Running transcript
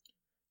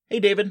Hey,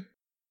 David.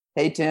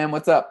 Hey, Tim,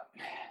 what's up?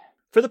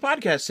 For the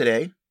podcast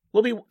today,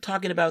 we'll be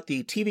talking about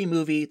the TV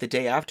movie The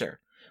Day After,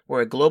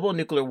 where a global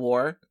nuclear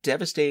war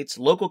devastates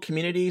local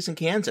communities in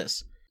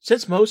Kansas.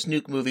 Since most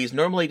nuke movies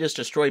normally just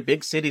destroy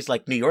big cities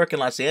like New York and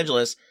Los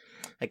Angeles,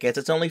 I guess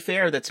it's only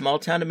fair that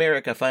small-town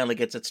America finally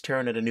gets its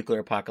turn at a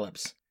nuclear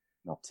apocalypse.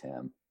 Well,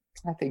 Tim,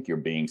 I think you're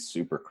being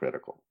super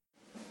critical.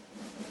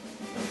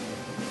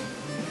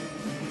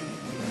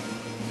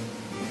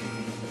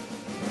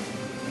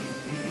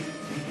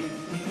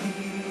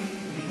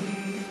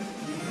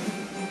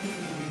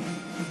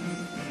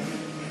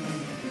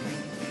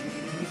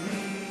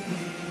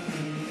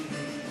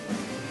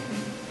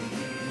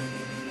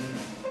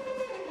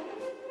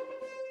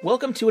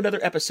 Welcome to another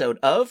episode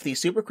of the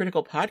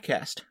Supercritical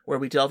Podcast, where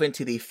we delve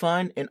into the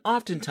fun and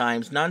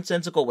oftentimes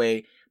nonsensical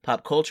way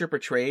pop culture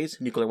portrays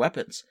nuclear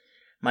weapons.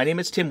 My name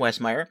is Tim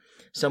Westmeyer,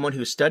 someone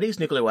who studies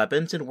nuclear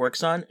weapons and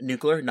works on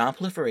nuclear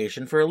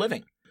nonproliferation for a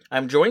living.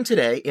 I'm joined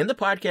today in the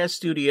podcast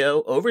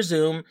studio over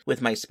Zoom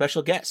with my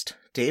special guest,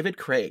 David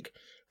Craig,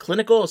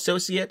 Clinical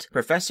Associate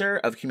Professor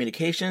of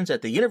Communications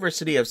at the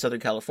University of Southern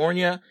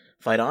California,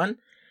 Fight On,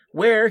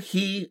 where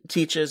he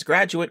teaches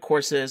graduate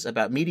courses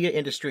about media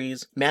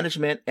industries,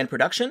 management, and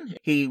production.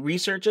 He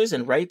researches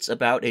and writes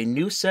about a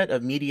new set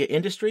of media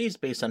industries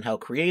based on how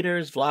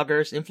creators,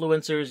 vloggers,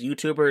 influencers,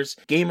 YouTubers,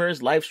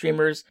 gamers, live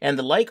streamers, and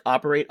the like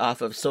operate off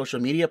of social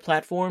media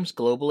platforms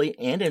globally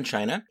and in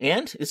China.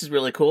 And, this is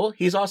really cool,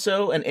 he's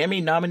also an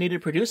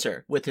Emmy-nominated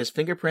producer with his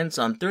fingerprints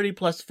on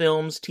 30-plus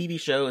films, TV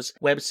shows,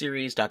 web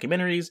series,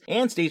 documentaries,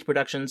 and stage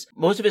productions.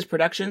 Most of his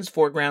productions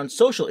foreground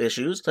social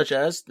issues, such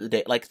as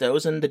like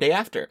those in The Day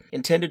After,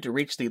 intended to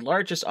reach the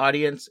largest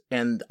audience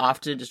and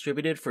often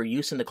distributed for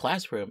use in the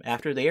classroom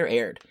after they are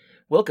aired.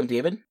 Welcome,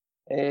 David.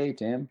 Hey,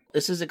 Tim.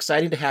 This is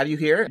exciting to have you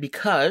here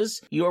because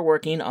you are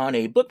working on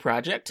a book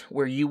project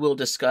where you will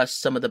discuss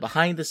some of the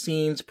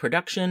behind-the-scenes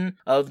production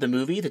of the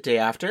movie The Day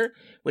After,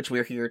 which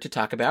we're here to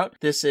talk about.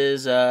 This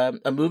is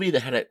a movie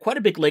that had quite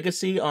a big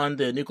legacy on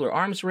the nuclear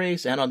arms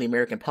race and on the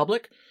American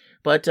public.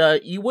 But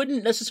you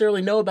wouldn't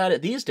necessarily know about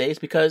it these days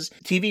because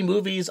TV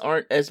movies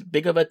aren't as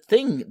big of a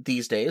thing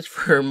these days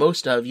for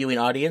most viewing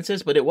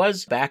audiences, but it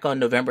was back on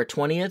November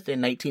 20th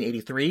in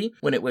 1983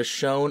 when it was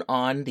shown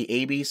on the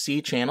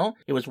ABC channel.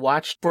 It was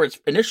watched for its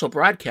initial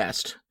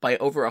broadcast by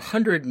over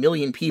 100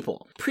 million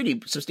people.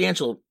 Pretty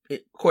substantial. Of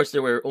course,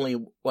 there were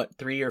only,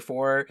 3 or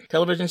 4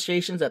 television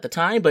stations at the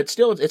time, but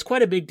still, it's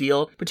quite a big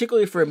deal,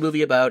 particularly for a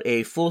movie about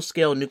a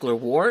full-scale nuclear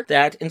war,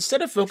 that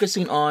instead of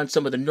focusing on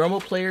some of the normal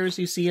players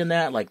you see in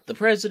that, like the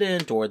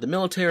president or the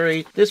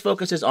military, this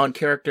focuses on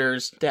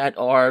characters that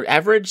are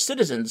average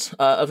citizens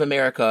of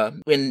America,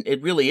 when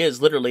it really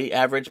is literally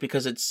average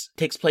because it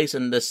takes place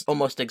in this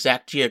almost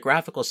exact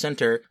geographical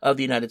center of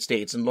the United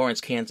States in Lawrence,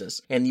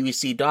 Kansas. And you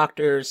see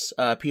doctors,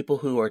 people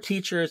who are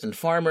teachers and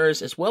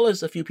farmers, as well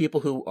as a few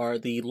people who are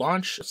the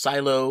launch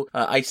silo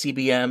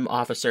ICBM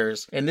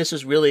officers. And this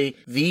is really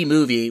the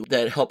movie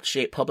that helped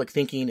shape public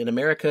thinking in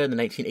America in the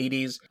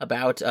 1980s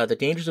about the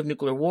dangers of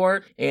nuclear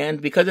war.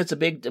 And because it's a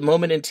big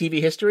moment in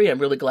TV history, I'm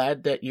really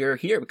glad that you're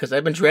here because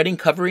I've been dreading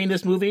covering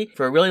this movie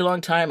for a really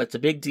long time. It's a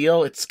big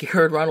deal. It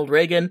scared Ronald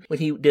Reagan when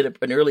he did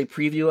an early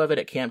preview of it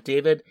at Camp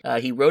David.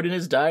 He wrote in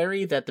his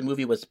diary that the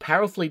movie was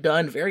powerfully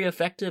done, very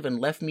effective, and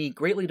left me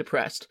greatly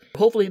depressed.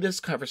 Hopefully this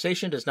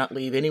conversation does not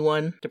leave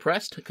anyone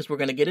depressed because we're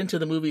going to get into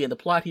the movie and the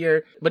plot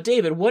here. But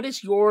David, what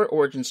is your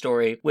origin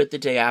story with The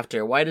Day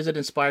After? Why does it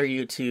inspire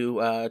you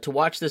to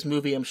watch this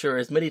movie, I'm sure,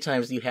 as many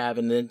times as you have,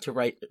 and then to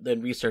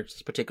research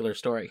this particular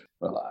story?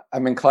 Well,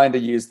 I'm inclined to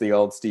use the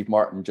old Steve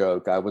Martin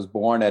joke. I was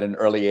born at an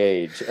early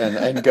age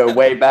and go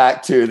way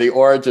back to the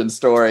origin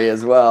story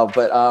as well.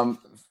 But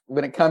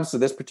when it comes to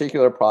this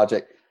particular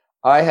project,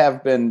 I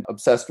have been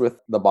obsessed with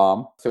the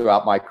bomb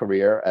throughout my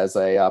career as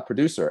a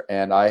producer.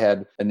 And I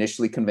had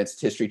initially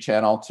convinced History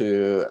Channel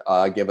to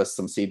give us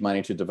some seed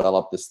money to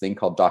develop this thing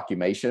called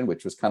Documation,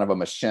 which was kind of a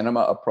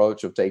machinima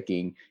approach of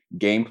taking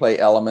gameplay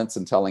elements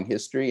and telling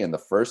history. And the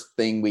first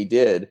thing we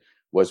did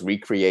was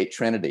recreate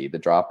Trinity, the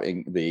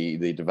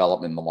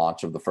development and the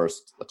launch of the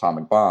first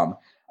atomic bomb.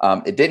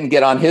 It didn't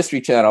get on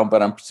History Channel,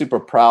 but I'm super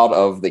proud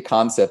of the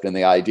concept and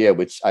the idea,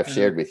 which I've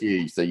shared with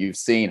you. So you've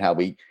seen how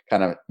we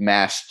kind of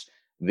mashed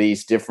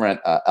these different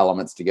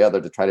elements together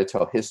to try to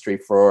tell history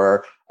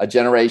for a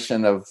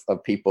generation of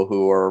people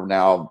who are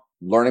now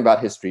learning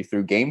about history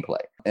through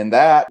gameplay. And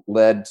that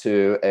led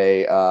to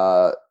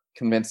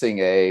convincing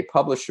a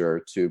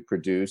publisher to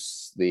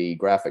produce the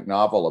graphic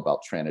novel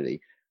about Trinity,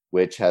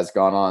 which has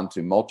gone on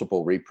to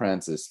multiple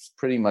reprints. It's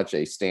pretty much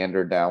a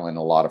standard now in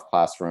a lot of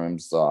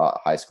classrooms,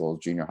 high school,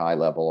 junior high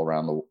level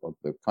around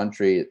the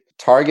country,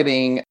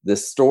 targeting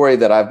this story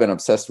that I've been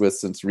obsessed with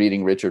since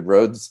reading Richard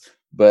Rhodes,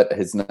 but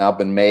has now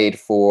been made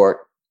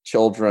for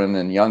children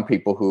and young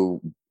people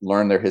who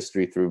learn their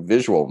history through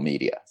visual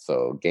media,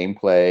 so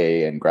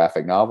gameplay and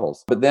graphic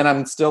novels. But then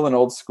I'm still an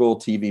old school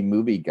TV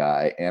movie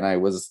guy, and I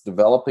was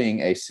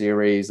developing a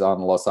series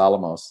on Los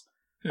Alamos.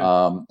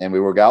 And we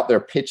were out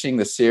there pitching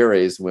the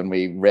series when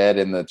we read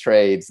in the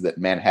trades that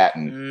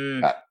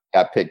Manhattan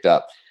got picked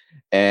up.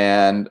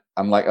 And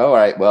I'm like, oh, all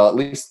right, well, at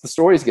least the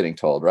story's getting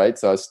told, right?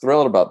 So I was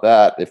thrilled about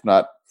that, if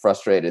not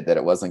frustrated that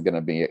it wasn't going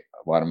to be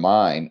one of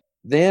mine.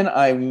 Then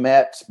I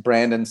met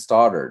Brandon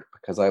Stoddard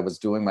because I was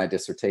doing my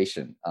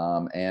dissertation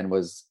and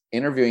was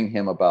interviewing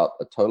him about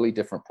a totally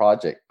different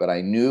project, but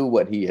I knew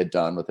what he had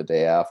done with The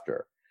Day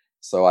After.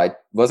 So I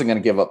wasn't going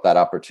to give up that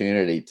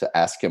opportunity to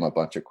ask him a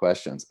bunch of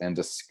questions, and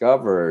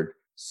discovered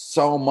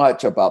so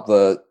much about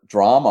the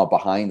drama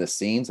behind the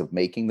scenes of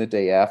making The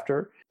Day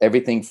After.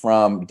 Everything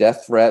from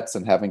death threats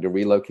and having to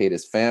relocate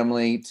his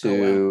family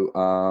to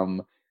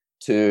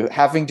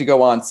having to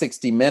go on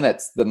 60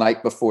 Minutes the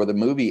night before the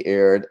movie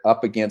aired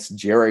up against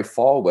Jerry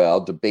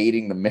Falwell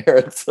debating the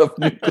merits of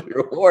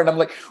nuclear war. And I'm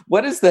like,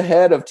 what is the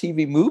head of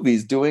TV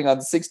movies doing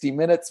on 60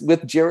 Minutes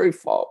with Jerry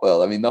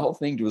Falwell? I mean, the whole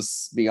thing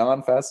was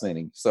beyond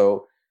fascinating.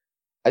 So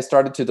I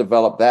started to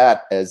develop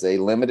that as a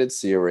limited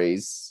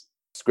series,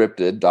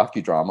 scripted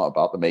docudrama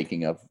about the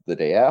making of The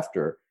Day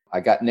After. I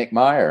got Nick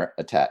Meyer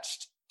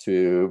attached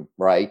to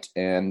write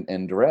and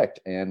direct,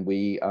 and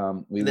we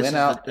went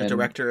out. The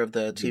director of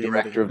the TV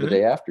director movie. Of The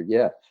Day After,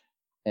 yeah.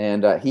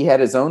 And he had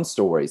his own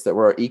stories that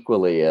were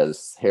equally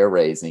as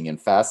hair-raising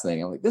and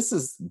fascinating. I'm like, this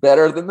is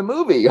better than the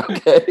movie,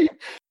 okay?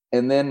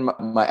 And then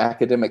my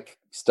academic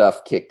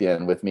stuff kicked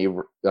in with me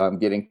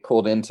getting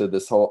pulled into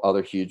this whole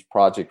other huge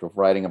project of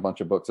writing a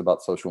bunch of books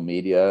about social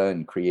media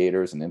and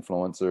creators and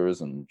influencers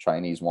and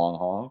Chinese Wong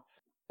Hong.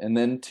 And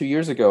then 2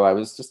 years ago, I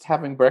was just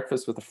having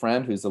breakfast with a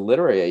friend who's a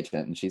literary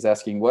agent, and she's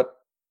asking, what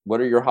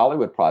are your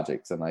Hollywood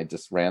projects? And I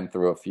just ran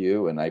through a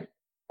few, and I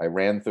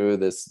ran through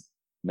this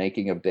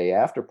making of Day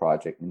After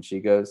project, and she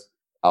goes,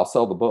 I'll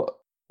sell the book.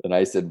 And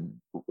I said,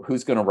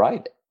 who's going to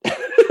write it?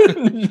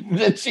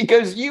 And she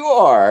goes, you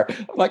are.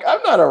 I'm like,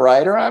 I'm not a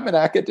writer. I'm an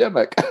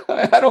academic.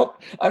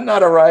 I'm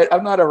not a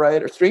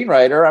writer,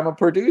 screenwriter. I'm a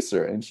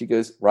producer. And she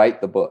goes,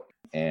 write the book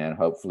and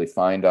hopefully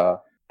find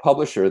a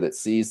publisher that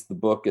sees the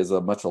book as a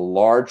much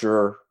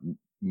larger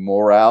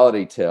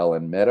morality tale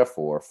and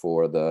metaphor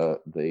for the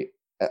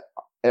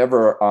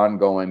ever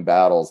ongoing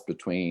battles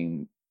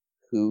between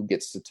who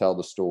gets to tell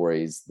the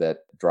stories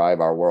that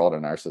drive our world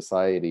and our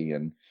society.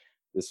 And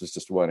this was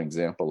just one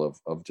example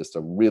of just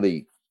a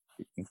really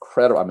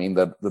incredible, I mean,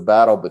 the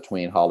battle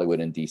between Hollywood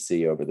and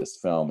DC over this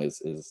film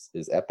is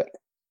epic.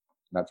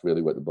 And that's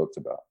really what the book's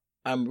about.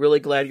 I'm really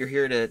glad you're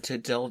here to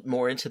delve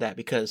more into that,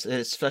 because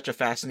it's such a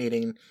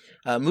fascinating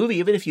movie.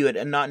 Even if you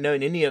had not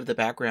known any of the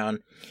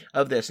background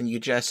of this and you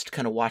just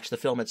kind of watch the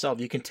film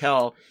itself, you can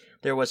tell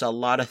there was a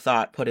lot of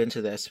thought put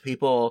into this.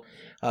 People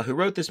who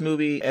wrote this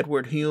movie,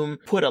 Edward Hume,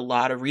 put a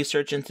lot of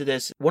research into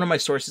this. One of my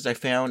sources, I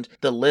found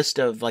the list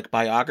of like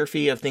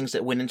biography of things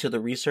that went into the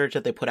research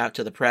that they put out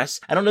to the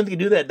press. I don't know if you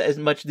do that as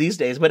much these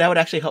days, but that would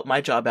actually help my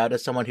job out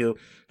as someone who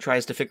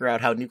tries to figure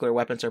out how nuclear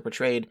weapons are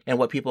portrayed and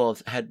what people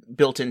have had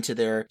built into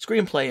their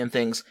screenplay and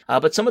things.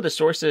 But some of the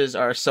sources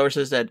are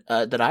sources that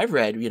I've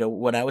read,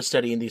 when I was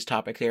studying these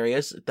topic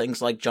areas,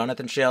 things like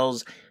Jonathan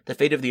Schell's The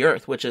Fate of the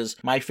Earth, which is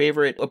my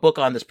favorite book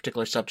on this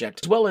particular subject,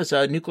 as well as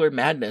Nuclear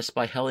Madness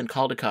by Helen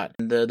Caldicott.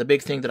 And the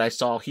big thing that I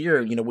saw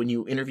here, when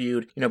you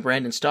interviewed,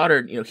 Brandon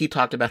Stoddard, he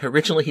talked about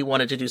originally he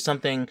wanted to do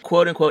something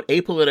quote unquote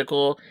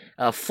apolitical,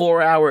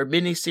 4-hour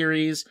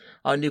miniseries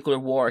on nuclear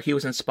war. He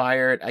was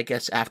inspired, I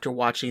guess, after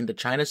watching The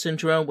China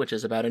Syndrome, which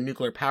is about a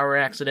nuclear power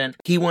accident.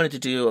 He wanted to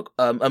do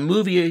a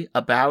movie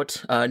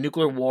about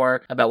nuclear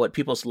war, about what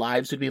people's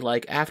lives would be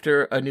like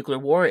after a nuclear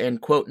war, and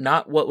quote,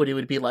 not what it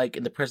would be like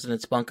in the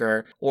president's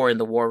bunker or in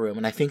the war room.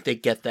 And I think they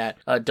get that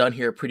done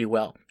here pretty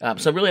well.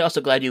 So I'm really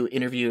also glad you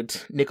interviewed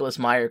Nicholas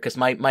Meyer, because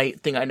my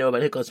thing I know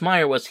about Nicholas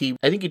Meyer was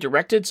I think he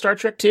directed Star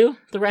Trek II,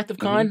 The Wrath of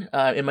Khan.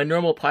 And my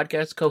normal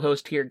podcast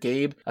co-host here,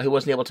 Gabe, who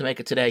wasn't able to make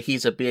it today,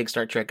 he's a big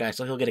Star Trek guy,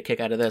 so he'll get a kick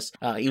out of this.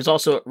 He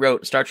also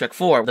wrote Star Trek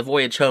IV, The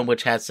Voyage Home,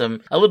 which has a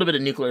little bit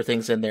of nuclear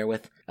things in there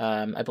with,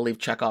 I believe,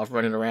 Chekhov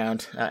running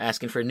around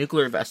asking for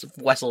nuclear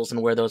vessels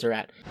and where those are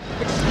at.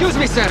 Excuse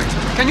me, sir.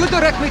 Can you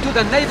direct me to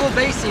the naval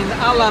base in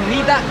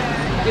Alameda?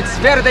 It's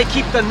where they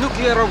keep the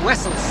nuclear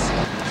vessels.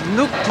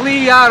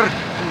 Nuclear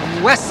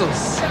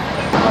vessels.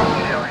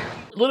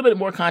 A little bit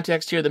more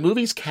context here. The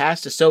movie's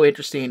cast is so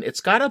interesting. It's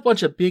got a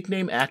bunch of big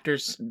name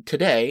actors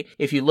today,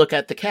 if you look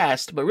at the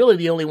cast, but really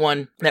the only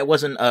one that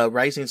wasn't a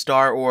rising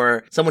star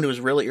or someone who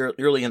was really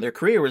early in their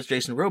career was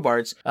Jason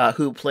Robards,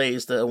 who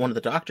plays one of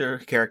the doctor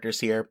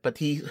characters here, but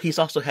he's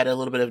also had a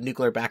little bit of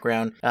nuclear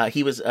background.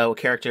 He was a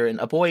character in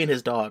A Boy and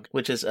His Dog,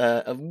 which is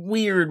a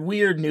weird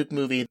nuke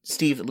movie.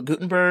 Steve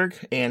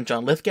Guttenberg and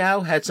John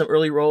Lithgow had some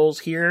early roles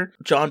here.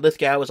 John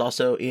Lithgow was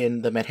also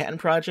in The Manhattan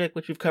Project,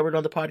 which we've covered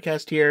on the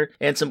podcast here,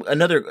 and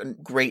another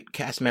great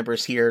cast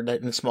members here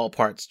that in small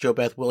parts,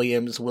 JoBeth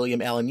Williams,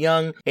 William Allen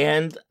Young.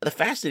 And the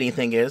fascinating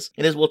thing is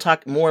we'll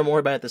talk more and more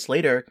about this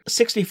later,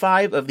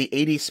 65 of the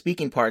 80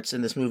 speaking parts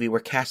in this movie were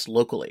cast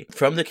locally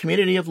from the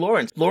community of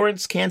Lawrence.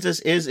 Lawrence,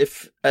 Kansas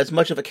is as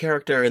much of a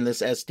character in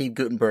this as Steve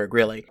Guttenberg,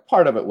 really.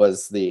 Part of it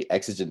was the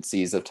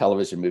exigencies of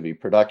television movie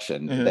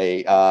production.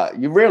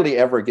 You rarely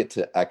ever get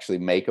to actually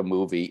make a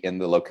movie in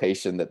the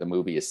location that the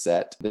movie is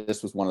set.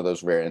 This was one of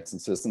those rare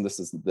instances, and this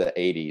is the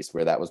 80s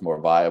where that was more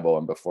viable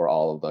and before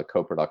all of the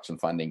co-production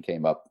funding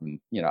came up. And,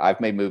 I've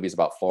made movies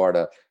about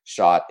Florida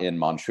shot in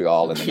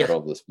Montreal in the middle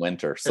of this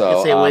winter.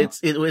 So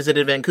was it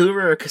in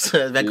Vancouver?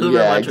 Vancouver,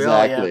 yeah,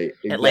 Montreal, exactly.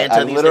 Atlanta.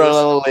 I've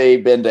literally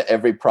been to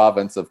every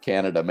province of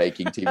Canada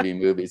making TV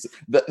movies.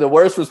 The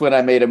worst was when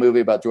I made a movie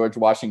about George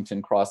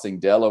Washington crossing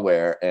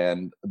Delaware,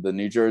 and the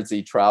New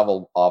Jersey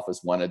Travel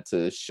Office wanted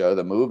to show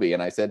the movie,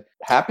 and I said,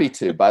 happy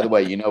to. By the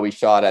way, we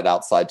shot it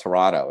outside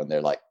Toronto, and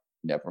they're like,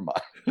 never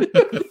mind.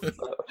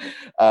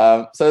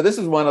 So this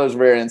is one of those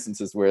rare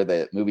instances where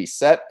the movie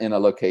set in a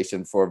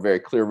location for a very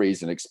clear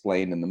reason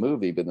explained in the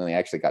movie, but then they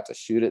actually got to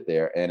shoot it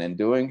there. And in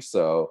doing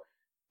so,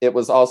 it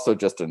was also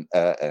just an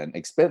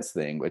expense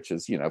thing, which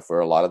is, for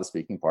a lot of the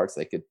speaking parts,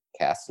 they could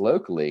cast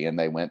locally. And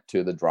they went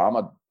to the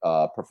drama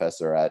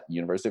professor at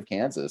University of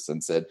Kansas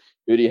and said,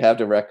 who do you have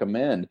to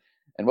recommend?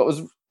 And what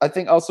was, I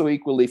think, also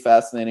equally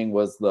fascinating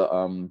was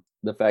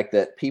the fact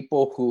that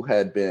people who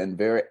had been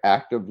very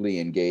actively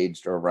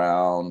engaged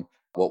around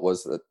what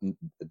was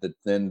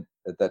then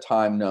at that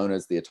time known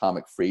as the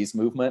atomic freeze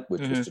movement,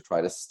 which was to try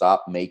to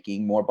stop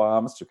making more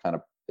bombs, to kind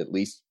of at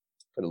least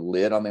put a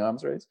lid on the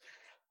arms race.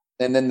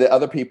 And then the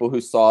other people who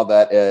saw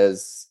that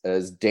as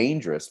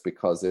dangerous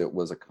because it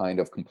was a kind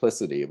of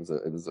complicity. It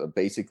was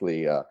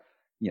basically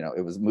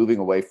it was moving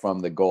away from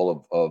the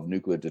goal of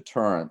nuclear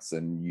deterrence,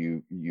 and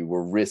you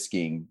were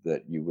risking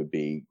that you would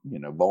be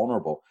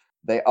vulnerable.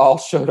 They all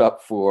showed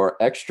up for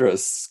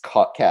extras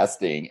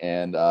casting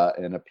and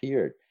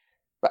appeared.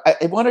 But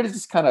I wanted to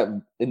just kind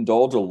of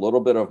indulge a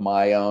little bit of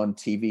my own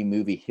TV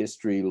movie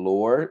history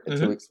lore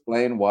to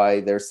explain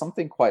why there's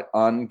something quite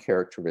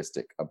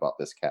uncharacteristic about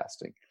this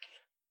casting.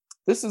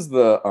 This is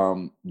the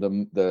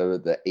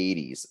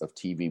 80s of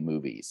TV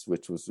movies,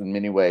 which was in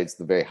many ways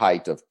the very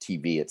height of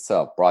TV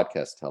itself,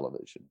 broadcast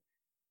television.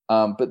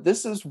 But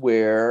this is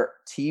where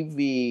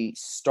TV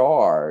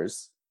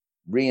stars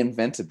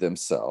reinvented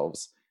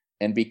themselves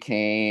and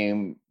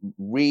became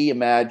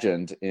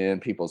reimagined in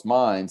people's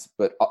minds,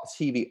 but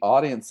TV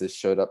audiences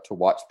showed up to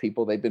watch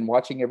people they've been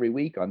watching every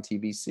week on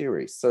TV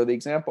series. So the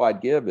example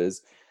I'd give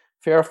is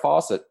Farrah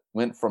Fawcett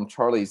went from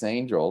Charlie's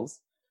Angels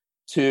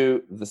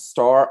to the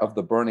star of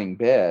The Burning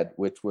Bed,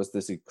 which was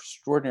this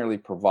extraordinarily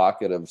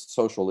provocative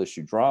social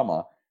issue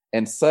drama,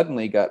 and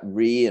suddenly got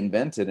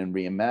reinvented and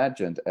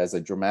reimagined as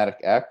a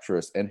dramatic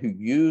actress, and who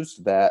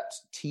used that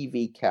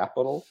TV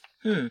capital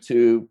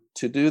to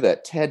do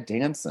that. Ted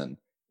Danson,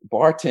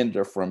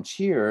 bartender from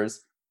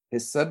Cheers,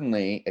 is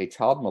suddenly a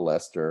child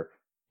molester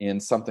in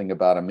Something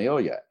About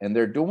Amelia. And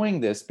they're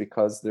doing this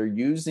because they're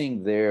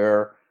using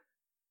their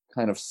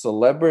kind of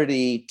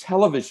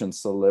television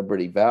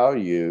celebrity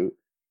value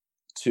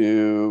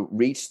to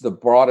reach the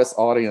broadest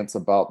audience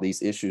about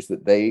these issues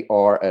that they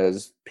are,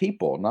 as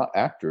people, not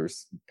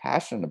actors,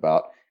 passionate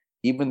about,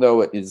 even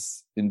though it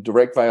is in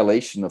direct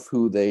violation of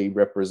who they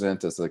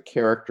represent as a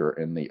character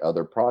in the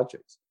other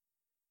projects.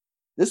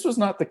 This was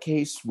not the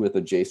case with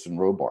a Jason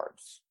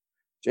Robards.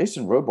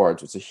 Jason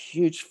Robards was a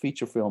huge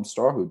feature film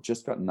star who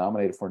just got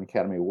nominated for an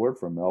Academy Award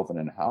for Melvin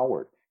and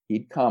Howard.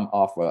 He'd come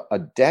off a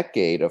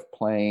decade of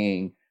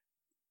playing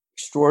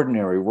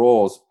extraordinary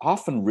roles,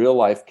 often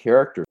real-life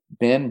characters.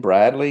 Ben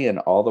Bradley and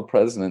All the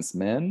President's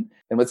Men.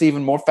 And what's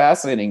even more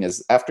fascinating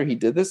is after he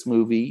did this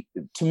movie,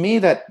 to me,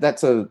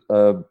 that's a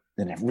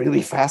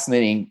really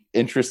fascinating,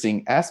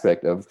 interesting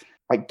aspect of,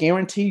 I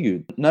guarantee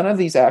you, none of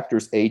these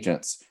actors'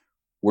 agents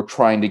were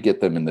trying to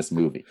get them in this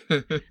movie.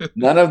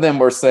 None of them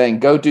were saying,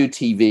 go do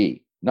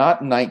TV.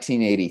 Not in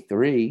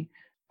 1983.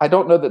 I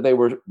don't know that they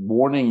were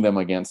warning them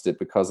against it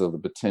because of the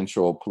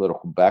potential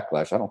political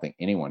backlash. I don't think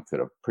anyone could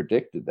have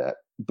predicted that.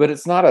 But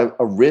it's not a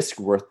risk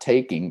worth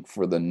taking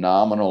for the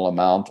nominal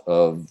amount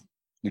of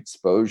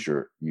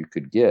exposure you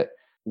could get.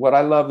 What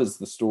I love is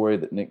the story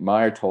that Nick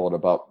Meyer told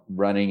about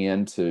running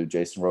into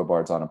Jason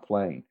Robards on a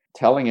plane,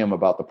 telling him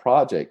about the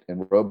project.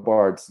 And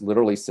Robards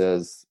literally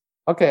says,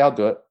 okay, I'll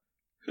do it.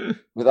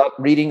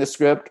 Without reading the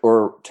script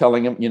or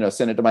telling him,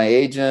 send it to my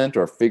agent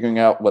or figuring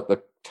out what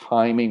the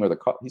timing or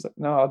he's like,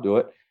 no, I'll do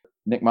it.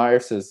 Nick Meyer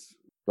says,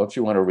 don't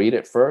you want to read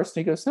it first?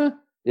 And he goes,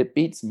 it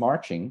beats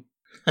marching.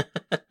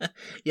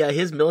 Yeah,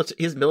 his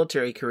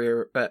military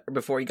career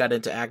before he got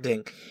into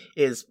acting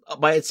is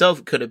by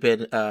itself could have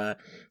been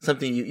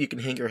something you can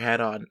hang your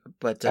hat on.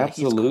 But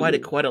he's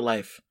quite a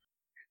life.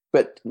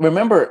 But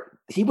remember,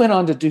 he went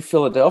on to do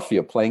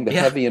Philadelphia, playing the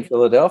heavy in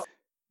Philadelphia.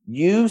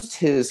 Used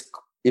his,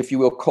 if you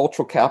will,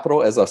 cultural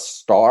capital as a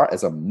star,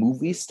 as a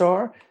movie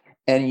star,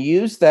 and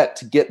used that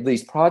to get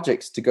these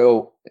projects to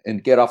go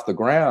and get off the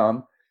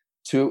ground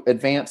to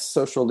advance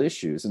social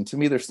issues. And to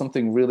me, there's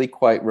something really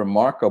quite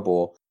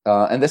remarkable.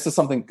 And this is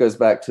something that goes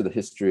back to the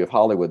history of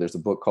Hollywood. There's a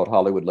book called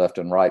Hollywood Left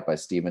and Right by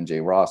Stephen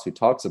J. Ross, who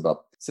talks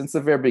about, since the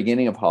very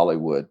beginning of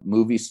Hollywood,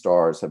 movie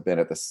stars have been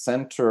at the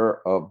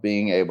center of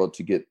being able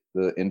to get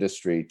the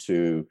industry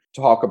to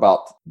talk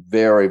about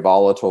very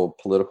volatile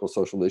political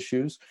social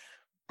issues,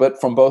 but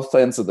from both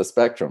ends of the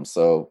spectrum.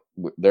 So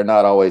they're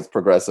not always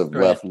progressive,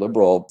 left,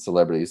 liberal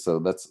celebrities. So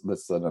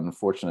that's an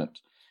unfortunate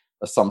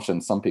assumption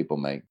some people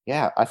make.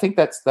 Yeah, I think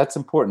that's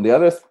important. The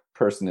other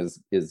person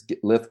is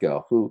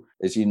Lithgow, who,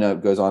 as you know,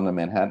 goes on the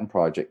Manhattan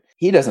Project.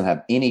 He doesn't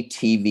have any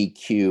TV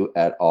cue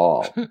at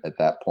all at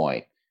that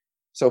point.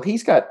 So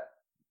he's got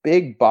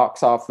big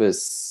box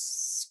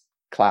office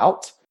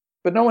clout,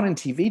 but no one in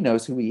TV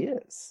knows who he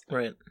is.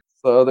 Right.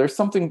 So there's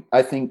something,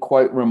 I think,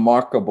 quite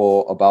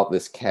remarkable about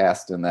this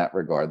cast in that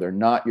regard. They're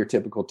not your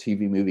typical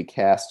TV movie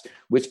cast,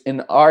 which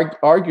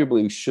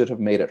arguably should have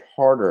made it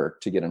harder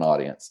to get an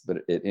audience, but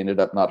it ended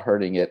up not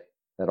hurting it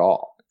at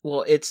all.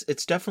 Well, it's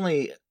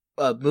definitely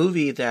a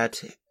movie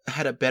that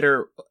had a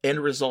better end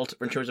result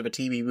in terms of a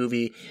TV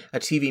movie, a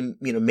TV,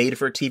 made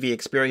for TV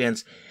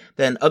experience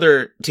than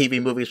other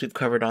TV movies we've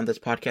covered on this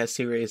podcast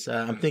series.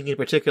 I'm thinking in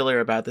particular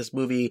about this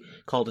movie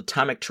called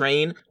Atomic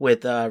Train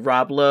with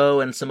Rob Lowe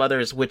and some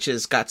others, which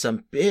has got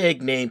some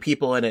big name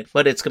people in it,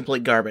 but it's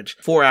complete garbage.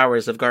 4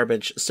 hours of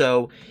garbage.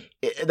 So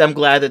I'm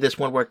glad that this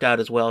one worked out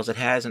as well as it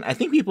has. And I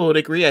think people would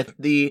agree.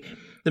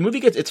 The movie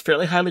it's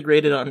fairly highly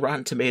graded on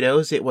Rotten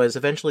Tomatoes. It was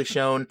eventually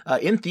shown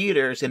in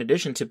theaters in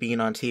addition to being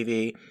on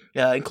TV,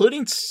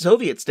 including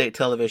Soviet state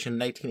television in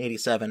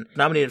 1987.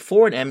 Nominated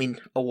for an Emmy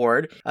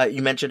Award.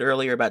 You mentioned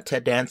earlier about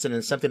Ted Danson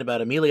and Something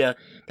About Amelia.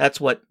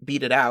 That's what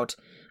beat it out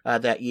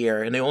that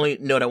year. And the only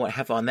note I want to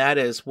have on that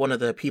is one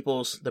of the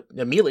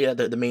Amelia,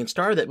 the main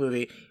star of that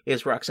movie,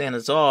 is Roxana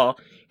Zal,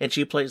 and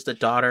she plays the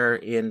daughter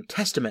in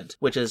Testament,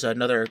 which is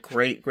another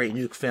great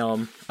nuke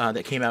film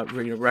that came out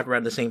right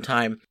around the same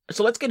time.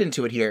 So let's get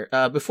into it here.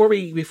 Before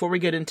we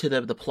get into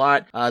the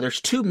plot,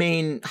 there's two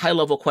main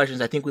high-level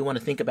questions I think we want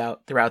to think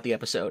about throughout the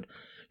episode.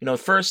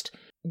 First,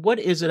 what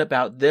is it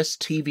about this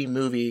TV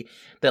movie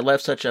that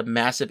left such a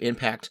massive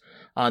impact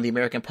on the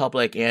American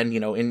public and,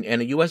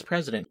 and a U.S.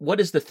 president? What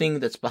is the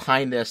thing that's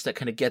behind this that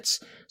kind of gets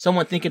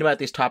someone thinking about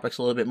these topics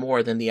a little bit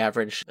more than the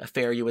average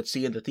affair you would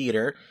see in the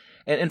theater?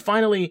 And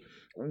finally,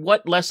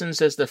 what lessons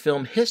does the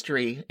film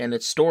history and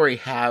its story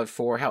have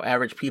for how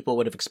average people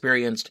would have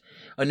experienced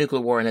a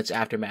nuclear war and its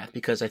aftermath?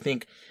 Because I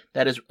think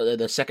that is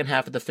the second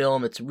half of the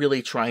film. It's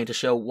really trying to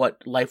show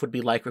what life would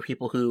be like for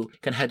people who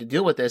can have to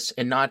deal with this,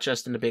 and not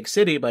just in a big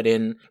city, but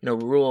in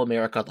rural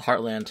America, the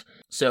heartland.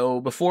 So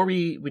before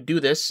we do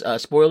this,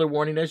 spoiler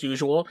warning as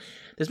usual.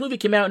 This movie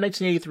came out in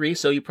 1983,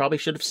 so you probably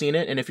should have seen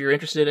it. And if you're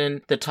interested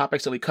in the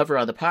topics that we cover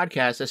on the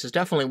podcast, this is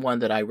definitely one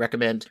that I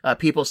recommend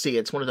people see.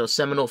 It's one of those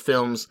seminal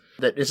films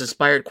that has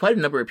inspired quite a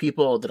number of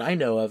people that I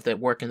know of that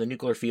work in the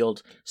nuclear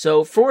field.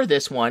 So for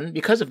this one,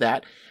 because of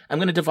that, I'm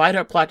going to divide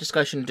our plot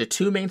discussion into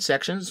two main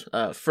sections.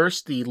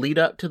 First, the lead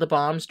up to the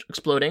bombs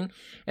exploding,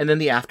 and then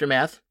the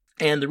aftermath.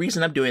 And the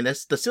reason I'm doing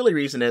this, the silly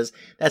reason is,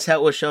 that's how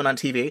it was shown on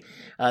TV.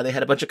 They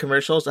had a bunch of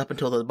commercials up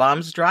until the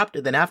bombs dropped,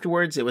 and then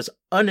afterwards it was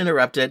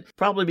uninterrupted,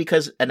 probably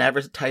because an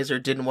advertiser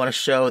didn't want to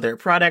show their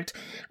product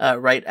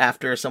right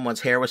after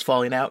someone's hair was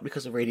falling out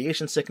because of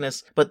radiation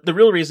sickness. But the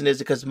real reason is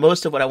because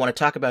most of what I want to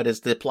talk about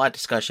is the plot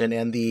discussion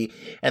and the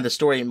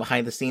story and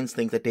behind the scenes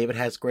things that David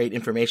has great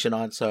information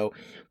on. So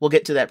we'll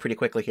get to that pretty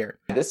quickly here.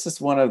 This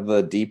is one of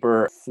the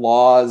deeper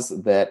flaws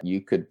that you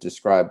could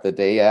describe the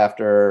Day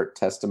After,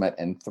 Testament,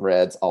 and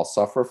Threads all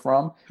suffer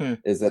from,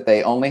 is that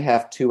they only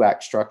have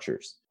 2-act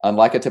structures.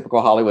 Unlike a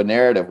typical Hollywood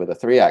narrative with a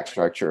 3-act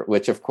structure,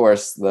 which of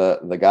course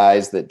the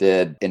guys that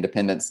did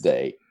Independence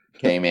Day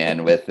came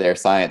in with their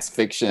science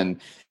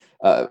fiction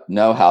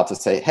know how to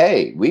say,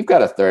 hey, we've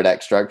got a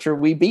 3rd-act structure.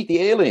 We beat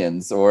the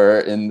aliens.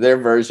 Or in their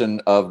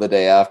version of The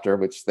Day After,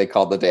 which they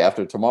called The Day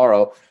After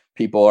Tomorrow,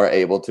 people are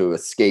able to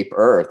escape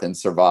Earth and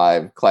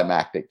survive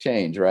climactic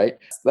change, right?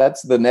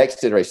 That's the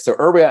next iteration. So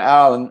Irwin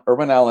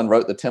Allen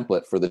wrote the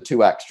template for the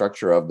 2-act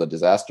structure of the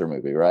disaster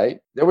movie, right?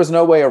 There was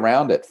no way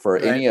around it for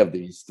any of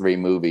these 3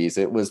 movies.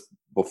 It was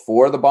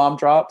before the bomb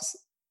drops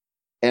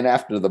and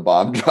after the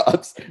bomb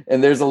drops.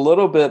 And there's a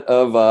little bit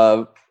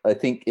of, I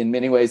think in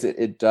many ways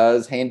it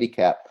does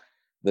handicap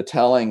the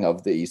telling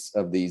of these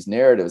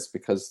narratives,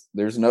 because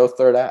there's no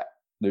 3rd act.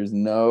 There's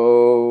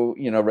no,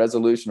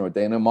 resolution or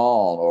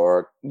denouement,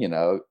 or,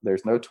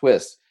 there's no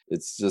twist.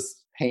 It's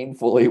just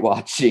painfully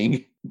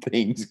watching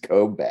things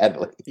go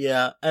badly.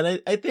 Yeah. And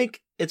I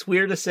think it's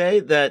weird to say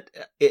that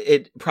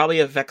it probably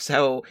affects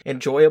how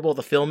enjoyable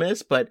the film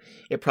is, but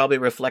it probably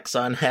reflects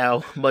on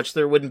how much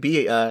there wouldn't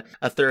be a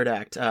 3rd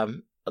act.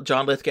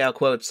 John Lithgow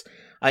quotes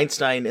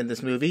Einstein in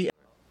this movie.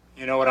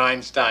 You know what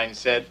Einstein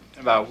said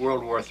about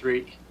World War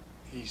III?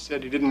 He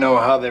said he didn't know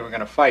how they were going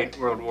to fight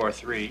World War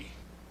III.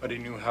 But he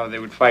knew how they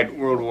would fight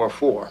World War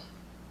IV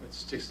with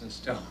sticks and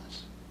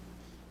stones.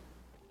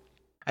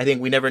 I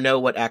think we never know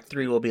what Act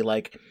 3 will be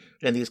like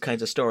in these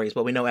kinds of stories,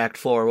 but we know Act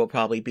 4 will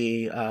probably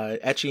be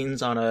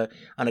etchings on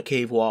a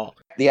cave wall.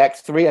 The Act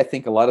 3, I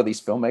think a lot of these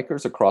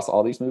filmmakers across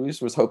all these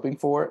movies was hoping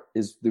for,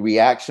 is the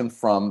reaction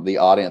from the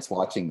audience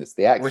watching this.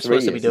 The Act 3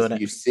 is,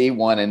 you see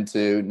 1 and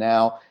 2,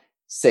 now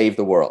save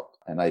the world.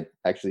 And I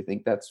actually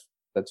think that's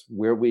that's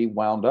where we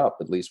wound up,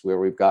 at least where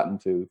we've gotten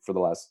to for the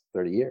last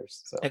 30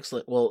 years. So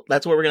excellent. Well,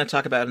 that's what we're going to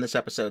talk about in this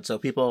episode. So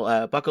people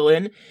buckle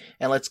in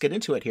and let's get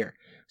into it here.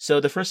 So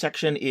the first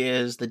section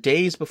is the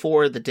days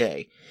before the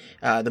day.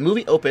 The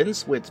movie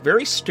opens with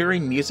very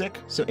stirring music,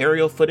 some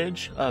aerial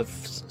footage of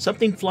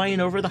something flying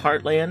over the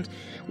heartland.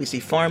 We see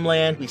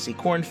farmland, we see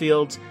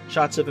cornfields,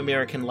 shots of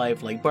American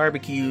life like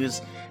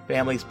barbecues,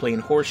 families playing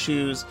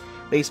horseshoes,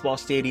 baseball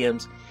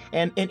stadiums,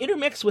 and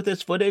intermixed with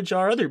this footage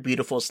are other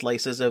beautiful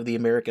slices of the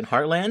American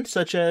heartland,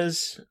 such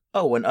as,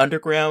 an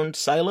underground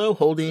silo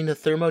holding a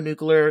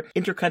thermonuclear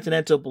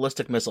intercontinental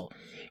ballistic missile.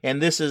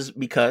 And this is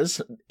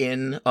because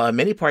in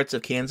many parts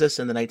of Kansas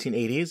in the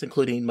 1980s,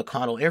 including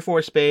McConnell Air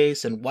Force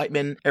Base and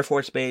Whiteman Air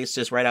Force Base,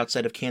 just right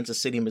outside of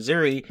Kansas City,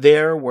 Missouri,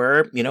 there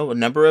were, a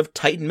number of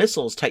Titan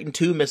missiles, Titan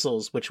II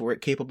missiles, which were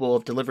capable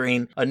of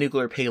delivering a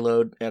nuclear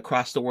payload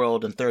across the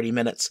world in 30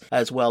 minutes,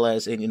 as well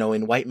as,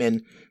 in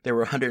Whiteman, there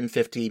were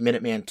 150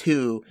 Minuteman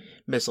II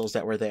missiles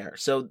that were there.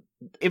 So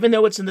even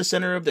though it's in the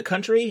center of the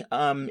country,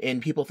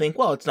 and people think,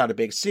 well, it's not a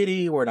big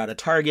city, we're not a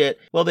target.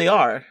 Well, they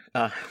are.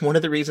 One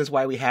of the reasons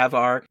why we have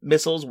our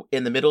missiles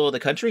in the middle of the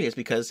country is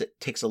because it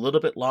takes a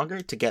little bit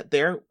longer to get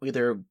there,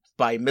 either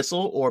by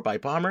missile or by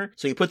bomber.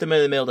 So you put them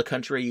in the middle of the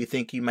country, you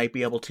think you might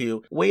be able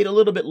to wait a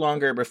little bit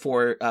longer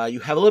before you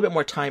have a little bit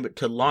more time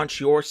to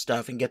launch your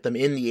stuff and get them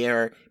in the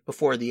air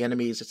before the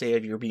enemies, say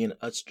if you're being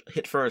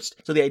hit first.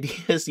 So the idea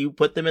is you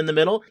put them in the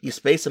middle, you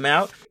space them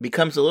out, it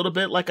becomes a little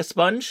bit like a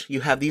sponge.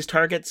 You have these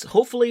targets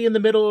hopefully in the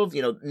middle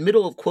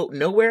of quote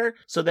nowhere,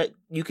 so that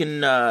you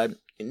can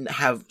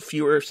have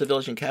fewer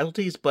civilian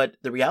casualties. But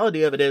the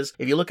reality of it is,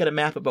 if you look at a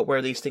map about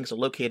where these things are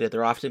located,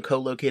 they're often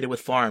co-located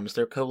with farms,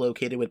 they're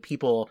co-located with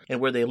people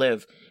and where they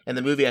live. And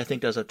the movie, I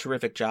think, does a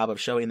terrific job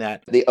of showing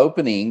that. The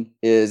opening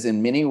is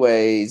in many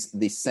ways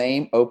the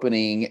same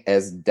opening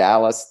as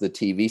Dallas, the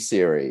TV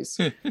series,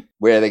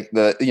 where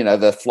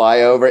the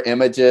flyover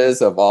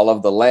images of all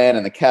of the land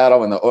and the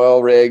cattle and the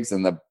oil rigs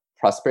and the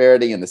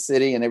prosperity in the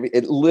city and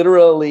it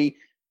literally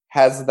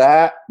has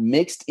that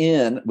mixed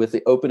in with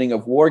the opening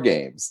of War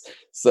Games.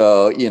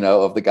 So,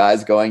 of the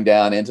guys going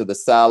down into the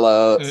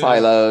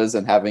silos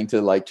and having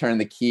to turn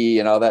the key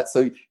and all that.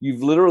 So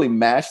you've literally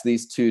mashed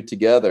these two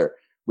together,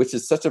 which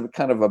is such a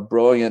kind of a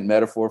brilliant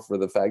metaphor for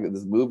the fact that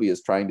this movie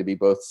is trying to be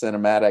both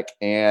cinematic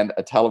and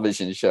a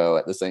television show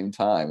at the same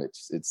time.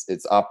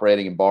 It's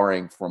operating and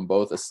borrowing from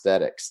both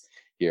aesthetics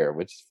here,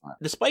 which is fun.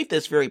 Despite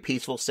this very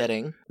peaceful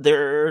setting,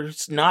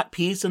 there's not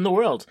peace in the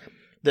world.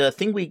 The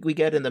thing we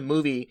get in the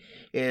movie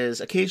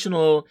is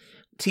occasional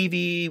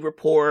TV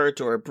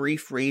report or a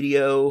brief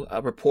radio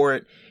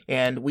report,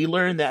 and we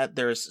learn that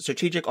there's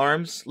strategic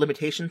arms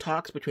limitation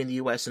talks between the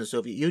U.S. and the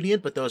Soviet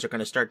Union, but those are going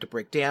to start to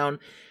break down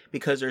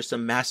because there's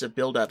some massive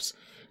buildups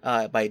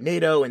by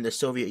NATO and the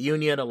Soviet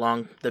Union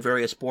along the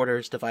various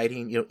borders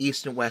dividing,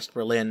 East and West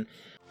Berlin.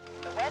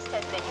 The West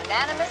has been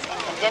unanimous in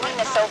condemning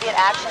the Soviet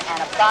action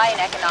and applying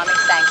economic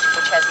sanctions,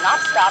 which has not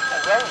stopped a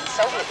growing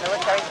Soviet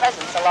military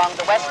presence along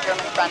the West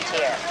German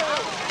frontier.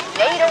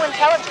 NATO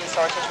intelligence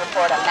sources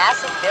report a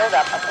massive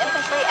buildup of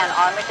infantry and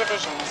armored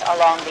divisions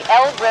along the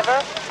Elbe River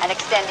and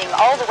extending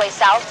all the way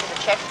south to the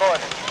Czech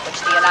border,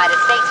 which the United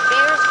States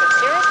fears could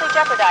seriously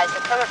jeopardize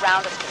the current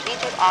round of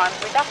strategic arms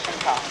reduction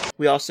talks.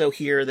 We also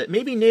hear that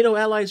maybe NATO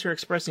allies are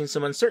expressing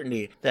some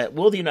uncertainty that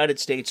will the United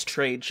States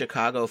trade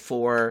Chicago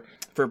for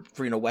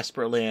West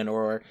Berlin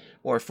or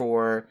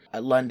for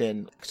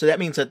London. So that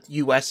means that the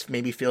U.S.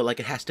 maybe feel like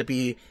it has to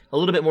be a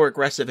little bit more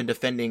aggressive in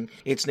defending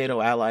its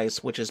NATO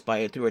allies, which is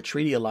through a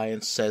treaty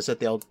alliance says that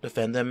they'll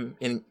defend them,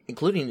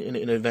 including in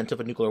an event of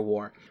a nuclear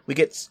war. We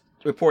get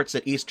reports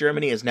that East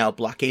Germany is now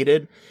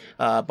blockaded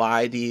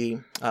by the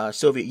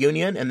Soviet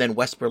Union, and then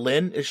West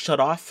Berlin is shut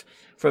off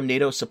from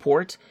NATO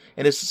support,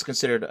 and this is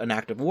considered an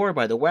act of war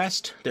by the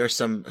West. There's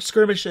some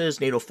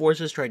skirmishes, NATO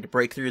forces trying to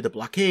break through the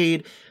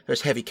blockade,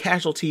 there's heavy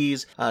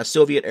casualties,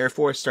 Soviet Air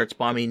Force starts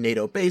bombing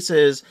NATO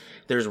bases,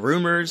 there's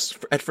rumors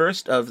at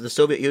first of the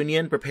Soviet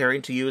Union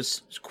preparing to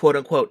use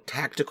quote-unquote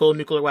tactical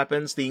nuclear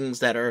weapons, things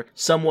that are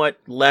somewhat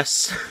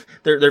less,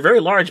 they're very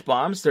large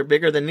bombs, they're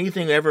bigger than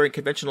anything ever in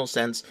conventional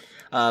sense,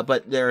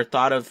 but they're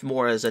thought of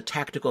more as a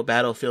tactical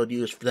battlefield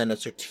use than a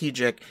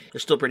strategic. They're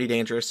still pretty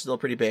dangerous, still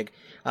pretty big.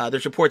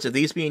 There's reports of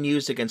these being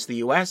used against the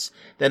U.S.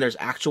 Then there's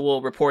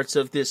actual reports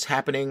of this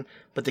happening.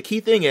 But the key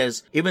thing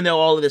is, even though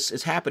all of this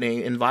is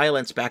happening in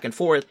violence back and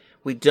forth,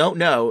 we don't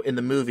know in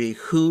the movie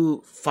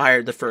who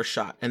fired the first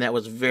shot. And that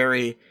was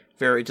very,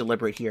 very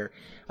deliberate here.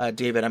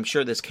 David, I'm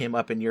sure this came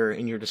up in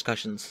your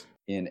discussions.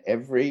 In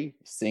every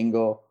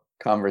single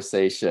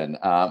conversation,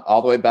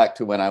 all the way back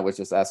to when I was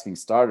just asking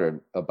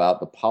Stoddard about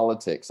the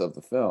politics of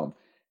the film,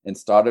 and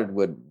Stoddard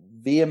would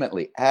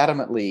vehemently,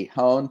 adamantly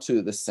hone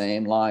to the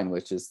same line,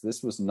 which is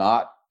this was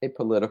not a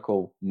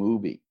political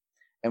movie.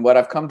 And what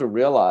I've come to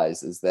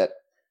realize is that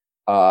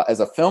as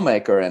a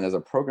filmmaker and as a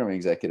programming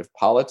executive,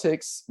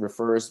 politics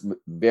refers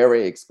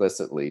very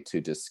explicitly to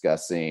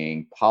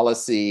discussing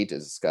policy, to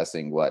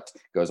discussing what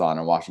goes on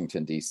in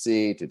Washington,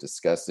 D.C., to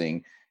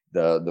discussing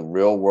the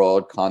real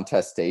world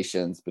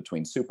contestations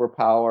between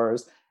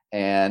superpowers.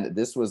 And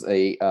this was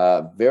a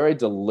very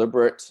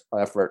deliberate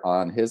effort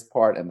on his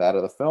part and that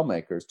of the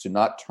filmmakers to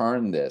not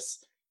turn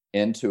this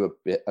into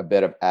a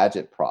bit of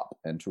agitprop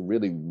and to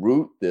really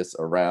root this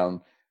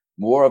around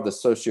more of the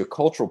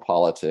sociocultural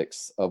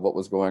politics of what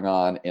was going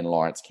on in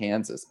Lawrence,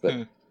 Kansas.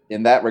 But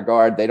in that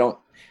regard, they don't,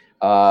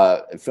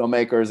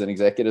 filmmakers and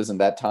executives in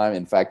that time,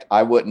 in fact,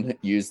 I wouldn't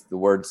use the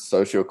word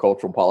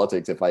sociocultural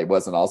politics if I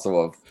wasn't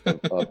also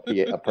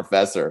a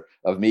professor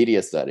of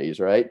media studies,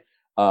 right?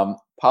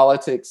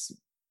 Politics,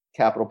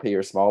 capital P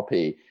or small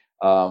p,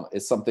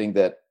 is something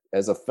that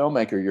as a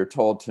filmmaker, you're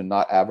told to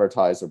not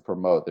advertise or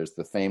promote. There's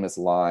the famous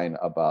line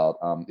about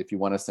if you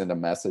want to send a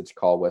message,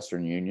 call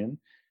Western Union,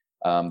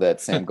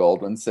 that Sam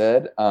Goldwyn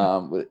said,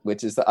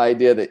 which is the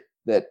idea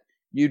that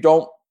you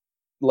don't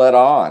let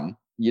on,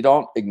 you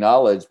don't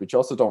acknowledge, but you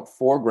also don't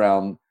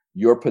foreground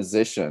your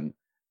position,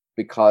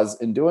 because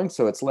in doing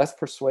so, it's less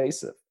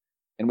persuasive.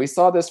 And we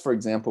saw this, for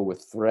example,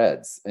 with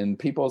Threads, and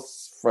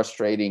people's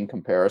frustrating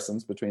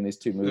comparisons between these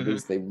two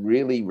movies. They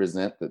really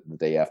resent that The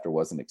Day After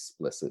wasn't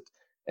explicit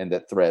and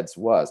that Threads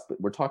was. But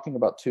we're talking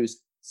about two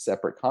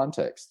separate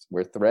contexts,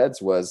 where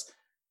Threads was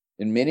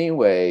in many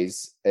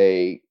ways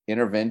a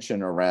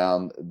intervention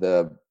around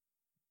the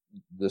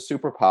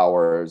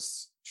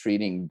superpowers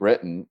treating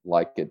Britain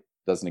like it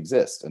doesn't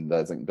exist and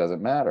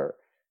doesn't matter.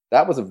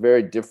 That was a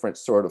very different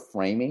sort of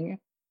framing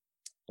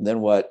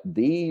than what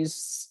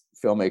these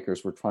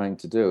filmmakers were trying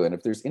to do. And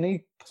if there's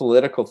any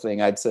political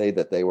thing I'd say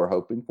that they were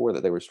hoping for,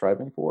 that they were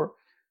striving for,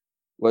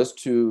 was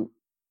to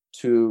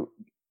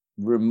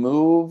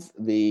remove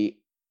the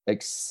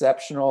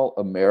exceptional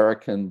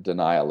American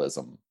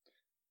denialism.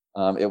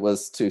 It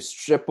was to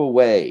strip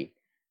away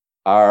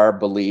our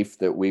belief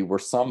that we were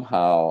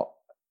somehow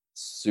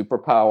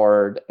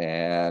superpowered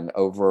and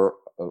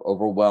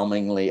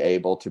overwhelmingly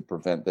able to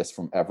prevent this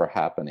from ever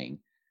happening.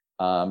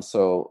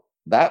 So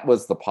that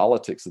was the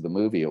politics of the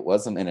movie. It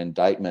wasn't an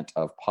indictment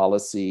of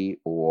policy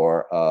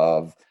or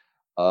of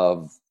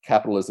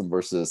capitalism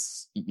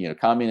versus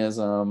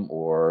communism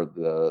or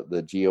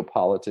the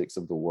geopolitics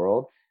of the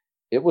world.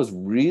 It was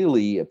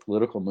really a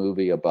political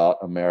movie about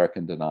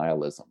American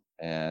denialism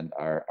and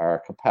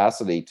our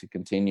capacity to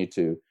continue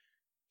to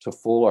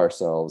fool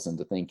ourselves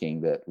into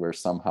thinking that we're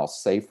somehow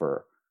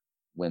safer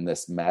when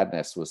this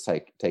madness was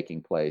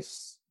taking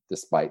place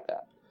despite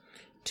that.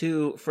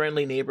 Two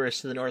friendly neighbors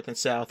to the north and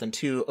south and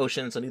two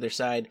oceans on either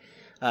side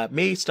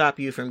may stop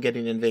you from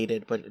getting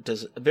invaded, but it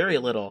does very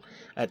little,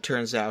 it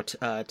turns out,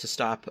 to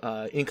stop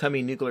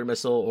incoming nuclear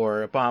missile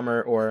or a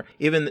bomber, or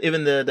even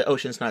the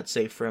ocean's not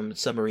safe from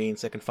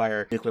submarines that can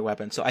fire nuclear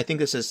weapons. So I think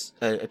this is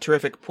a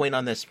terrific point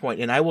on this point.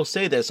 And I will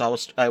say this,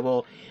 I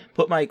will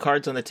put my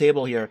cards on the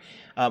table here.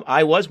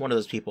 I was one of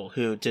those people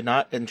who did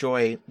not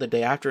enjoy The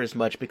Day After as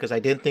much because I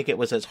didn't think it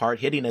was as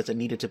hard-hitting as it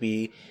needed to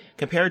be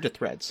compared to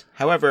Threads.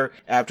 However,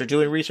 after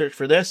doing research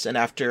for this and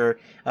after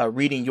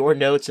reading your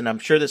notes, and I'm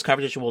sure this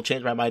conversation will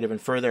change my mind even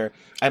further,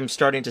 I'm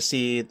starting to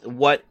see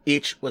what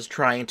each was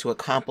trying to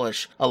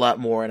accomplish a lot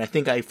more. And I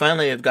think I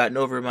finally have gotten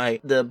over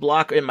the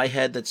block in my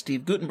head that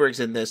Steve Guttenberg's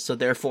in this, so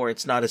therefore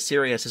it's not as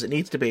serious as it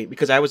needs to be,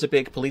 because I was a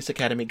big Police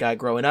Academy guy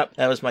growing up.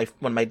 That was one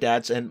of my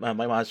dad's and my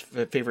mom's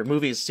favorite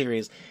movies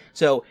series.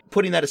 So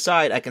putting that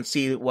aside, I can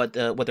see what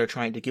they're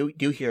trying to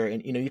do here.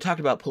 And, you talked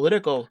about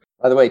political.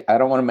 By the way, I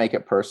don't want to make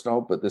it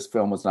personal, but this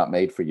film was not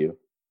made for you.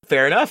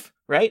 Fair enough,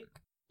 right?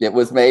 It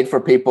was made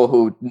for people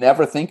who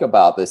never think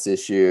about this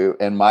issue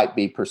and might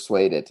be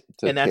persuaded to care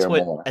more. And that's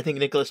what I think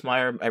Nicholas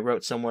Meyer, I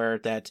wrote somewhere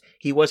that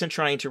he wasn't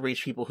trying to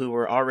reach people who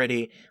were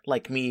already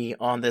like me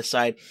on this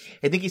side.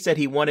 I think he said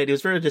it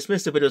was very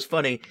dismissive, but it was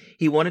funny.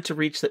 He wanted to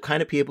reach the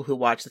kind of people who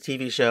watch the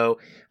TV show,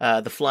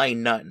 The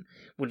Flying Nun,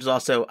 which is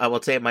also, I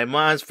will say, my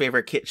mom's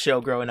favorite kid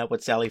show growing up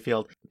with Sally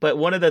Field. But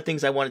one of the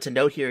things I wanted to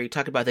note here, he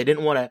talked about they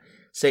didn't want to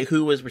say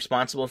who was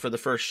responsible for the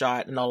first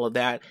shot and all of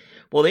that.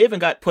 Well, they even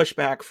got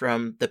pushback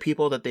from the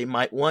people that they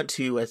might want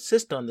to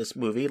assist on this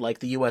movie, like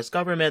the U.S.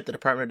 government, the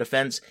Department of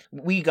Defense.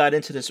 We got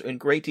into this in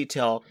great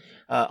detail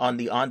on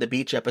the On the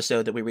Beach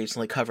episode that we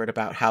recently covered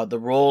about how the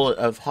role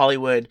of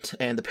Hollywood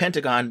and the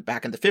Pentagon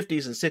back in the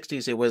 50s and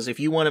 60s, it was if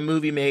you want a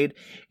movie made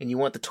and you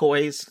want the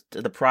toys,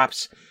 the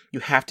props,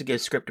 you have to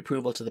give script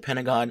approval to the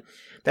Pentagon.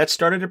 That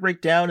started to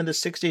break down in the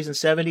 60s and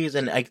 70s,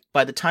 and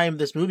by the time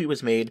this movie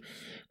was made,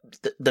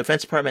 the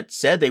Defense Department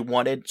said they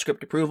wanted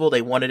script approval.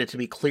 They wanted it to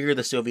be clear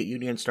the Soviet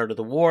Union started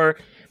the war,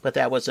 but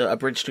that was a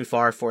bridge too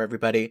far for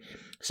everybody,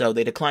 so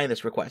they declined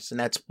this request, and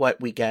that's what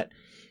we get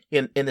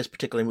in this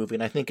particular movie.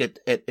 And I think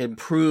it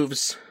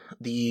improves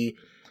the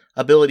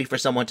ability for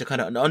someone to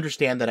kind of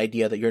understand that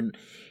idea that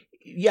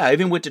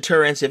even with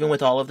deterrence, even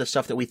with all of the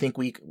stuff that we think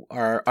we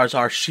are as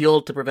our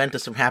shield to prevent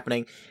this from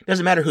happening, it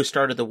doesn't matter who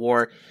started the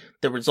war,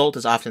 the result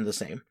is often the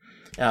same.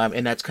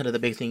 And that's kind of the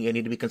big thing you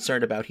need to be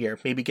concerned about here.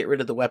 Maybe get rid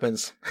of the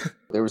weapons.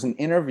 There was an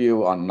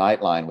interview on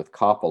Nightline with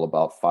Koppel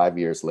about 5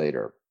 years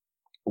later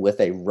with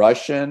a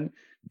Russian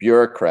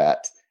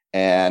bureaucrat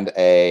and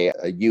a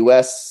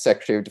U.S.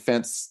 Secretary of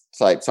Defense,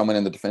 like someone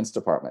in the Defense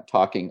Department,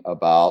 talking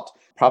about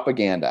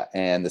propaganda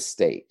and the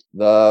state.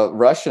 The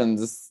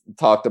Russians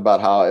talked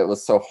about how it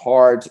was so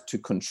hard to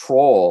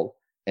control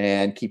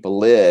and keep a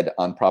lid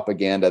on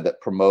propaganda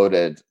that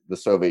promoted the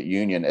Soviet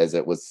Union as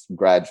it was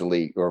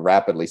gradually or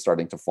rapidly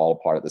starting to fall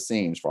apart at the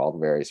seams for all the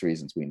various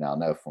reasons we now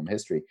know from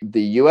history.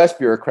 The US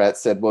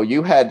bureaucrats said, well,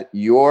 you had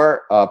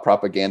your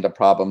propaganda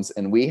problems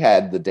and we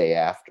had the day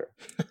after.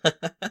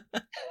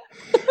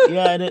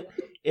 Yeah, and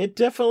it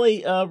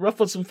definitely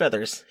ruffled some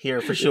feathers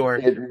here for sure.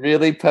 It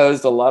really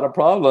posed a lot of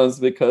problems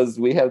because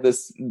we have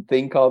this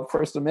thing called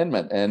First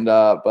Amendment, and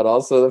but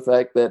also the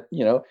fact that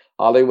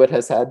Hollywood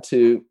has had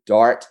to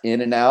dart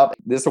in and out.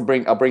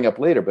 I'll bring up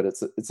later, but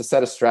it's a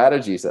set of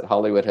strategies that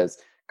Hollywood has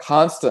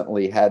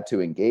constantly had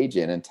to engage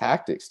in and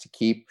tactics to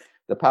keep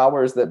the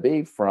powers that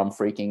be from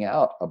freaking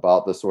out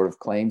about the sort of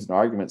claims and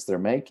arguments they're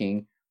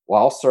making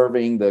while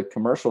serving the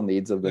commercial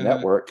needs of the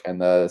network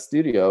and the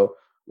studio,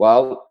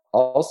 while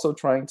also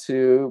trying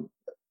to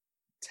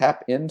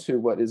tap into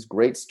what is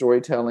great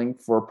storytelling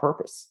for a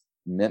purpose,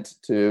 meant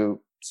to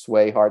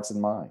sway hearts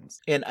and minds.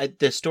 And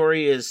the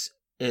story is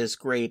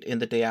great in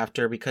The Day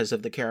After because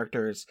of the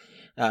characters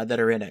that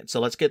are in it. So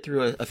let's get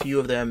through a few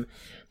of them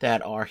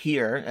that are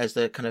here as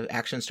the kind of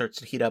action starts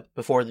to heat up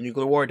before the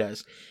nuclear war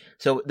does.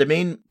 So the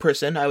main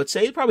person, I would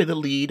say, probably the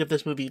lead of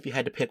this movie, if you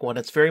had to pick one,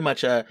 it's very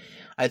much I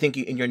think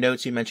in your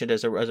notes you mentioned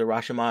as a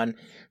Rashomon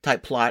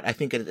type plot. I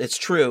think it's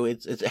true.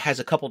 It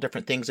has a couple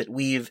different things that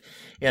weave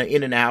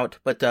in and out.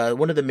 But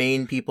one of the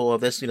main people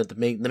of this, the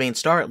main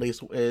star at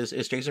least,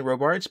 is Jason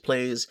Robards,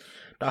 plays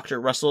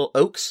Dr. Russell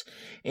Oakes,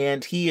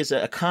 and he is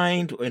a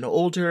kind, an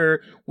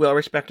older,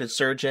 well-respected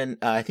surgeon.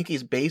 I think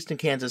he's based in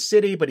Kansas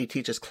City, but he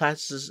teaches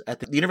classes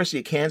at the University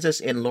of Kansas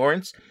in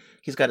Lawrence.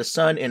 He's got a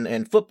son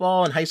in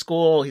football in high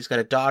school. He's got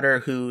a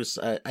daughter who's,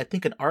 I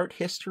think, an art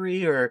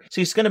history, so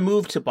he's going to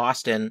move to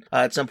Boston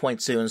at some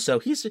point soon. So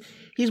he's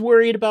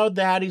worried about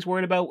that. He's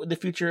worried about what the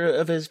future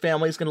of his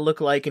family is going to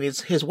look like, and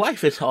his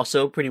wife is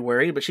also pretty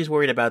worried, but she's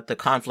worried about the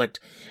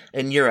conflict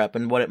in Europe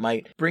and what it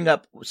might bring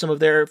up some of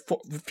their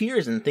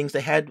fears and things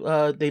they had.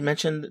 They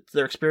mentioned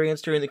their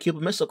experience during the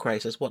Cuban Missile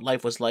Crisis, what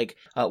life was like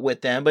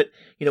with them. But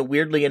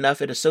weirdly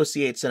enough, it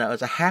associates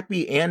as a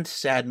happy and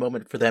sad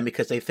moment for them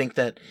because they think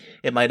that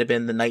it might have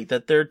been the night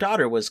that their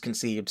daughter was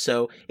conceived.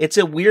 So it's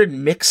a weird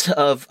mix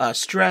of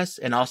stress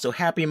and also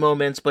happy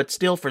moments, but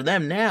still for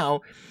them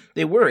now,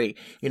 they worry.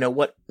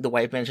 What the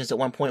wife mentions at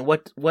one point,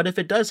 what if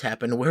it does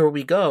happen? Where will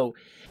we go?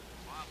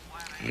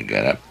 We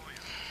got up,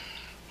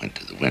 went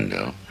to the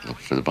window,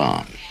 looked for the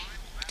bombs.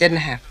 Didn't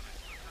happen.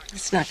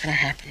 It's not going to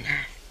happen now.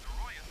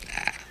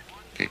 Nah,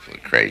 people are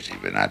crazy,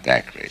 but not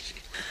that crazy.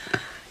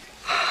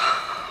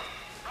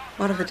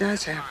 What if it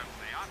does happen?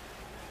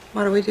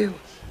 What do we do?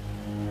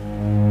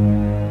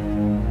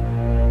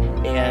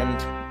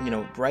 And,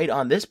 right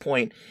on this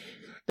point,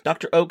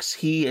 Dr. Oakes,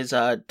 he is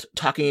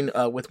talking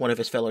with one of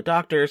his fellow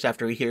doctors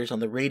after he hears on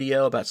the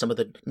radio about some of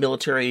the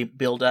military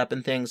buildup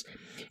and things.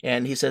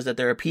 And he says that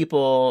there are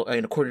people,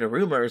 and according to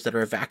rumors, that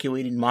are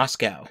evacuating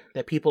Moscow,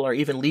 that people are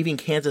even leaving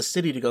Kansas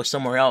City to go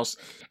somewhere else.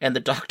 And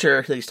the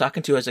doctor that he's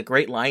talking to has a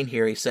great line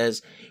here. He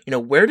says,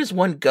 where does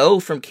one go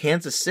from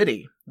Kansas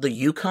City? The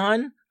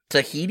Yukon?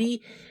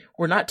 Tahiti?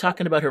 We're not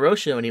talking about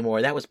Hiroshima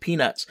anymore. That was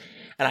peanuts.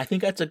 And I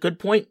think that's a good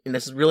point. And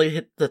this really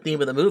hit the theme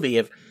of the movie.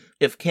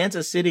 If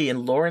Kansas City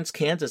and Lawrence,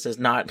 Kansas is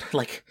not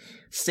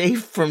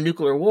safe from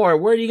nuclear war,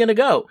 where are you going to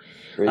go?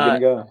 Where are you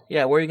going to go?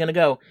 Yeah, where are you going to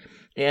go?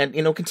 And,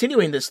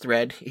 continuing this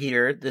thread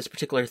here, this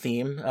particular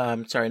theme,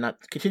 this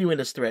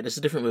is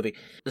a different movie.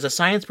 There's a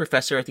science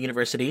professor at the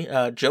university,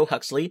 Joe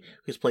Huxley,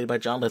 who's played by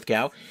John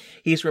Lithgow.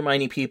 He's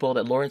reminding people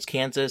that Lawrence,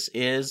 Kansas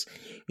is,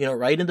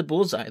 right in the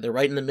bullseye. They're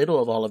right in the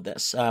middle of all of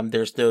this.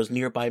 There's those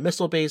nearby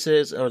missile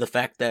bases, or the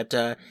fact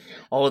that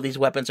all of these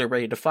weapons are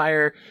ready to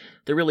fire.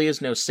 There really is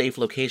no safe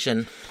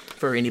location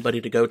for anybody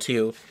to go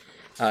to,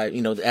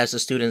 as the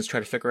students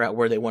try to figure out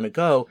where they want to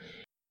go.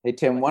 Hey,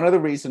 Tim, one of the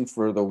reasons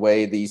for the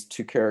way these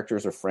two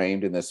characters are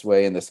framed in this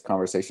way and this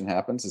conversation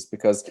happens is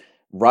because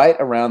right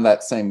around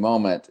that same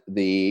moment,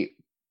 the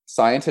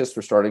scientists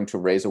were starting to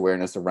raise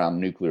awareness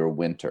around nuclear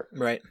winter.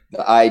 Right.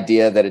 The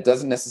idea that it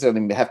doesn't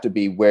necessarily have to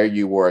be where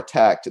you were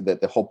attacked, that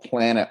the whole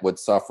planet would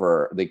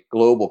suffer the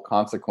global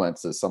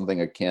consequences,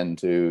 something akin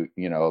to,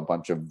 a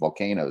bunch of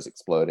volcanoes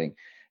exploding,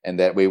 and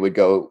that we would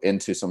go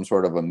into some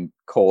sort of a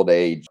cold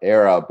age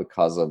era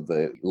because of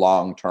the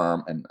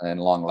long-term and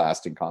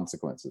long-lasting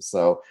consequences.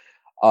 So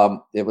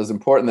it was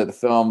important that the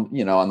film,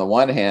 on the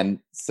one hand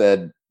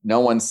said no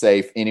one's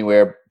safe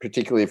anywhere,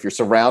 particularly if you're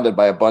surrounded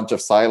by a bunch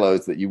of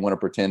silos that you want to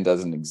pretend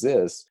doesn't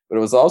exist. But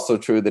it was also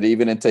true that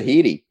even in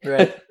Tahiti,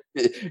 right,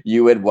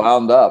 you had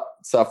wound up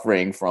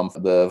suffering from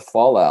the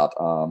fallout.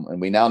 And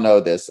we now know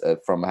this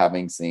from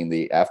having seen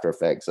the after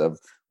effects of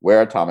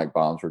where atomic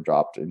bombs were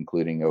dropped,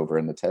 including over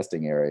in the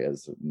testing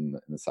areas in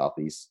the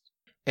southeast.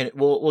 And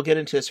we'll get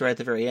into this right at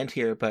the very end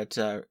here, but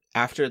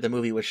after the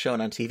movie was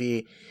shown on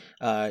TV,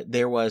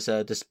 there was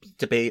this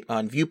debate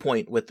on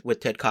Viewpoint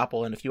with Ted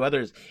Koppel and a few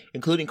others,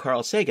 including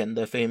Carl Sagan,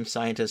 the famed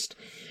scientist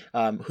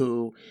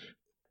who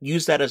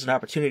used that as an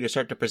opportunity to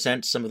start to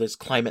present some of this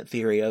climate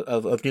theory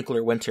of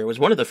nuclear winter. It was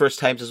one of the first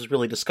times this was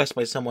really discussed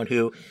by someone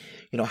who,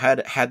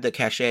 had the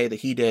cachet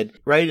that he did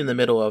right in the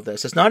middle of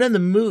this. It's not in the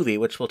movie,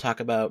 which we'll talk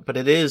about, but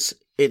it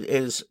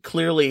is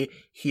clearly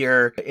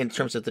here in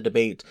terms of the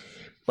debate.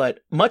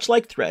 But much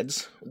like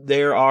Threads,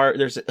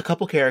 there's a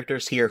couple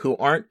characters here who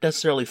aren't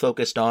necessarily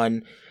focused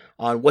on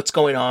what's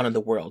going on in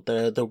the world,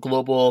 the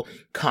global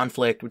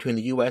conflict between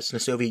the U.S. and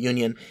the Soviet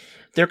Union.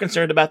 They're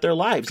concerned about their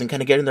lives and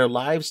kind of getting their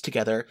lives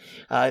together.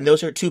 And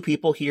those are two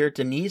people here,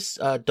 Denise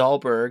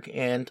Dahlberg,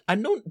 and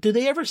do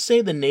they ever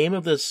say the name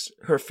of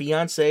her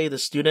fiance, the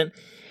student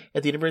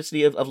at the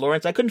University of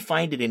Lawrence? I couldn't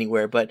find it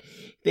anywhere, but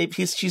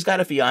she's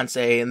got a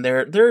fiance, and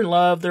they're in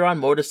love. They're on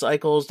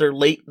motorcycles. They're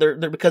late. They're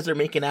because they're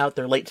making out.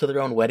 They're late to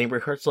their own wedding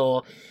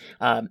rehearsal.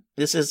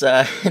 This is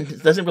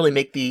doesn't really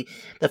make the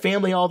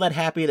family all that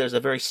happy. There's a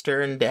very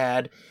stern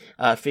dad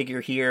figure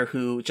here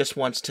who just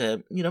wants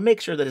to, make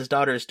sure that his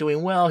daughter is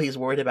doing well. He's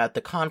worried about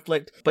the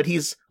conflict, but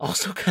he's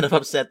also kind of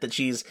upset that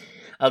she's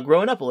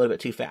growing up a little bit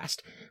too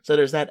fast. So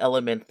there's that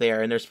element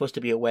there, and there's supposed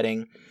to be a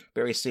wedding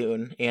very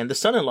soon. And the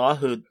son-in-law,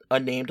 who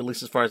unnamed, at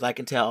least as far as I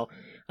can tell,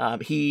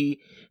 he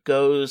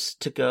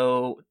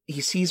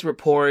sees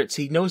reports.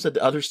 He knows that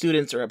the other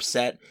students are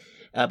upset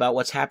about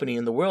what's happening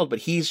in the world, but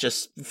he's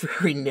just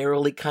very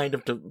narrowly kind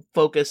of to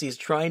focus. He's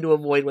trying to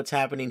avoid what's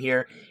happening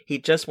here. He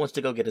just wants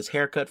to go get his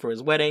hair cut for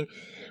his wedding.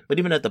 But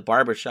even at the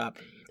barber shop,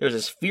 there's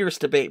this fierce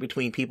debate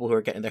between people who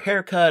are getting their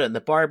hair cut and the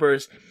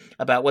barbers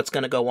about what's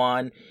going to go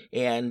on.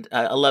 And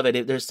I love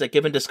it. There's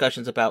given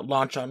discussions about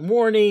launch on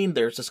warning.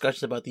 There's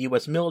discussions about the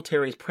U.S.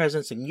 military's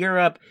presence in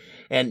Europe,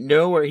 and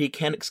nowhere he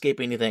can't escape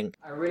anything.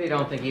 I really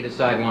don't think either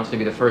side wants to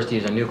be the first to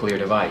use a nuclear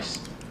device.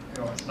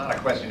 It's not a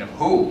question of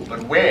who,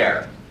 but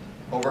where.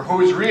 Over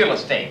whose real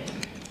estate.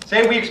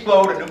 Say we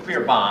explode a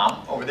nuclear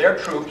bomb over their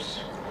troops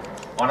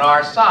on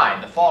our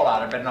side. The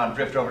fallout had better not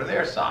drift over to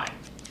their side.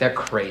 They're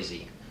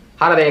crazy.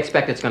 How do they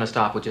expect it's going to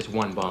stop with just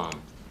one bomb?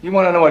 You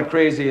want to know what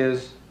crazy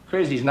is?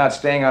 Crazy's not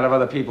staying out of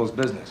other people's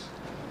business.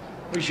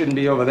 We shouldn't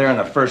be over there in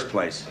the first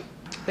place.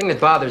 The thing that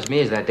bothers me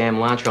is that damn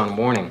launch on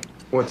warning.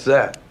 What's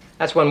that?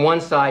 That's when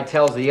one side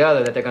tells the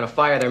other that they're going to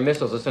fire their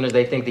missiles as soon as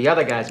they think the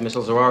other guy's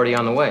missiles are already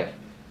on the way.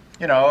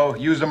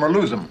 Use them or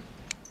lose them.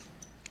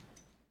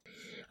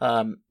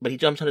 But he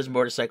jumps on his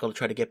motorcycle to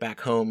try to get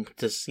back home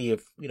to see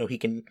if, he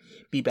can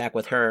be back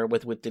with her,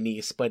 with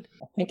Denise. But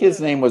I think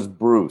his name was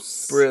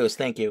Bruce. Bruce,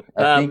 thank you.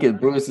 I think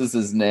Bruce is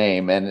his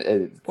name,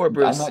 and poor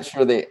Bruce. I'm not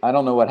sure I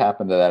don't know what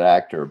happened to that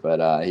actor,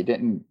 but he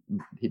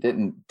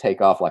didn't take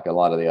off like a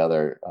lot of the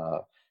other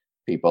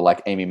people,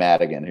 like Amy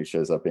Madigan, who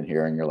shows up in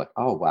here, and you're like,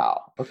 oh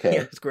wow, okay,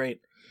 yeah, it's great.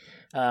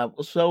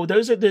 So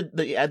those are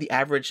the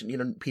average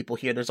people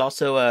here. There's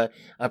also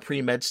a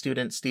pre-med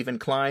student, Stephen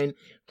Klein,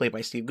 played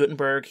by Steve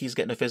Guttenberg. He's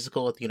getting a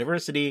physical at the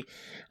university,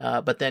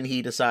 but then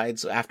he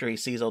decides, after he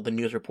sees all the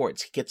news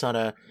reports, he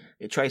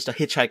tries to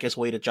hitchhike his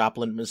way to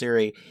Joplin,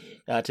 Missouri,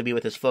 to be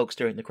with his folks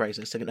during the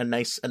crisis. A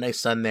nice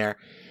son there,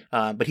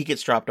 but he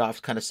gets dropped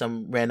off kind of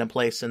some random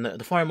place in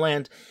the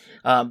farmland.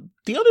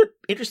 The other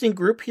interesting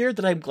group here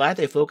that I'm glad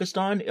they focused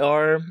on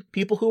are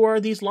people who are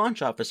these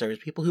launch officers,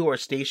 people who are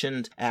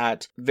stationed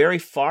at very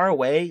far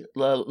away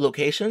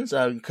locations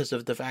because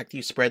of the fact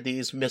you spread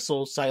these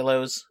missile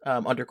silos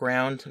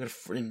underground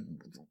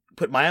and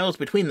put miles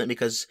between them,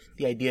 because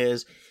the idea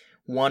is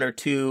one or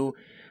two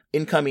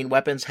incoming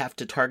weapons have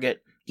to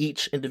target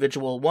each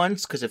individual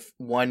once, because if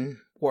one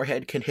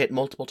warhead can hit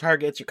multiple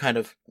targets,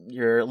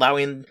 you're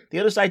allowing the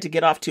other side to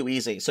get off too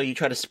easy. So you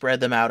try to spread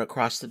them out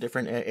across the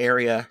different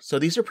area. So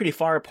these are pretty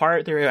far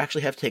apart. They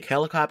actually have to take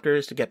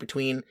helicopters to get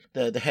between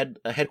the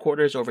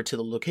headquarters over to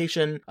the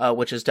location,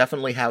 which is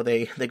definitely how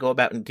they go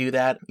about and do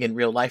that in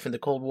real life in the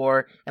Cold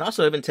War. And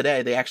also even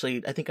today, they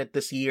actually, I think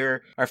this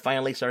year, are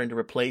finally starting to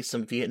replace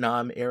some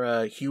Vietnam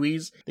era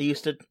Hueys. They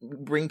used to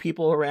bring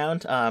people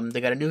around.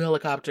 They got a new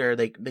helicopter.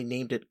 They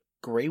named it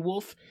Grey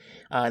Wolf,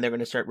 and they're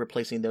going to start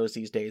replacing those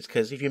these days,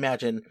 because if you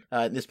imagine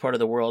this part of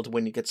the world,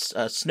 when it gets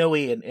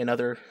snowy and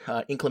other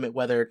inclement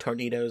weather,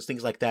 tornadoes,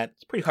 things like that,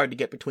 it's pretty hard to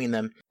get between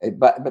them.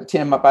 But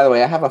Tim, by the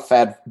way, I have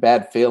a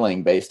bad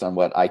feeling based on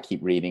what I keep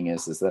reading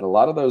is that a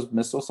lot of those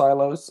missile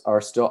silos are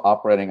still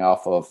operating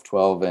off of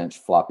 12-inch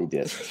floppy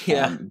disks.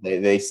 Yeah.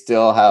 They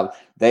still have,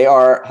 they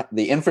are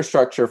the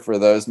infrastructure for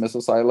those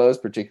missile silos,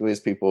 particularly as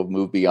people have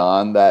moved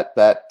beyond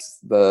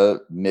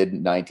the mid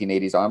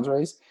 1980s arms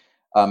race.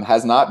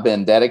 Has not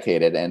been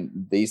dedicated, and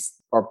these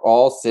are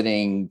all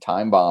sitting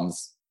time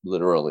bombs,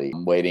 literally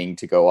waiting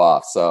to go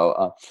off.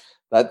 So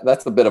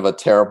that's a bit of a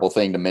terrible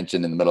thing to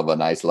mention in the middle of a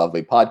nice,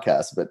 lovely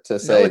podcast. But to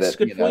say that's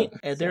a good point.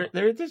 And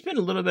there's been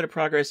a little bit of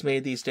progress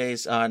made these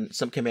days on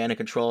some command and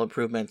control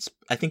improvements.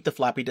 I think the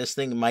floppy disk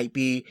thing might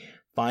be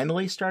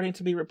finally starting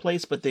to be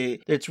replaced, but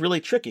it's really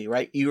tricky,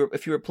 right?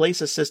 If you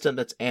replace a system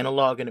that's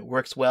analog and it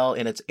works well,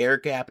 and it's air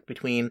gapped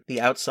between the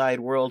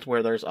outside world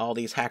where there's all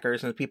these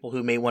hackers and people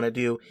who may want to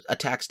do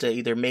attacks to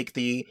either make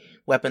the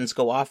weapons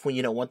go off when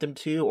you don't want them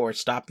to, or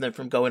stop them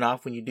from going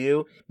off when you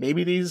do.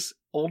 Maybe these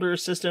older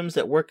systems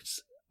that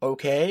worked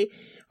okay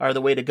are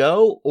the way to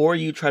go, or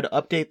you try to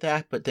update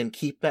that, but then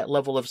keep that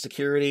level of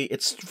security.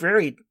 It's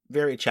very,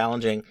 very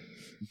challenging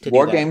to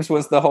War do that. Games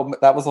was the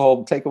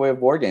whole takeaway of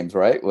War Games,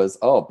 right? Was,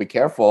 be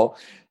careful.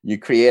 You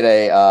create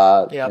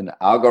an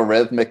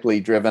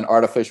algorithmically driven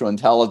artificial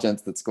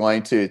intelligence that's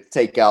going to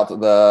take out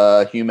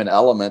the human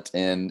element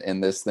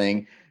in this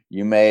thing.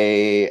 You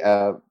may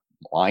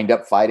wind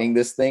up fighting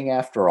this thing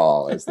after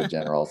all, as the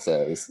general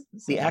says.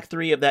 The Act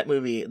 3 of that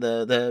movie,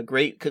 the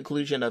great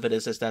conclusion of it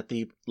is that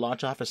the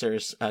launch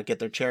officers get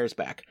their chairs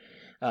back.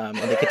 And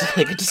they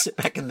get to sit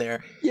back in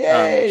there.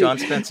 Yay! John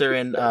Spencer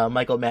and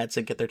Michael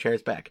Madsen get their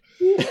chairs back.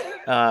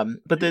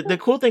 But the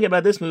cool thing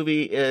about this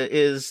movie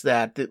is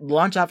that the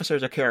launch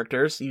officers are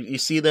characters. You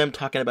see them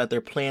talking about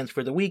their plans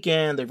for the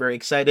weekend. They're very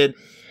excited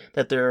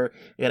that they're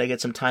going to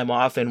get some time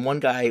off. And one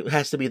guy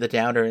has to be the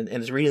downer and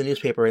is reading the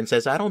newspaper and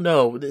says, I don't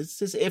know,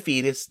 this is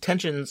iffy. These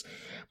tensions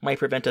might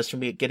prevent us from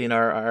getting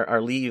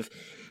our leave.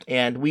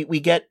 And we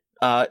get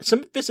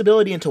some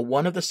visibility into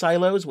one of the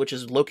silos, which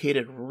is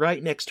located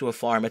right next to a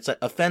farm. It's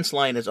a fence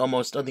line is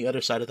almost on the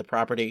other side of the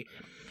property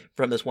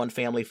from this one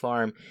family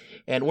farm.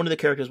 And one of the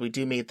characters we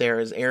do meet there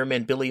is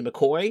Airman Billy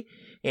McCoy.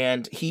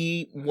 And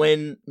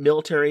when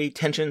military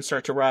tensions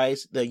start to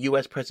rise, the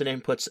U.S.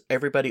 president puts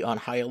everybody on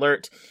high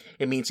alert.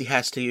 It means he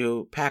has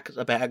to pack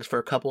bags for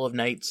a couple of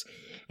nights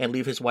and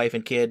leave his wife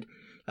and kid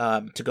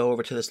to go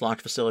over to this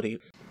launch facility.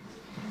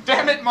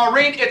 Damn it,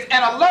 Maureen, it's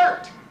an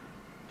alert!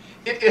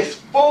 It is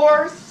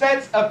 4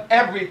 sets of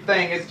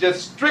everything. It's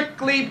just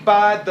strictly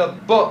by the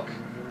book.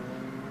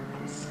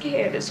 I'm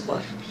scared as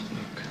what?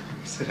 Look,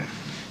 sit down.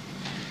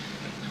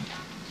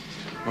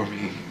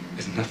 Maureen,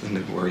 there's nothing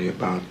to worry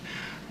about.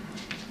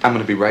 I'm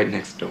going to be right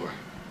next door.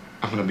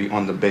 I'm going to be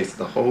on the base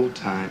the whole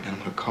time, and I'm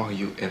going to call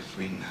you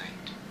every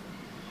night.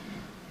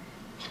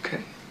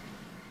 Okay?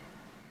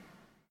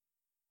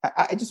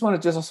 I just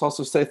want to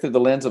also say, through the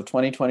lens of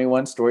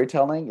 2021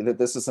 storytelling, that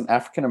this is an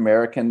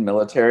African-American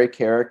military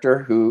character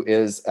who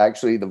is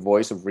actually the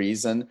voice of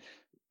reason,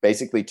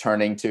 basically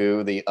turning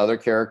to the other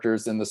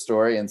characters in the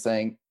story and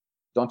saying,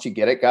 don't you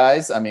get it,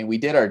 guys? I mean, we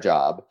did our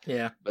job.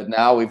 Yeah. But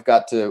now we've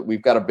got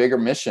a bigger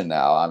mission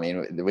now. I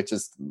mean, which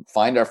is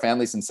find our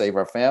families and save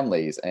our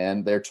families.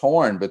 And they're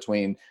torn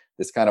between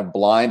this kind of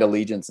blind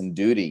allegiance and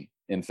duty,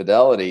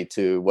 infidelity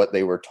to what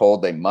they were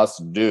told they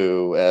must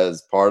do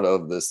as part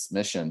of this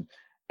mission,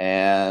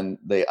 and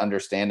the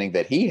understanding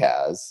that he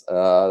has,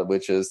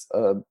 which is,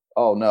 oh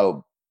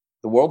no,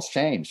 the world's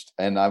changed,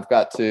 and I've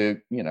got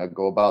to,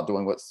 go about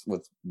doing what's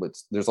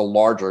there's a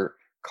larger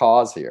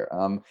cause here.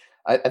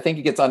 I think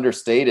it gets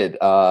understated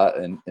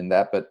in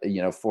that, but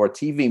for a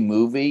TV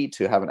movie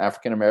to have an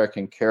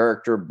African-American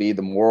character be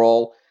the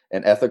moral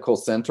and ethical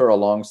center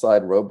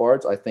alongside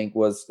Robards, I think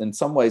was in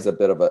some ways a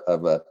bit of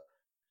a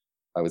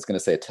I was going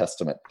to say a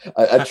testament,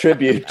 a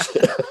tribute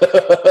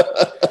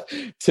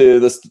to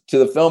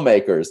the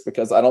filmmakers,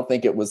 because I don't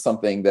think it was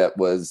something that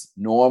was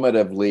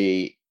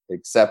normatively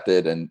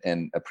accepted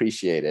and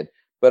appreciated.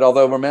 But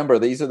although, remember,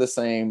 these are the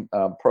same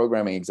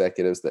programming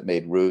executives that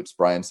made Roots,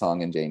 Brian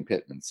Song and Jane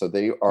Pittman. So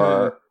they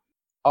are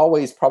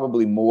always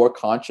probably more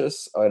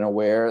conscious and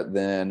aware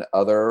than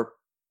other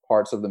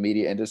parts of the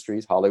media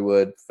industries,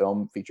 Hollywood,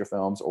 film, feature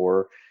films,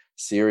 or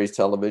series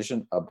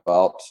television,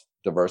 about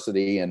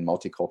diversity and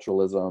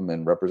multiculturalism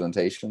and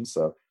representation.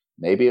 So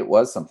maybe it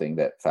was something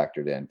that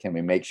factored in. Can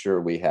we make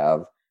sure we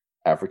have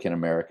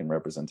African-American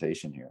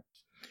representation here?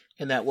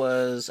 And that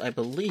was, I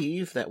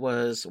believe,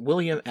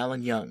 William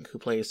Allen Young, who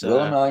plays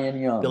William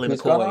Allen Young, Billy who's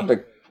McCoy. gone on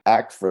to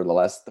act for the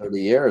last 30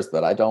 years,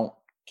 but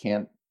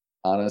can't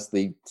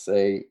honestly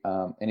say,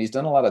 and he's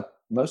done a lot of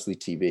mostly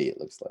TV, it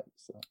looks like.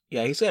 So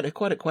yeah, he's had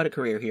quite a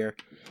career here.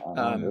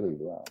 Really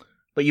well.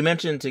 But you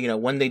mentioned,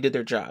 when they did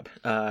their job.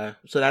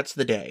 So that's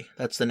the day.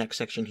 That's the next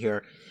section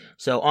here.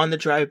 So on the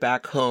drive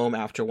back home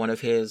after one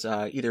of his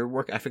either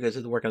working at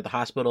the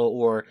hospital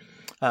or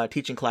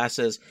teaching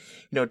classes,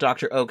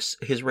 Dr. Oakes,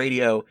 his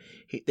radio,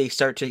 they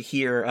start to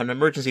hear an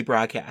emergency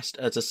broadcast.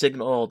 It's a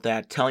signal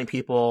that telling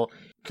people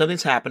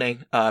something's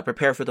happening,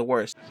 prepare for the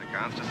worst.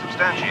 Accounts to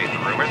substantiate the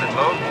rumor that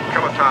low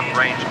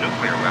kiloton-range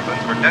nuclear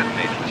weapons were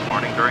detonated this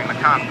morning during the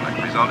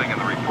conflict, resulting in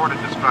the reported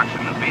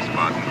destruction of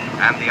Wiesbaden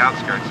and the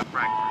outskirts of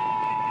Frankfurt.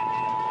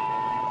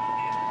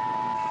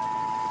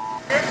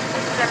 This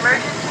is an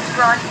emergency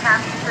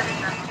broadcast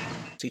system.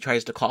 He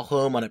tries to call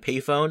home on a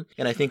payphone,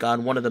 and I think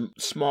on one of the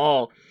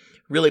small,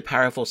 really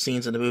powerful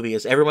scenes in the movie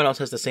is everyone else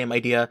has the same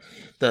idea.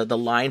 The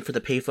line for the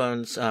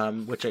payphones,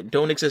 which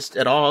don't exist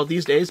at all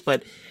these days,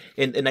 but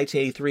in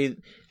 1983,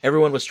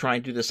 everyone was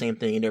trying to do the same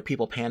thing, and there are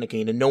people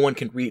panicking, and no one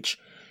can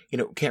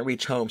can't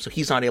reach home, so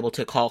he's not able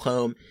to call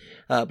home,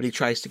 but he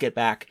tries to get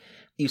back.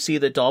 You see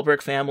the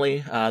Dahlberg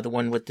family, the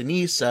one with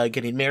Denise,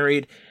 getting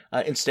married.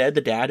 Instead,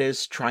 the dad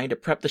is trying to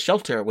prep the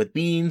shelter with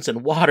beans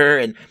and water,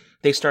 and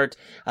they start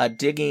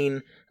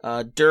digging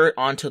dirt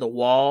onto the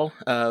wall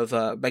of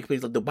by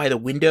the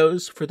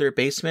windows for their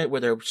basement,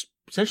 where they're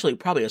essentially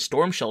probably a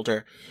storm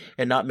shelter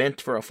and not meant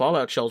for a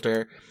fallout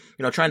shelter.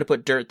 Trying to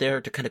put dirt there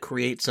to kind of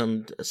create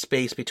some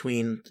space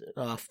between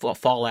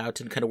fallout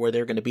and kind of where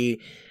they're going to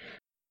be.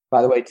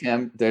 By the way,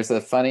 Tim, there's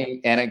a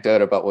funny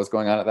anecdote about what's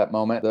going on at that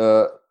moment.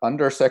 The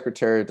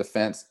Undersecretary of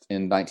Defense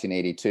in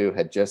 1982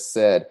 had just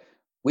said,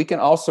 we can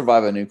all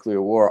survive a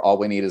nuclear war. All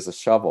we need is a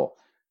shovel,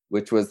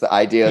 which was the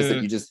idea is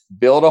that you just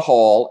build a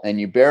hole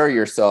and you bury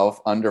yourself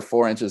under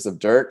 4 inches of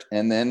dirt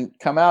and then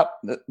come out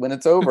when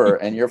it's over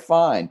and you're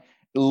fine.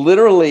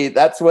 Literally,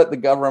 that's what the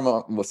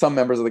government, well, some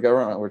members of the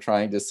government were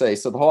trying to say.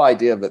 So the whole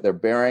idea that they're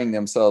burying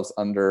themselves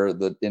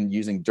and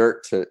using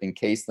dirt to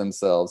encase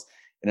themselves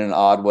in an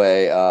odd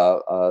way,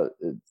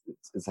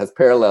 it has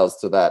parallels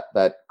to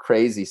that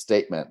crazy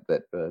statement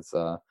that has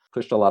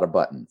pushed a lot of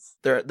buttons.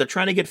 They're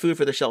trying to get food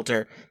for the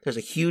shelter. There's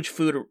a huge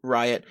food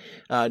riot.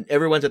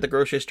 Everyone's at the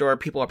grocery store.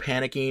 People are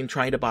panicking,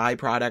 trying to buy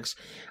products.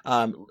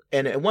 And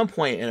at one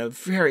point, in a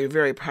very,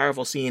 very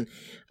powerful scene,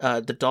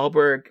 the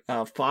Dahlberg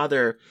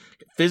father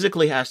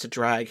physically has to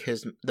drag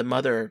the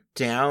mother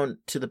down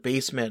to the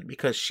basement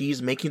because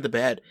she's making the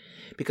bed,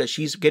 because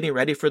she's getting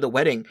ready for the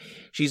wedding.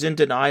 She's in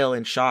denial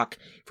and shock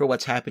for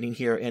what's happening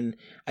here. And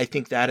I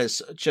think that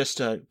is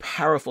just a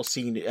powerful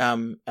scene.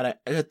 And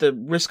at the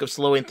risk of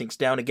slowing things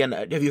down again,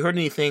 have you heard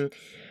anything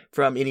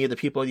from any of the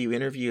people you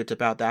interviewed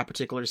about that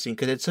particular scene?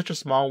 Because it's such a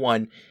small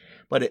one,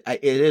 but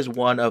it is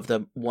one of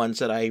the ones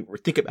that I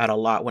think about a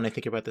lot when I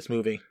think about this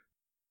movie.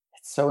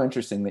 It's so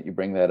interesting that you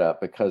bring that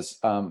up because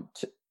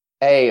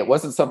it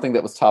wasn't something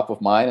that was top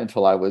of mind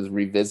until I was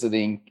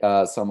revisiting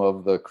some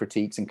of the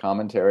critiques and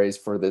commentaries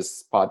for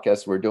this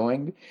podcast we're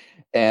doing.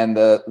 And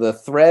the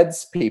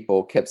Threads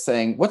people kept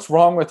saying, what's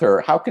wrong with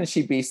her? How can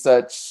she be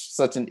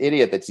such an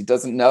idiot that she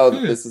doesn't know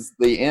that this is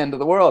the end of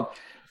the world?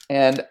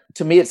 And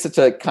to me, it's such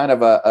a kind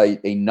of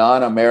a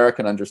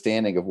non-American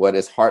understanding of what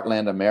is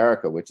Heartland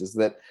America, which is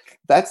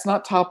that's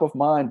not top of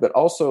mind, but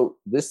also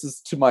this is,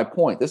 to my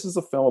point, this is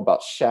a film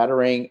about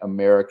shattering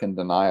American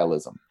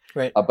denialism.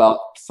 Right. About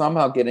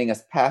somehow getting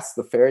us past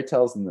the fairy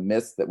tales and the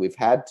myths that we've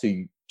had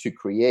to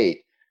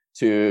create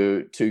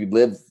to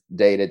live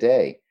day to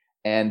day.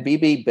 And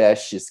Bibi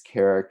Besh's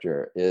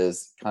character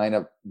is kind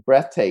of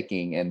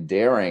breathtaking and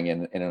daring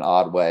in an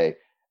odd way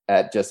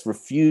at just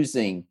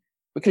refusing,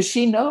 because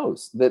she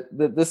knows that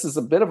this is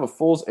a bit of a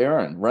fool's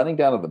errand, running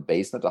down to the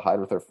basement to hide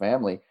with her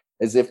family,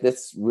 as if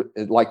this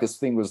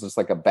thing was just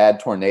like a bad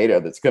tornado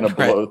that's going to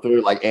blow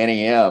through like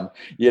Annie M,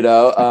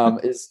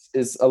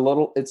 is a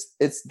little,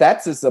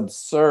 that's as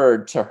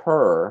absurd to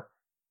her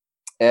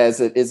as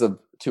it is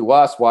to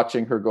us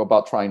watching her go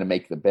about trying to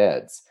make the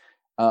beds.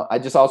 I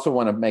just also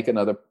want to make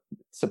another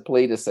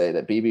plea to say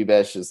that Bibi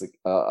Besh is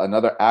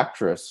another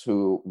actress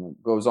who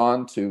goes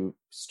on to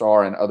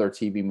star in other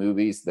TV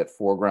movies that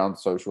foreground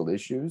social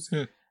issues.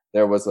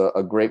 There was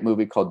a great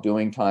movie called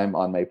Doing Time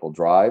on Maple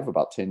Drive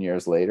about 10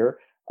 years later,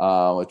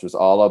 which was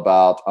all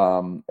about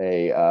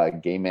a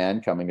gay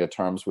man coming to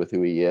terms with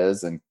who he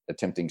is and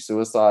attempting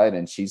suicide.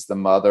 And she's the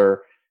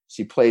mother.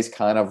 She plays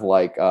kind of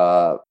like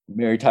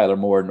Mary Tyler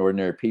Moore in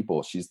Ordinary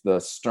People. She's the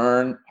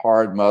stern,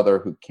 hard mother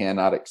who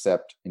cannot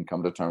accept and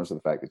come to terms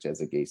with the fact that she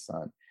has a gay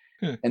son.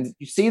 And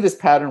you see this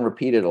pattern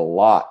repeated a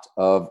lot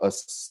of a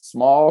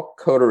small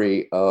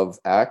coterie of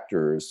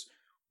actors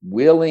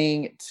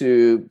willing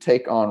to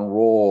take on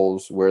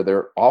roles where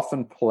they're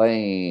often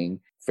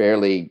playing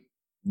fairly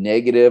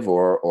negative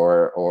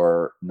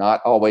or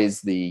not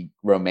always the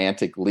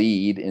romantic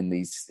lead in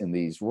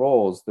these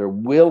roles. They're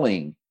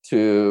willing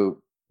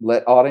to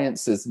let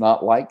audiences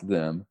not like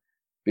them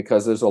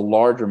because there's a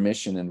larger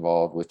mission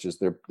involved, which is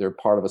they're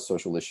part of a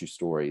social issue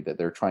story that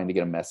they're trying to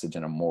get a message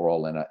and a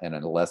moral and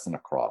a lesson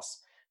across.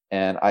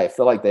 And I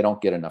feel like they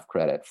don't get enough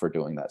credit for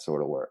doing that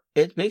sort of work.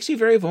 It makes you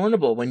very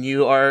vulnerable when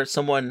you are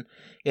someone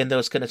in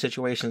those kind of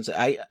situations.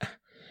 I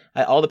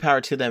all the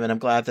power to them, and I'm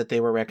glad that they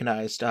were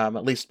recognized,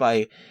 at least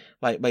by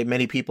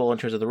many people in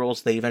terms of the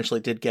roles they eventually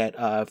did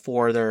get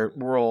for their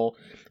role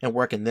and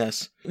work in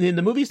this. The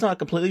movie's not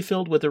completely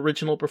filled with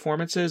original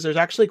performances. There's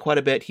actually quite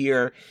a bit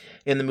here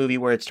in the movie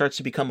where it starts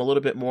to become a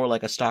little bit more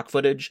like a stock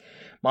footage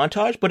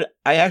montage, but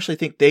I actually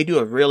think they do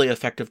a really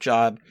effective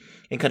job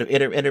in kind of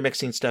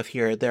intermixing stuff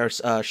here.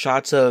 There's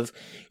shots of,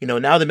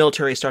 now the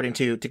military is starting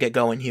to get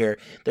going here.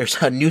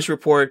 There's a news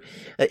report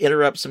that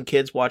interrupts some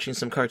kids watching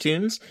some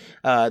cartoons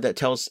that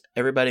tells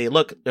everybody,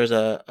 look, there's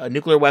a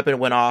nuclear weapon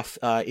went off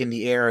in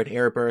the air, an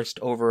airburst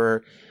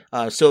over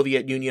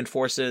Soviet Union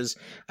forces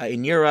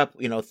in Europe,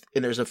 and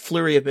there's a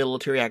flurry of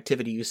military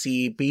activity. You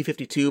see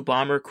B-52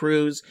 bomber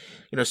crews,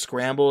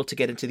 scramble to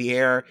get into the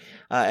air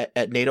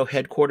at NATO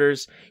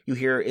headquarters. You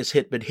hear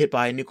been hit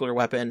by a nuclear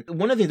weapon.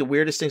 One of the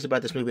weirdest things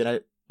about this movie,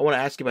 and I want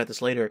to ask you about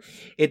this later,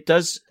 it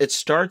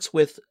starts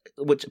with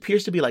what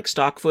appears to be like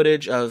stock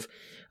footage of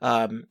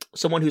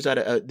someone who's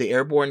at the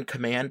airborne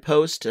command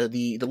post,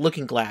 the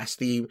Looking Glass,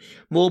 the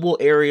mobile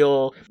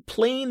aerial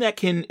plane that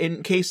can,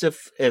 in case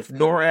if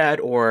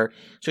NORAD or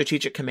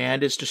Strategic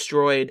Command is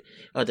destroyed,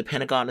 the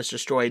Pentagon is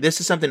destroyed.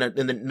 This is something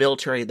in the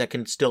military that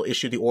can still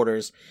issue the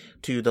orders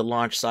to the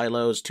launch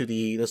silos, to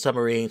the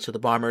submarines, to the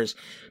bombers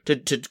to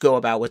go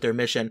about with their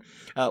mission.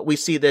 We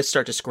see this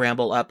start to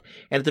scramble up,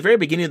 and at the very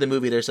beginning of the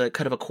movie, there's a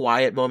kind of a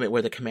quiet moment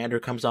where the commander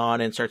comes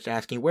on and starts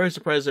asking, "Where's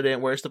the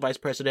president? Where's the vice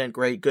president?"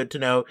 Great, good to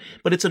know,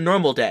 but it's a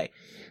normal day.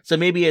 So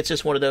maybe it's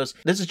just one of those,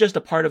 this is just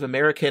a part of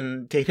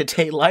American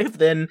day-to-day life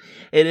than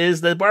it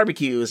is the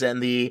barbecues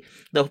and the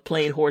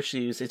plain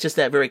horseshoes. It's just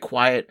that very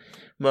quiet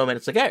moment.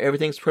 It's like, yeah,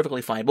 everything's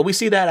perfectly fine. But we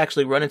see that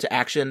actually run into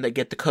action. They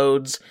get the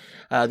codes,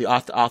 the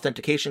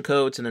authentication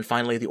codes, and then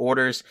finally the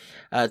orders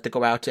to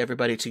go out to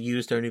everybody to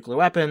use their nuclear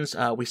weapons.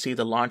 We see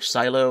the launch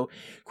silo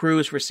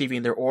crews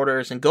receiving their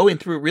orders and going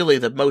through really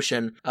the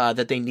motion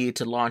that they need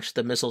to launch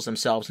the missiles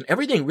themselves. And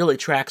everything really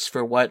tracks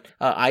for what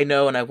I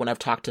know, and when I've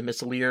talked to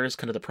missileers,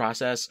 kind of the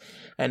process.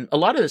 And a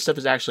lot of this stuff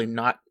is actually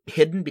not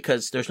hidden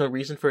because there's no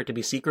reason for it to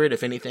be secret.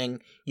 If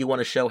anything, you want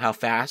to show how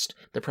fast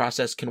the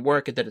process can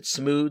work and that it's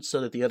smooth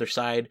so that the other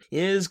side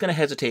is going to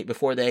hesitate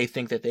before they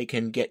think that they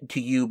can get to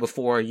you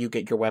before you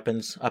get your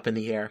weapons up in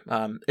the air.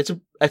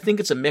 I think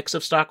it's a mix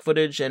of stock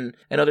footage and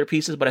other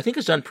pieces, but I think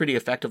it's done pretty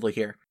effectively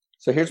here.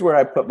 So here's where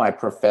I put my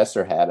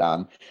professor hat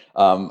on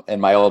and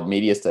my old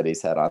media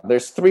studies hat on.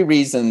 There's three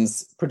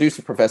reasons,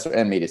 producer, professor,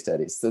 and media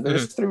studies. So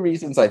there's three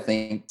reasons I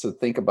think to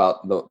think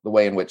about the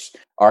way in which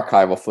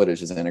archival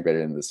footage is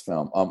integrated into this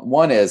film.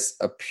 One is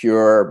a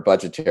pure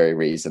budgetary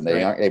reason.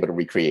 They aren't able to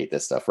recreate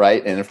this stuff,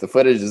 right? And if the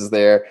footage is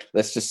there,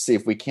 let's just see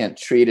if we can't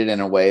treat it in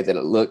a way that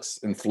it looks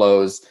and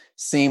flows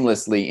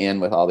seamlessly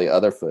in with all the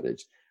other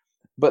footage.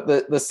 But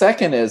the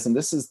second is, and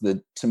this is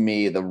to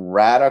me, the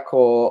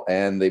radical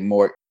and the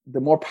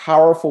more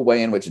powerful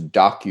way in which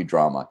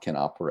docudrama can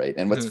operate.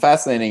 And what's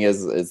fascinating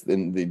is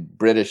in the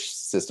British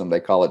system, they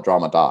call it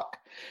drama doc.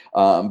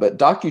 But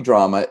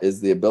docudrama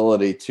is the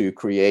ability to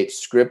create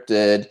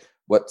scripted,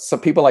 what some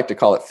people like to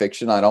call it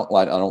fiction. I don't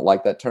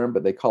like that term,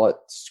 but they call it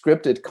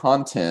scripted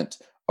content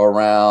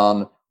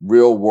around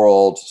real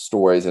world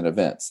stories and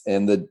events.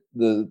 And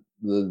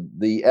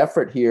the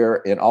effort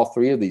here in all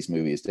three of these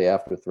movies, Day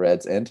After,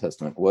 Threads, and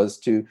Testament, was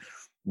to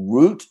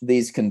root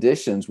these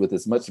conditions with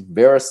as much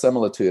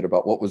verisimilitude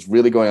about what was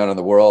really going on in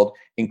the world,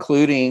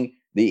 including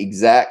the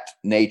exact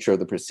nature of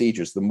the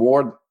procedures. The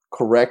more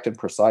correct and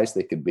precise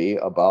they could be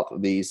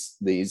about these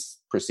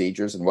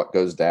procedures and what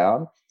goes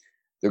down,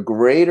 the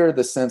greater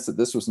the sense that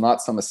this was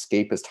not some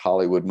escapist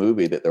Hollywood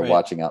movie that they're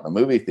watching out in the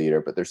movie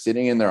theater, but they're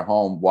sitting in their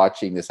home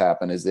watching this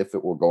happen as if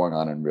it were going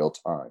on in real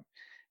time.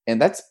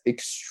 And that's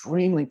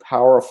extremely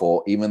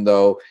powerful, even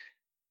though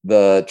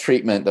the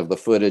treatment of the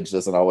footage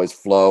doesn't always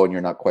flow and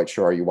you're not quite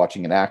sure, are you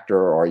watching an actor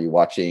or are you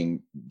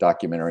watching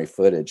documentary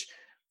footage?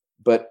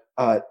 But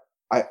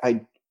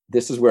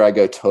this is where I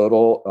go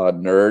total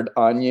nerd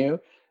on you,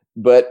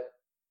 but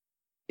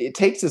it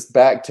takes us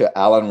back to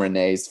Alain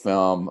René's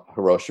film,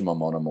 Hiroshima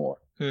Mon Amour.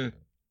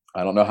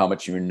 I don't know how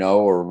much you know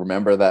or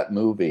remember that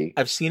movie.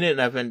 I've seen it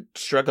and I've been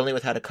struggling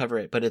with how to cover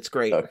it, but it's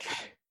great. Okay.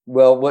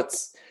 Well,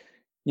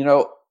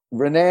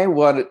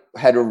 René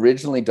had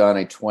originally done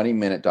a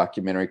 20-minute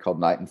documentary called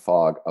Night and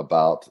Fog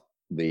about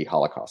the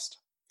Holocaust.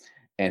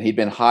 And he'd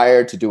been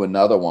hired to do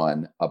another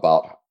one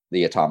about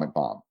the atomic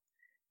bomb.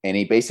 And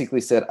he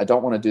basically said, I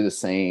don't want to do the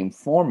same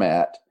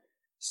format.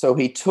 So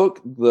he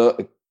took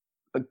the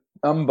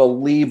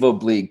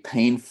unbelievably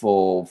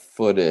painful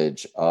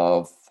footage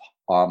of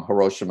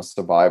Hiroshima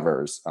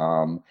survivors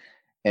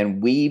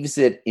and weaves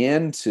it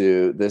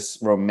into this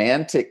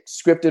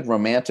scripted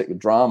romantic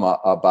drama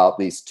about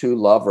these two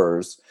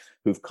lovers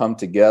who've come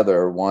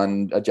together,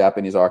 one a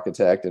Japanese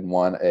architect and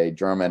one a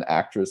German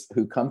actress,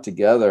 who come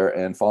together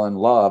and fall in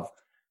love,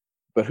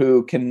 but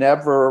who can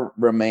never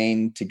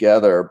remain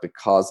together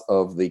because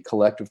of the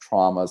collective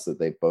traumas that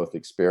they've both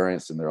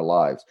experienced in their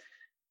lives.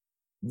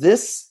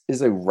 This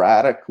is a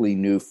radically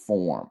new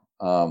form,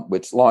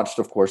 which launched,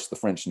 of course, the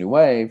French New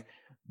Wave,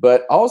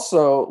 but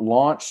also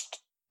launched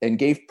and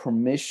gave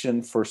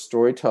permission for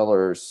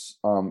storytellers,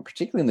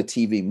 particularly in the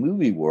TV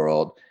movie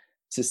world,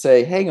 to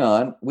say, hang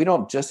on, we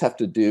don't just have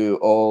to do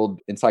old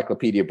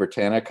Encyclopedia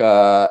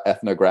Britannica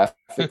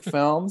ethnographic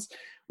films.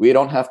 We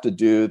don't have to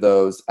do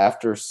those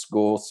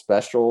after-school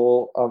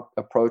special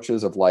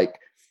approaches of like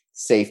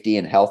safety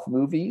and health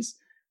movies.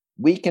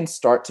 We can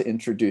start to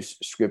introduce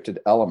scripted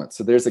elements.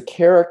 So there's a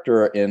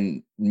character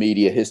in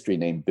media history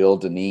named Bill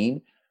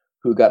Dineen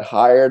who got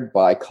hired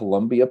by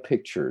Columbia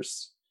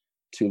Pictures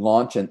to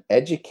launch an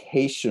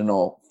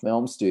educational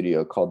film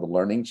studio called the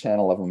Learning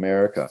Channel of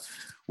America,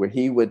 where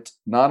he would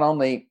not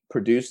only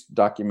produce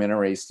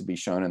documentaries to be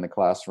shown in the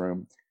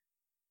classroom,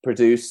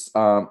 produce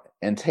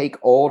and take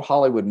old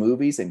Hollywood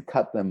movies and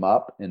cut them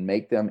up and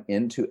make them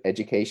into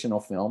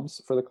educational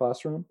films for the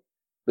classroom.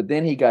 But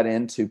then he got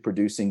into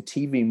producing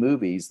TV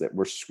movies that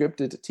were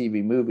scripted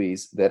TV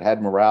movies that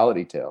had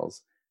morality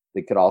tales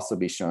that could also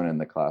be shown in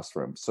the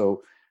classroom.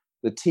 So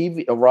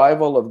the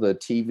arrival of the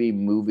TV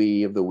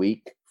Movie of the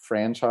Week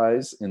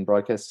franchise in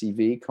broadcast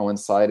TV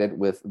coincided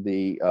with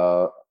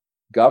the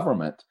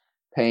government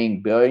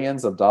paying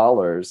billions of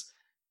dollars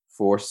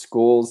for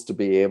schools to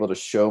be able to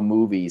show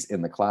movies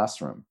in the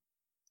classroom.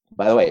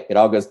 By the way, that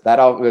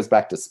all goes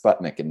back to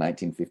Sputnik in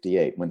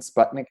 1958. When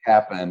Sputnik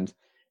happened,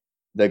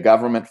 the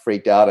government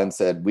freaked out and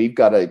said, we've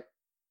got to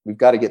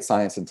get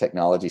science and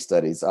technology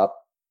studies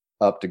up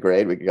to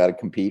grade. We got to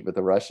compete with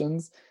the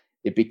Russians.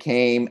 It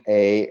became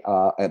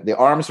the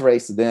arms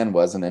race then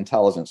was an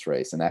intelligence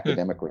race, an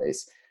academic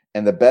race.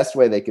 And the best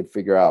way they could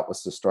figure out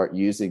was to start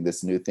using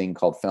this new thing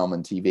called film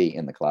and TV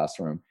in the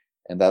classroom.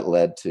 And that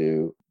led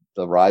to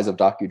the rise of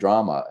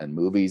docudrama and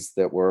movies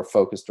that were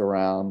focused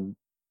around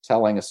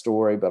telling a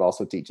story, but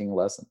also teaching a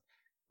lesson,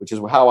 which is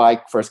how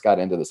I first got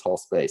into this whole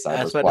space.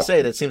 I was about to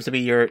say, that seems to be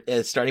your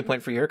starting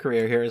point for your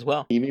career here as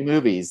well. TV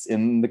movies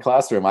in the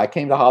classroom. I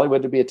came to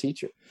Hollywood to be a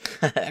teacher.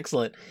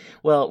 Excellent.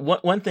 Well,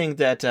 one thing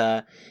that,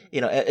 that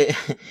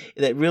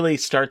really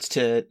starts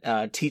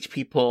to teach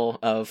people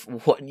of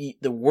what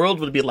the world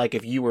would be like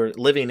if you were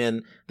living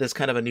in this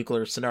kind of a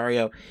nuclear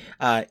scenario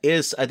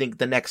is, I think,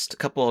 the next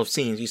couple of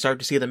scenes. You start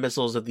to see the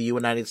missiles of the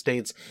United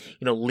States,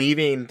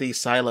 leaving these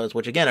silos,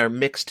 which again are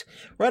mixed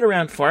right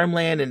around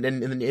farmland and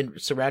in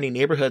surrounding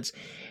neighborhoods.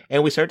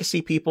 And we start to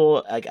see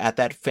people like at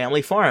that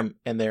family farm,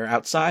 and they're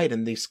outside,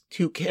 and these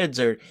two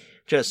kids are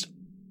just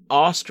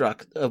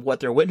awestruck of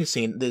what they're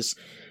witnessing. This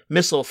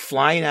missile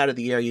flying out of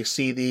the air. You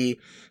see the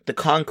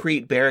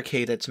concrete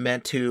barricade that's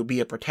meant to be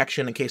a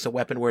protection in case a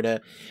weapon were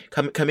to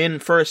come in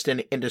first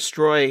and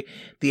destroy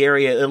the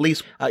area. At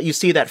least you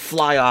see that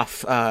fly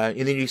off, and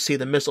then you see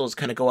the missiles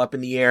kind of go up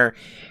in the air,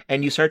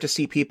 and you start to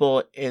see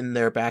people in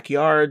their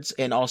backyards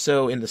and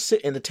also in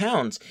the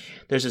towns.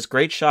 There's this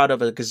great shot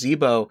of a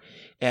gazebo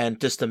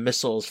and just the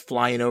missiles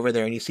flying over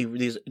there, and you see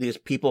these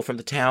people from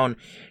the town,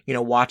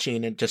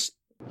 watching and just.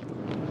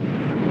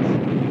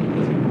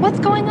 What's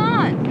going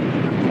on?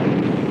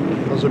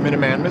 Those are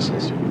Minuteman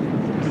missiles.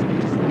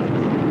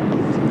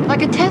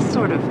 Like a test,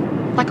 sort of.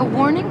 Like a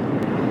warning?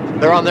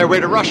 They're on their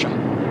way to Russia.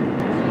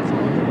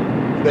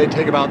 They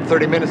take about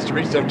 30 minutes to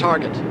reach their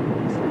target.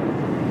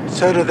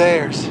 So do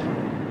theirs,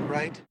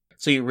 right?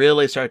 So you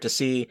really start to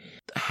see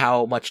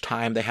how much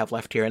time they have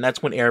left here. And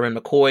that's when Airman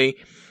McCoy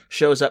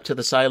shows up to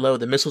the silo.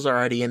 The missiles are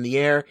already in the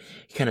air.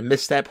 You kind of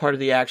missed that part of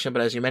the action,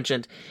 but as you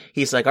mentioned,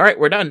 he's like, all right,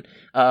 we're done.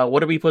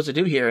 What are we supposed to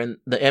do here? And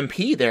the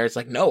MP there is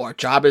like, no, our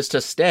job is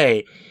to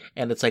stay.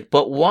 And it's like,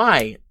 but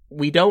why?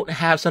 We don't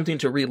have something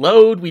to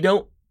reload.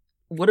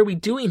 What are we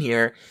doing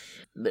here?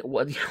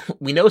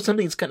 We know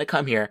something's going to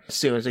come here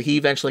soon. So he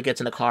eventually gets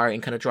in a car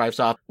and kind of drives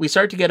off. We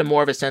start to get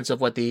more of a sense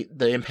of what the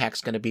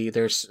impact's going to be.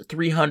 There's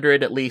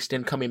 300 at least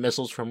incoming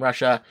missiles from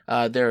Russia.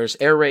 There's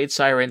air raid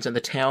sirens in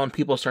the town.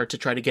 People start to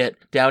try to get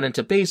down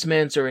into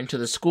basements or into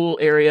the school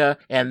area.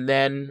 And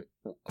then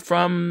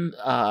from,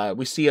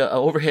 we see a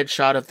overhead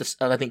shot of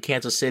I think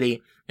Kansas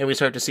City, and we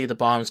start to see the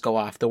bombs go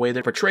off. The way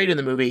they're portrayed in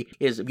the movie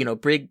is,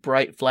 big,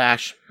 bright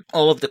flash.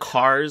 All of the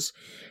cars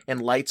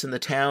and lights in the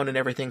town and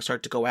everything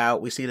start to go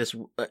out. We see this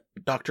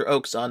Dr.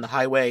 Oakes on the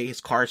highway. His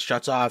car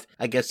shuts off.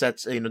 I guess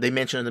that's, they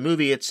mention in the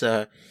movie, it's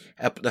how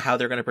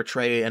they're going to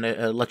portray an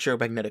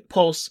electromagnetic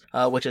pulse,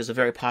 which is a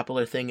very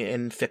popular thing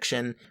in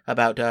fiction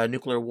about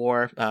nuclear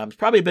war. It's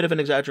probably a bit of an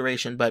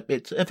exaggeration, but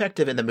it's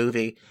effective in the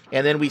movie.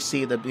 And then we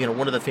see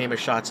one of the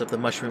famous shots of the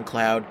mushroom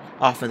cloud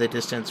off in the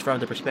distance from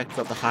the perspective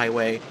of the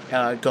highway,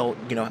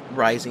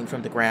 rising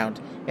from the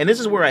ground. And this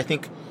is where I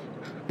think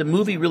the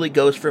movie really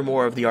goes for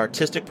more of the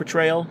artistic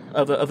portrayal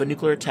of a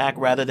nuclear attack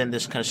rather than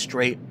this kind of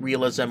straight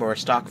realism or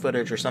stock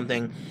footage or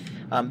something.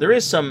 There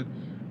is some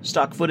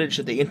stock footage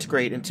that they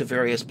integrate into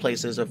various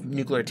places of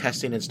nuclear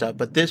testing and stuff,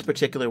 but this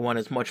particular one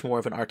is much more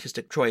of an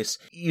artistic choice.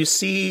 You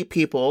see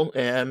people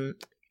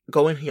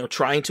going,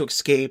 trying to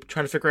escape,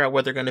 trying to figure out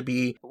where they're going to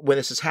be when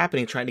this is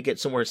happening, trying to get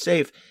somewhere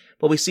safe.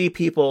 But we see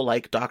people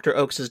like Dr.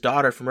 Oakes'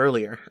 daughter from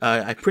earlier.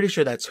 I'm pretty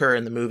sure that's her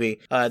in the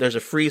movie. There's a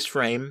freeze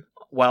frame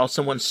while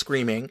someone's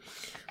screaming.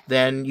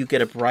 Then you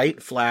get a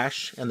bright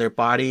flash and their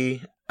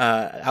body,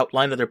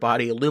 outline of their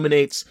body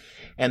illuminates.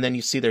 And then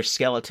you see their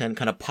skeleton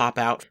kind of pop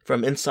out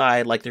from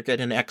inside like they're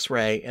getting an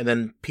x-ray, and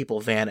then people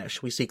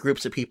vanish. We see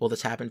groups of people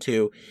this happened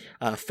to,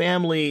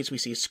 families. We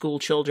see school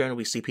children.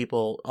 We see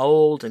people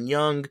old and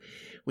young.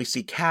 We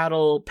see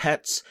cattle,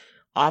 pets,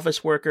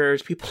 office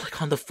workers, people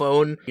like on the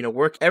phone,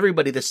 work.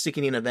 Everybody, this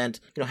sickening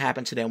event,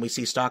 happened to them. We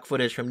see stock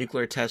footage from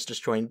nuclear tests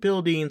destroying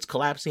buildings,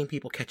 collapsing,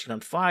 people catching on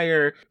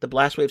fire, the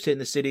blast waves hitting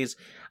the cities.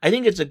 I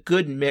think it's a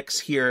good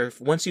mix here.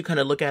 Once you kind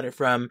of look at it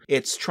from,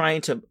 it's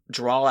trying to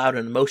draw out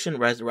an emotion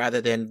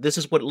rather than this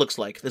is what it looks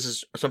like. This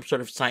is some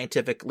sort of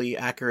scientifically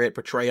accurate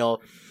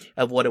portrayal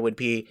of what it would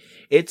be.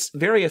 It's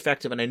very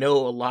effective. And I know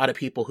a lot of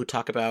people who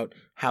talk about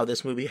how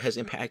this movie has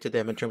impacted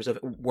them in terms of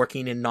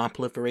working in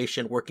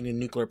non-proliferation, working in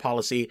nuclear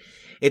policy.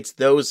 It's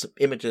those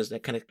images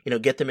that kind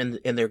of, get them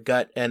in their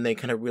gut, and they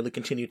kind of really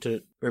continue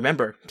to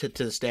remember to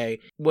this day.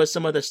 Was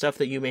some of the stuff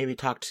that you maybe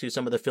talked to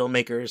some of the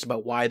filmmakers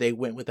about why they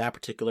went with that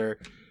particular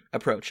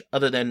approach,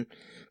 other than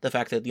the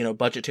fact that,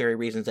 budgetary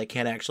reasons, they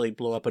can't actually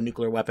blow up a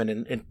nuclear weapon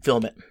and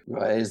film it?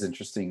 Well, it is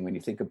interesting when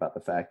you think about the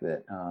fact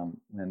that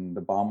when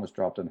the bomb was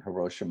dropped in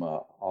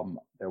Hiroshima,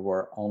 there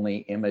were only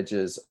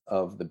images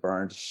of the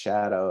burned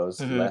shadows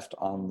left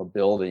on the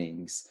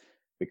buildings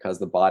because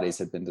the bodies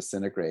had been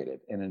disintegrated.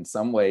 And in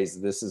some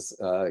ways, this is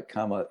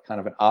kind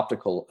of an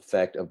optical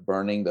effect of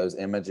burning those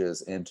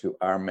images into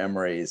our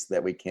memories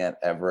that we can't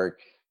ever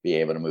be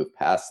able to move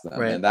past them.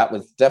 Right. And that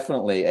was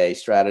definitely a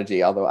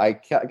strategy, although I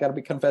got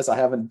to confess, I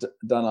haven't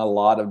done a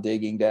lot of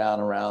digging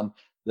down around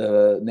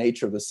the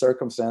nature of the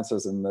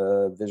circumstances and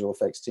the visual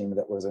effects team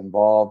that was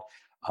involved.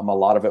 A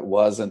lot of it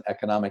was an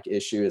economic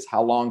issue, is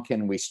how long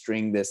can we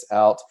string this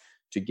out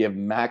to give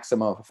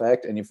maximum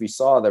effect? And if we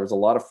saw, there was a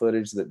lot of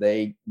footage that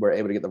they were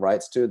able to get the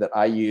rights to that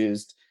I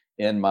used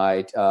in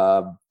my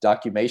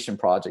documentation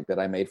project that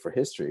I made for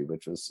history,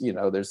 which was,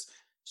 there's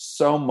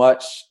so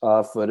much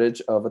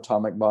footage of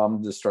atomic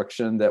bomb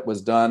destruction that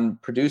was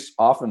produced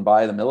often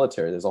by the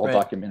military. There's a whole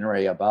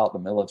documentary about the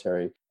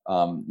military,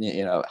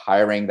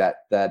 hiring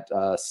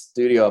that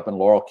studio up in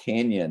Laurel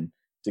Canyon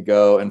to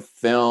go and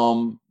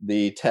film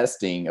the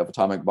testing of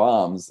atomic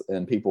bombs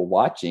and people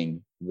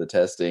watching the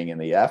testing and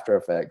the after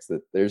effects,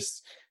 that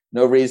there's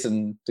no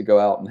reason to go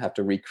out and have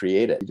to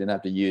recreate it. You didn't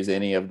have to use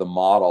any of the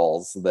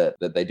models that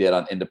they did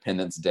on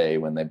Independence Day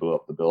when they blew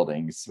up the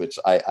buildings, which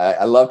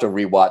I love to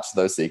rewatch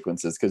those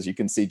sequences because you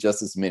can see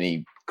just as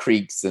many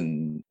creaks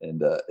and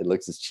it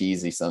looks as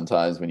cheesy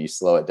sometimes when you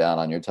slow it down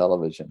on your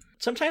television.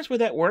 Sometimes where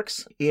that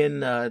works,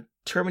 in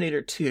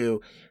Terminator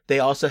 2, they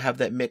also have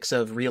that mix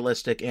of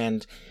realistic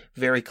and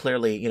very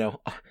clearly,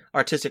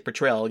 artistic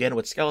portrayal, again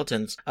with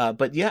skeletons.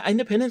 But yeah,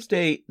 Independence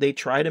Day, they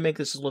try to make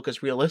this look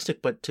as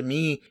realistic, but to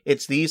me,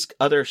 it's these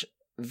other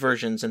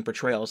versions and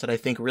portrayals that I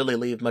think really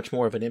leave much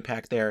more of an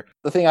impact there.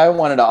 The thing I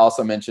wanted to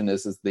also mention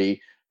is the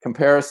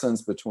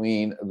comparisons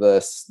between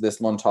this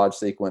montage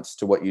sequence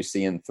to what you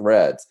see in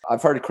Threads.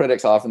 I've heard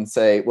critics often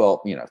say,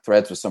 well,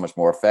 Threads was so much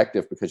more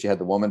effective because you had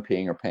the woman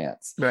peeing her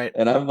pants. Right.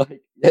 And I'm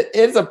like,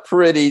 it's a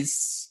pretty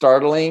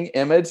startling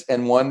image,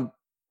 and one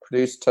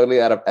produced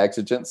totally out of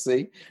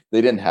exigency. They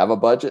didn't have a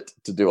budget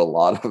to do a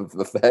lot of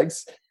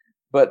effects,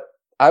 but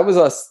I was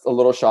a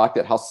little shocked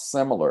at how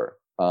similar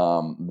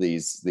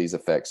these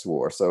effects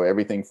were. So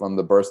everything from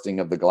the bursting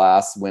of the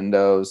glass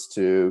windows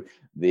to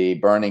the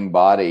burning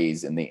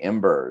bodies and the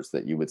embers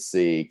that you would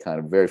see kind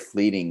of very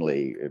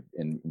fleetingly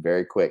in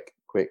very quick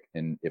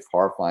and if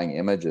horrifying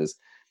images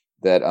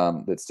that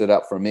stood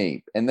out for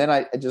me. And then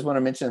I just want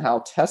to mention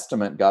how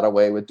Testament got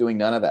away with doing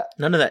none of that.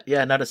 None of that.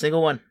 Yeah, not a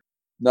single one.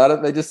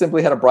 They just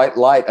simply had a bright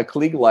light, a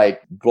Klieg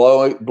light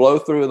blow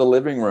through the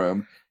living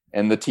room,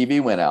 and the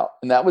TV went out,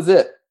 and that was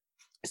it.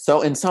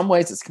 So in some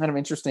ways, it's kind of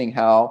interesting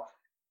how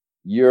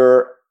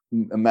your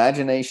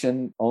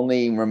imagination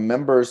only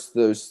remembers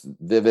those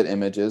vivid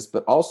images,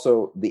 but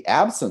also the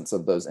absence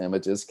of those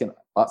images can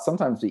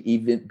sometimes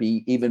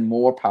be even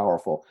more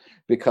powerful,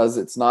 because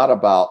it's not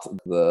about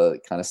the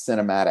kind of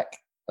cinematic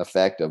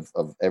effect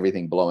of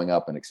everything blowing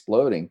up and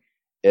exploding.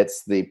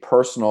 It's the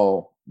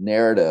personal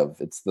narrative.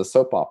 It's the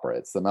soap opera.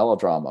 It's the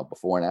melodrama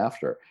before and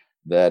after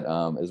that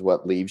is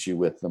what leaves you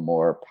with the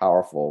more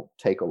powerful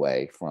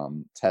takeaway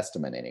from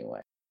Testament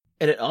anyway.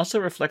 And it also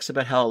reflects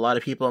about how a lot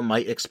of people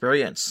might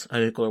experience a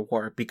nuclear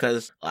war,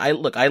 because I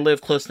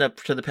live close enough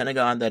to the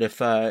Pentagon that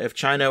if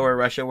China or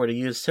Russia were to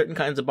use certain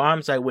kinds of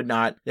bombs, I would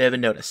not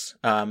even notice.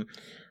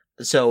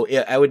 So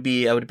I would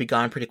be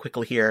gone pretty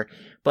quickly here.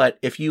 But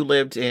if you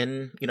lived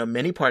in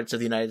many parts of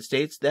the United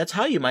States, that's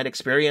how you might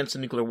experience a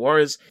nuclear war.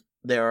 Is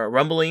there are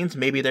rumblings,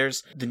 maybe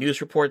there's the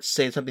news reports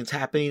say something's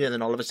happening and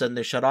then all of a sudden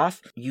they're shut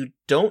off. You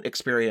don't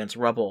experience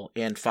rubble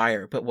and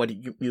fire, but what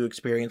you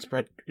experience,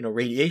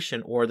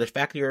 radiation, or the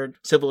fact that your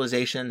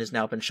civilization has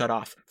now been shut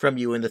off from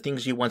you and the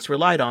things you once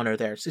relied on are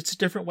there. So it's a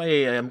different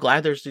way. I'm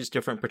glad there's these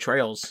different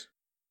portrayals.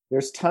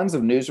 There's tons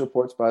of news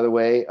reports, by the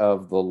way,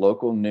 of the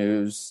local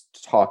news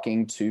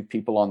talking to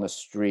people on the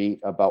street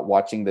about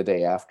watching the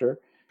day after.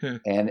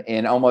 And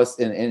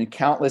in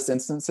countless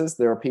instances,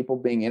 there are people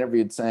being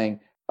interviewed saying,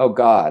 oh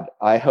God,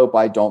 I hope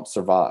I don't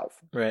survive.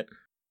 Right.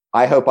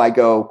 I hope I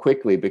go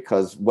quickly,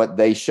 because what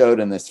they showed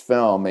in this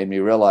film made me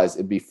realize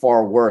it'd be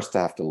far worse to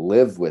have to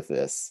live with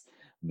this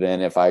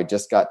than if I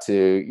just got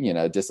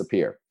to,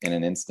 disappear in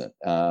an instant.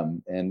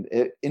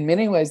 In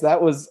many ways,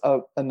 that was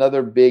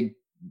another big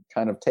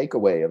kind of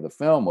takeaway of the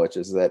film, which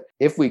is that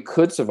if we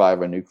could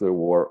survive a nuclear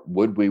war,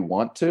 would we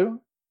want to?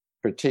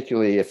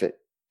 Particularly if it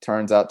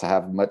turns out to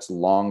have much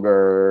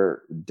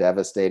longer,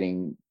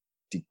 devastating,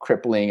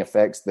 crippling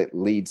effects that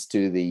leads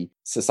to the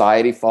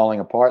society falling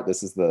apart.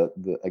 This is the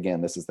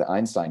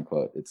Einstein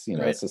quote. It's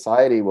right.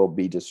 Society will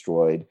be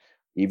destroyed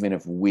even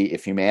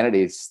if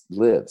humanity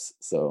lives.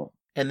 So.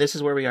 And this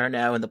is where we are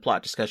now in the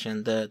plot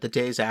discussion, the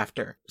days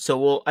after.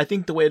 So I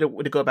think the way to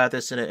go about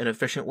this in an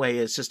efficient way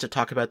is just to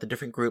talk about the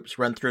different groups,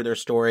 run through their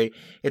story.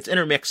 It's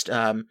intermixed,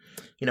 in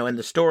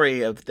the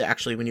story of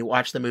actually when you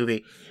watch the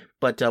movie.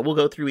 But we'll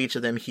go through each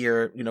of them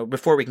here,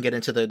 before we can get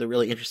into the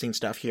really interesting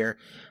stuff here.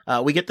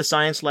 We get the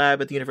science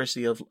lab at the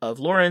University of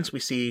Lawrence. We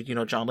see,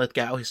 John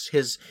Lithgow,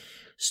 his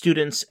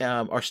students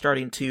are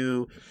starting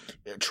to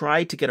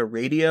try to get a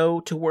radio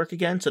to work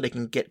again so they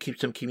can keep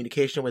some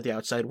communication with the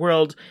outside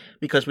world,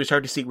 because we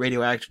start to see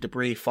radioactive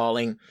debris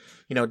falling,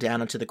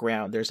 down onto the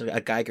ground. There's a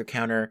Geiger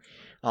counter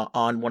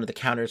on one of the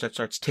counters that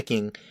starts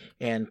ticking,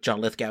 and John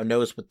Lithgow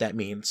knows what that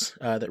means,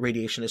 that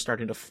radiation is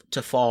starting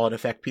to fall and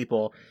affect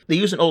people. They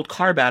use an old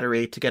car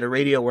battery to get a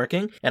radio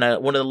working, and I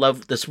wanted to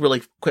love this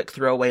really quick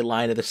throwaway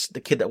line of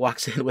the kid that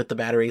walks in with the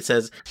battery. It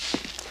says,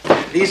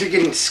 "These are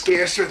getting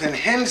scarcer than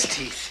hen's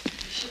teeth.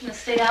 Shouldn't have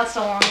stayed out so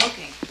long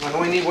looking. I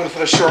only need one for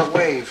the short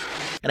wave."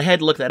 And I had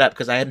to look that up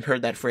because I hadn't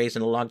heard that phrase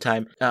in a long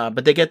time.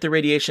 But they get the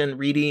radiation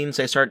readings.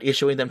 They start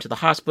issuing them to the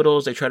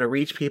hospitals. They try to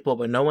reach people,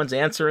 but no one's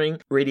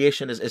answering.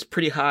 Radiation is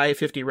pretty high,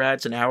 50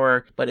 rads an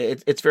hour. But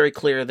it's very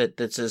clear that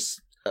this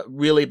is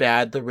really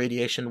bad. The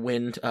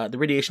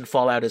radiation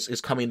fallout is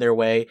coming their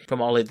way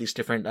from all of these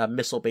different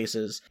missile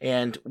bases.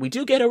 And we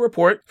do get a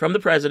report from the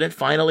president.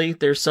 Finally,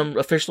 there's some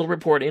official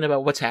reporting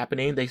about what's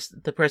happening.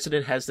 The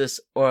president has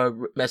this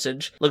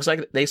message. Looks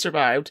like they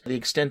survived. The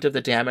extent of the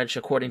damage,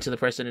 according to the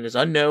president, is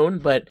unknown,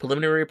 but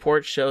preliminary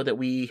reports show that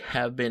we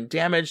have been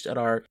damaged at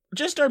our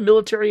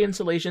military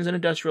installations and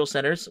industrial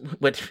centers.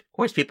 But of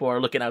course, people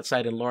are looking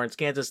outside in Lawrence,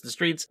 Kansas, the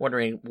streets,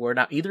 wondering, were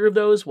not either of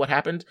those? What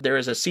happened? There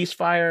is a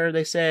ceasefire,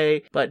 they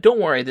say. But don't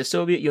worry, the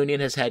Soviet Union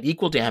has had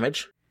equal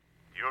damage.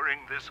 During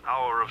this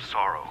hour of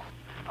sorrow,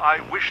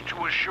 I wish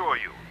to assure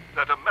you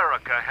that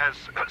America has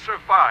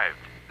survived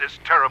this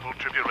terrible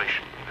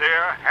tribulation.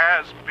 There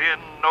has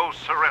been no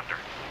surrender,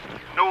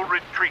 no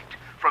retreat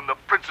from the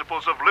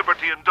principles of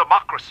liberty and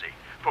democracy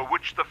for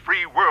which the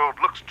free world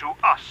looks to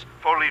us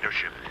for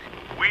leadership.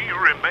 We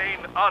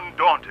remain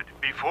undaunted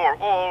before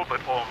all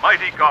but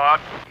Almighty God.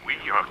 We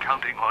are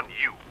counting on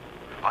you,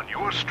 on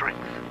your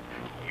strength,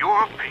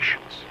 your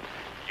patience,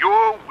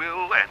 your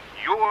will, and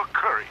your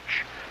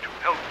courage to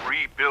help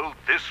rebuild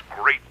this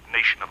great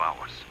nation of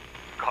ours.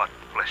 God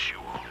bless you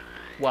all.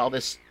 While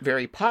this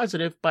very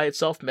positive by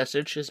itself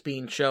message is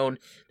being shown,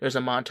 there's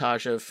a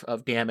montage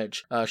of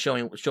damage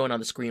showing on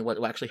the screen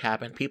what actually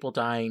happened. People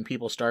dying,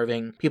 people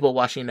starving, people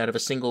washing out of a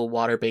single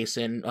water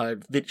basin,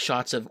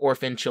 shots of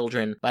orphan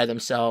children by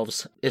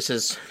themselves. This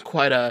is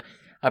quite a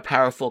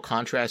powerful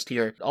contrast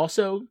here.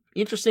 Also,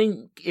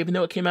 interesting, even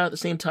though it came out at the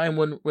same time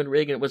when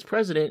Reagan was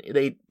president,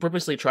 they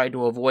purposely tried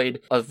to avoid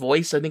a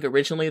voice. I think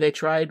originally they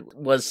tried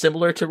was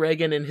similar to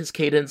Reagan in his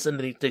cadence, and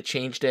they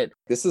changed it.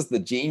 This is the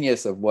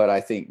genius of what I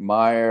think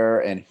Meyer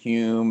and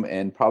Hume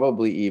and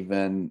probably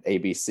even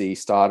ABC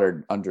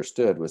Stoddard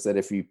understood, was that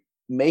if you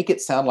make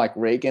it sound like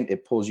Reagan,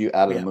 it pulls you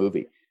out of the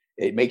movie.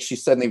 It makes you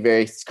suddenly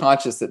very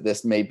conscious that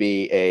this may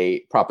be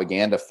a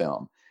propaganda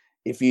film.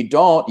 If you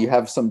don't, you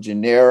have some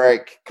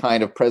generic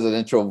kind of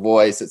presidential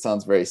voice. It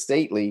sounds very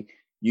stately.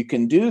 You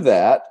can do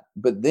that,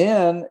 but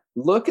then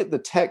look at the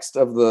text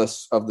of the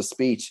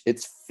speech.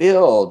 It's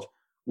filled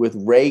with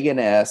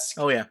Reagan-esque,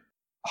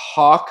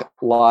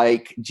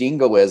 hawk-like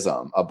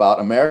jingoism about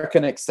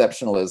American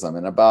exceptionalism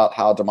and about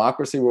how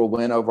democracy will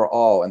win over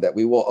all and that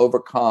we will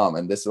overcome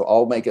and this will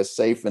all make us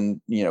safe and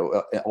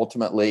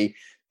ultimately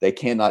they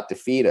cannot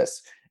defeat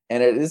us.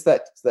 And it is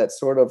that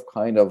sort of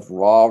kind of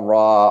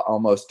raw,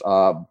 almost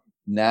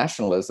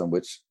nationalism,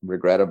 which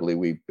regrettably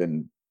we've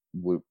been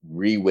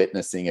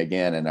re-witnessing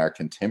again in our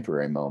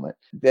contemporary moment,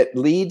 that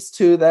leads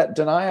to that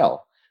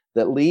denial,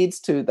 that leads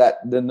to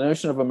the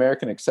notion of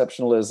American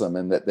exceptionalism,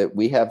 and that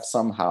we have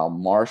somehow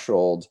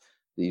marshaled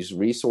these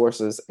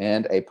resources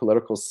and a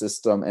political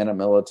system and a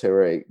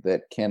military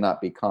that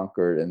cannot be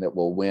conquered and that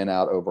will win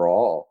out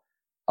overall,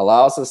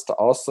 allows us to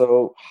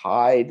also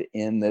hide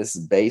in this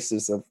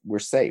basis of we're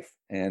safe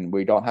and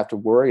we don't have to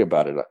worry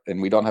about it,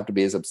 and we don't have to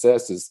be as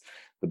obsessed as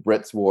the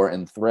Brits were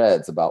in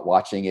Threads about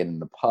watching it in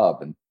the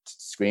pub and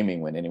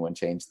screaming when anyone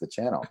changed the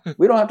channel.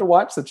 We don't have to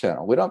watch the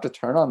channel. We don't have to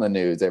turn on the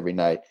news every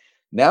night.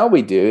 Now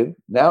we do.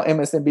 Now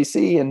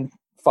MSNBC and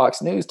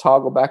Fox News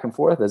toggle back and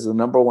forth as the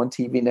number one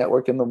TV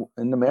network in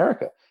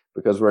America,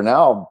 because we're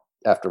now,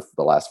 after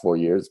the last 4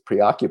 years,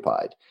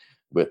 preoccupied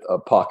with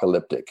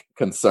apocalyptic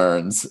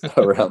concerns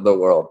around the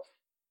world.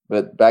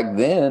 But back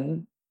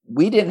then,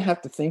 we didn't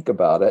have to think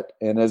about it.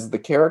 And as the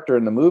character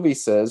in the movie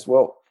says,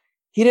 well,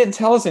 he didn't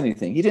tell us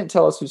anything. He didn't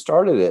tell us who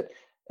started it.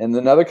 And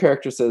another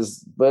character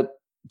says, but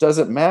does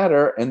it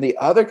matter? And the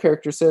other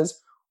character says,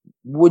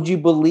 would you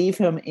believe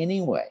him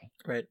anyway?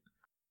 Right.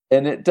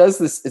 And it does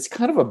this, it's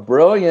kind of a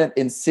brilliant,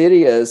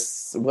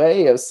 insidious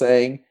way of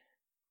saying,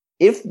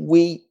 if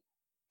we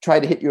try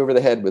to hit you over the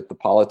head with the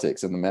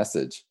politics and the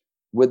message,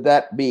 would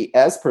that be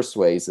as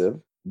persuasive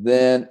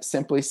than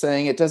simply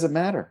saying it doesn't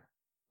matter?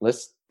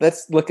 Let's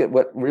look at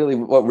what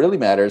really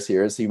matters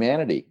here is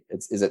humanity.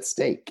 Is at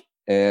stake.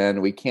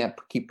 And we can't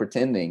keep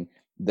pretending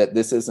that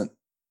this isn't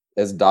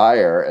as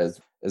dire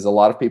as a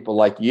lot of people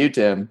like you,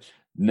 Tim,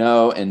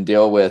 know and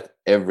deal with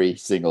every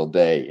single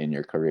day in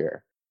your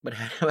career. But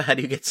how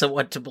do you get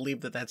someone to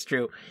believe that that's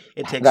true?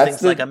 It takes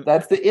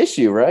that's the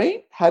issue,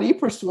 right? How do you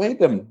persuade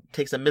them? It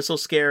takes a missile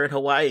scare in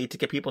Hawaii to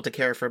get people to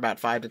care for about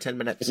 5 to 10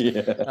 minutes.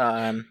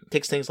 Yeah.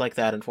 Takes things like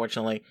that,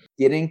 unfortunately.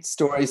 Getting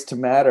stories to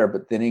matter,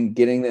 but then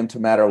getting them to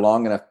matter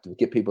long enough to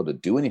get people to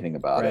do anything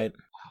about it.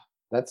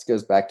 That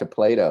goes back to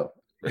Plato.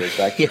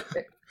 If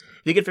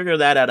you could figure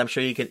that out, I'm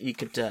sure you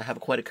could have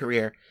quite a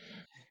career.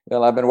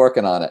 Well, I've been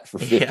working on it for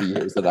 50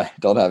 years, and I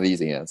don't have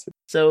easy answers.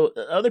 So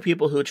other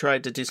people who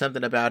tried to do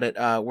something about it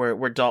were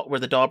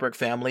the Dahlberg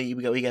family.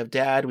 We have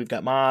Dad, we've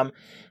got Mom,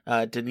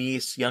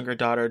 Denise, younger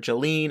daughter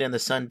Jolene, and the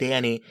son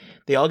Danny.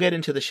 They all get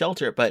into the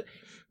shelter, but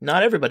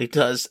not everybody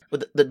does.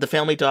 The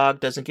family dog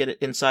doesn't get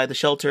inside the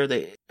shelter.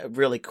 They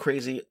really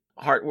crazy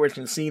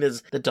heart-wrenching scene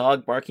is the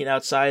dog barking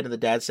outside and the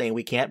dad saying,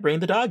 we can't bring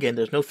the dog in,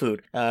 there's no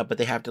food. But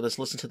they have to just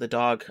listen to the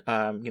dog,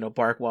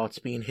 bark while it's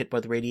being hit by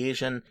the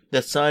radiation.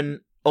 The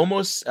son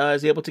almost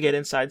is able to get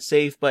inside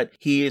safe, but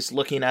he is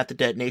looking at the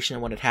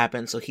detonation when it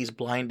happens, so he's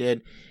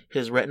blinded.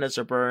 His retinas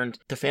are burned.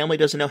 The family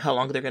doesn't know how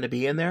long they're going to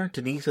be in there.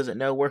 Denise doesn't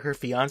know where her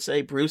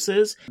fiance, Bruce,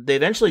 is. They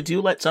eventually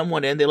do let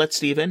someone in. They let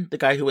Steven, the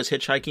guy who was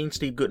hitchhiking,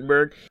 Steve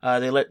Guttenberg,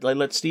 they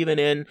let Steven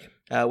in,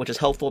 which is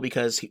helpful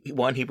because,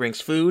 he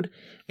brings food,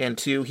 and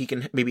 2, he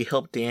can maybe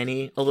help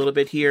Danny a little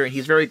bit here. And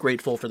he's very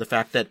grateful for the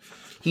fact that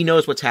he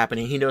knows what's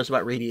happening. He knows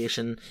about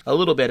radiation a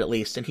little bit, at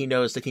least, and he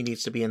knows that he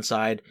needs to be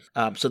inside.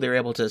 So they're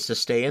able to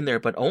stay in there,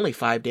 but only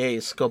 5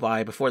 days go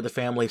by before the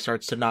family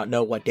starts to not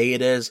know what day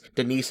it is.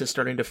 Denise is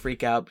starting to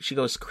freak out. She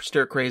goes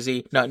stir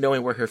crazy, not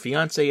knowing where her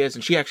fiance is,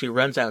 and she actually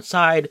runs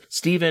outside.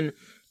 Steven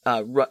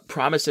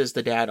promises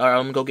the dad, all right,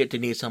 I'm gonna go get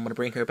Denise, I'm gonna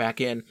bring her back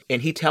in,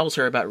 and he tells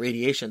her about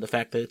radiation, the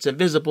fact that it's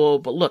invisible,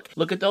 but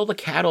look at all the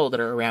cattle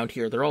that are around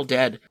here, they're all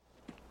dead.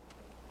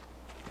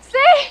 See?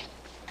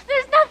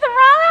 There's nothing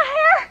wrong out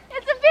here.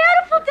 It's a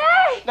beautiful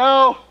day.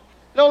 No,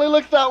 it only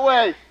looks that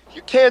way.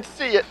 You can't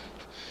see it.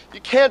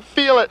 You can't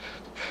feel it.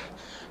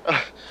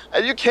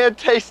 And you can't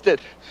taste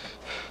it.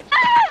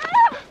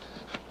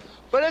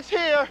 But it's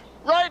here,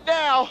 right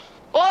now,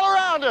 all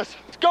around us.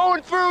 It's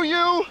going through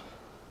you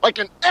like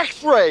an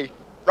X-ray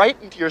right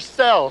into your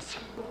cells.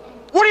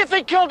 What do you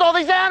think killed all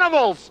these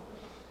animals?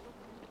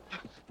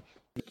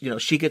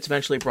 She gets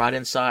eventually brought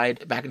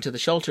inside, back into the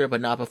shelter,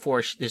 but not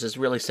before there's this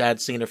really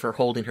sad scene of her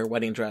holding her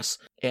wedding dress.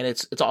 And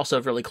it's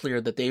also really clear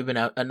that they've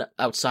been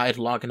outside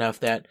long enough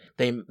that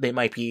they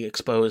might be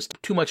exposed to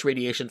too much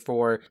radiation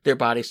for their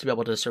bodies to be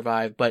able to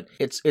survive. But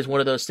it's one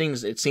of those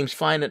things, it seems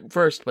fine at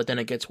first, but then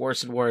it gets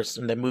worse and worse,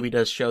 and the movie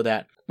does show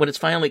that. When it's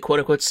finally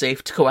quote-unquote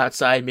safe to go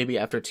outside, maybe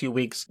after 2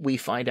 weeks, we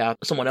find out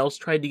someone else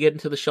tried to get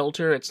into the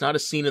shelter. It's not a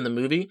scene in the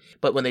movie,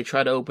 but when they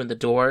try to open the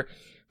door,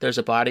 there's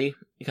a body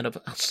kind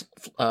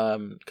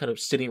of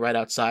sitting right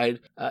outside.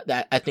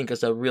 That I think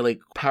is a really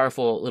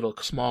powerful little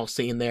small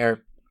scene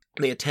there.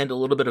 They attend a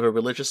little bit of a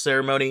religious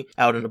ceremony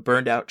out in a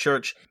burned out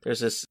church. There's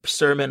this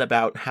sermon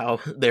about how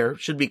they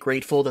should be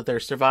grateful that they're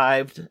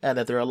survived and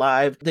that they're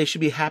alive. They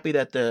should be happy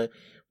that the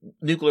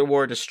nuclear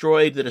war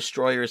destroyed the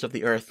destroyers of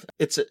the earth.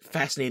 It's a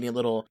fascinating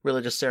little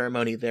religious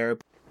ceremony there.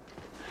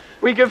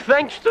 We give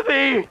thanks to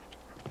thee,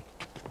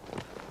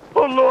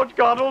 O Lord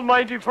God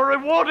Almighty, for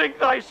rewarding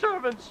thy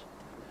servants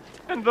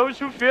and those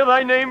who fear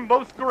thy name,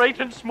 both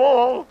great and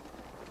small,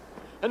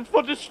 and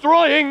for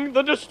destroying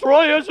the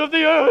destroyers of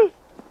the earth.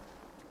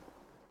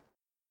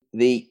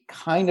 The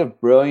kind of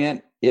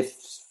brilliant, if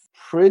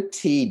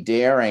pretty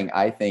daring,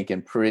 I think,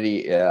 and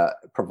pretty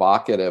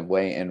provocative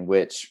way in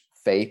which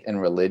faith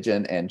and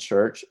religion and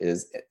church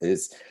is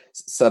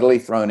subtly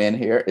thrown in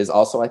here is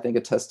also, I think,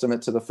 a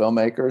testament to the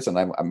filmmakers, and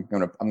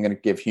I'm gonna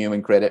give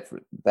Human credit for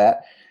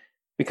that.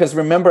 Because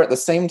remember, at the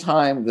same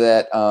time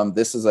that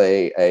this is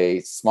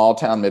a small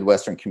town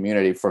Midwestern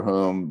community for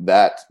whom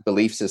that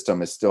belief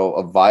system is still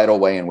a vital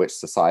way in which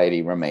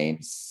society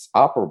remains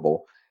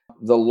operable,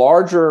 the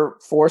larger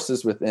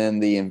forces within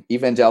the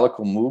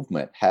evangelical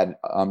movement had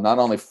not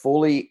only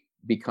fully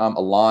become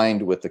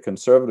aligned with the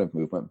conservative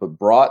movement, but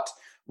brought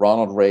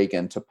Ronald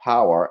Reagan to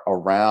power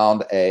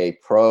around a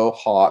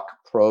pro-Hawk,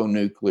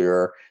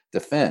 pro-nuclear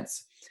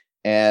defense.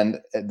 And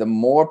the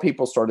more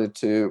people started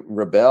to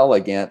rebel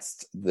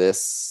against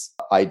this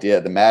idea,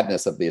 the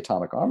madness of the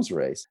atomic arms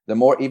race, the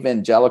more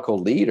evangelical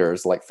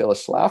leaders like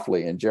Phyllis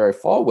Schlafly and Jerry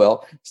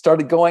Falwell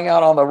started going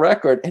out on the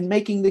record and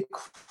making the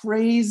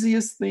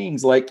craziest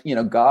things like,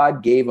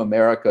 God gave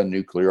America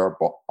nuclear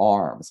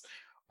arms.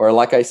 Or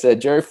like I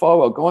said, Jerry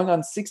Falwell going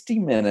on 60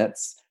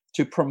 Minutes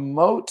to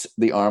promote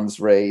the arms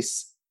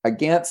race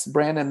against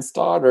Brandon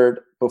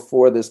Stoddard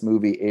before this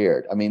movie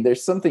aired. I mean,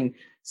 there's something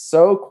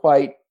so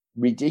quite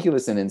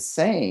ridiculous and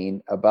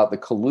insane about the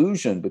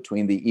collusion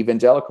between the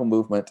evangelical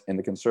movement and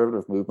the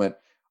conservative movement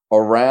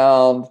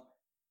around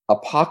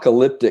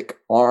apocalyptic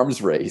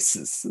arms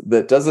races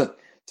that doesn't,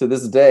 to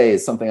this day,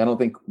 is something I don't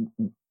think,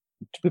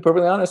 to be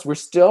perfectly honest, we're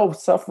still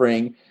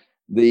suffering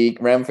the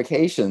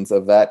ramifications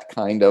of that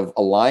kind of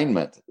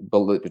alignment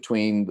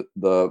between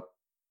the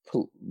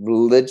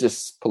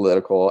religious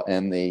political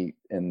and the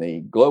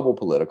global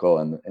political,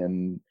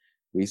 and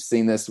we've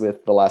seen this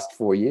with the last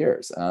 4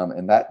 years,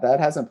 and that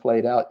hasn't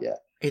played out yet.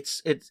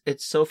 It's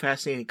so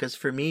fascinating because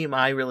for me,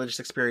 my religious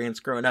experience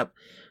growing up,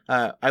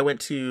 I went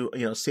to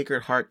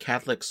Sacred Heart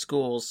Catholic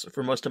schools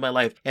for most of my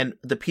life, and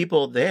the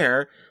people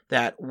there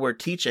that were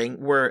teaching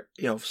were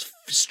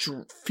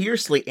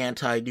fiercely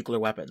anti-nuclear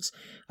weapons,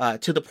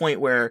 to the point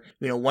where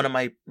one of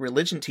my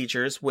religion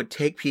teachers would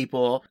take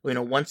people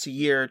once a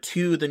year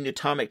to the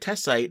atomic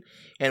test site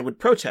and would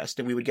protest,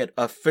 and we would get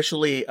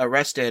officially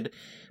arrested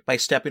by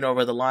stepping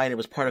over the line. It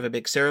was part of a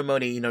big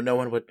ceremony. No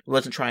one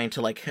wasn't trying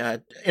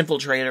to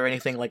infiltrate or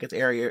anything like it's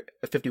Area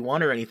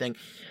 51 or anything.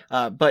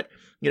 But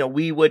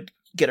we would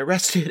get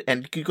arrested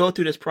and go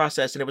through this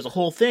process, and it was a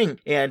whole thing.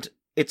 And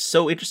it's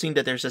so interesting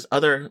that there's this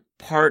other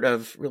part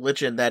of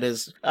religion that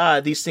is,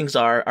 these things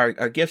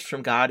are gifts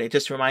from God. It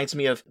just reminds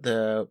me of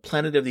the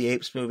Planet of the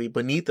Apes movie,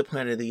 Beneath the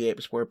Planet of the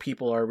Apes, where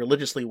people are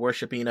religiously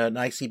worshiping an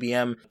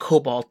ICBM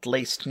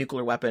cobalt-laced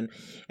nuclear weapon,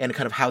 and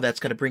kind of how that's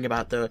going to bring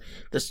about the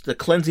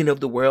cleansing of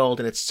the world.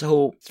 And it's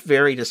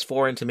very just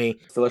foreign to me.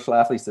 Phyllis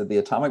Schlafly said, the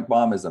atomic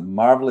bomb is a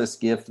marvelous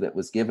gift that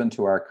was given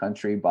to our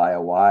country by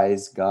a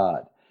wise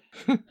God.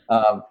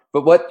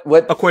 But what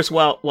of course,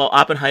 while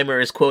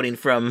Oppenheimer is quoting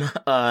from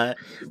right,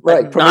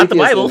 not the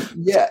Bible.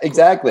 Yeah,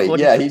 exactly.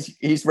 Yeah,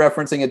 he's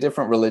referencing a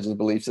different religious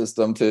belief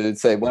system to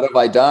say, what have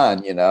I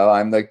done?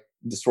 I'm the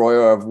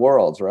destroyer of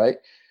worlds, right?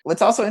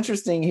 What's also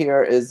interesting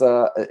here is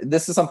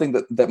this is something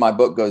that my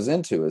book goes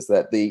into, is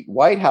that the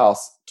White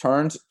House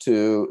turned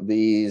to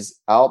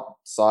these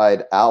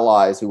outside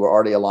allies who were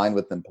already aligned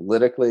with them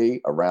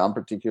politically around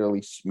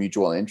particularly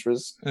mutual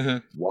interests.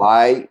 Mm-hmm.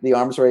 Why the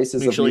arms race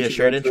is mutually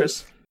assured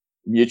interest?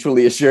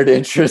 Mutually assured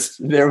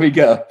interest. There we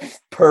go.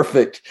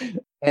 Perfect.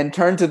 And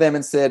turned to them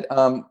and said,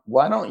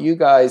 why don't you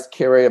guys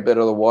carry a bit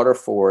of the water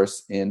for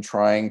us in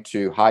trying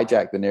to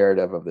hijack the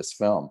narrative of this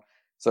film?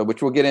 So,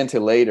 which we'll get into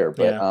later.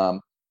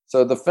 But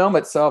so the film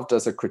itself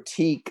does a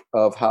critique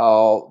of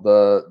how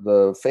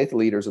the faith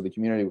leaders of the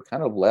community were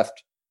kind of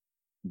left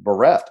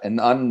bereft and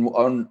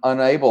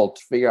unable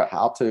to figure out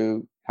how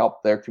to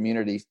help their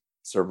community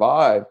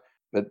survive.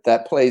 But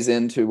that plays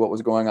into what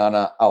was going on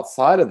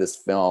outside of this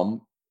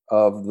film,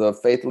 of the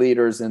faith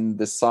leaders in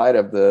this side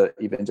of the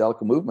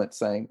evangelical movement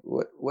saying,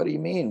 what do you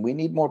mean? We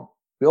need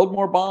build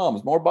more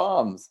bombs.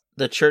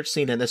 The church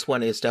scene in this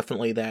one is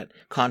definitely that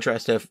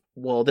contrast of,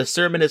 well, this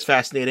sermon is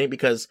fascinating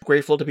because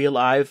grateful to be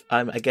alive.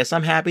 I guess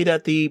I'm happy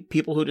that the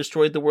people who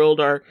destroyed the world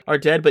are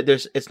dead, but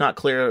it's not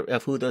clear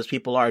of who those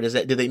people are. Do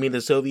they mean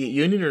the Soviet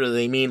Union, or do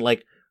they mean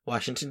like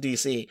Washington,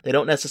 D.C.? They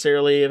don't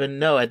necessarily even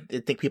know. I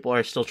think people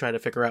are still trying to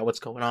figure out what's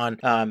going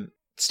on.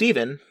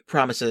 Stephen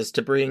promises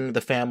to bring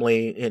the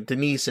family,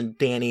 Denise and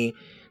Danny,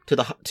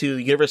 to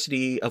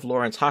University of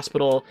Lawrence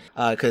Hospital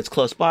because it's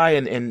close by,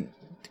 and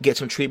get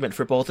some treatment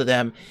for both of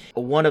them.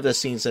 One of the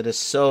scenes that is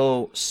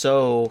so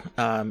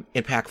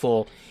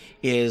impactful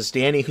is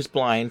Danny, who's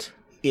blind,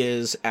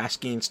 is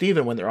asking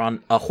Stephen when they're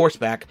on a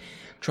horseback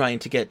trying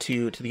to get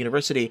to the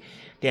university.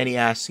 Danny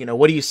asks,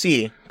 what do you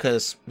see?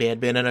 Because they had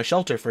been in a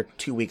shelter for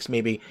 2 weeks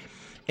maybe.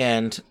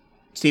 And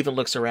Stephen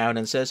looks around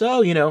and says,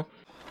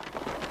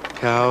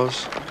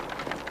 cows,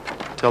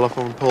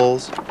 telephone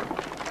poles,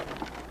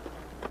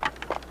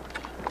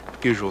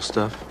 usual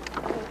stuff.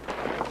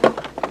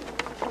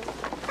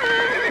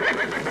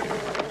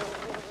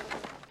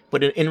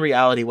 But in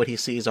reality, what he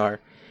sees are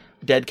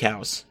dead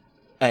cows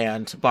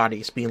and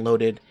bodies being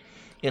loaded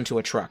into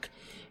a truck.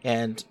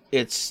 And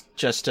it's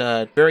just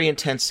a very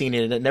intense scene,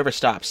 and it never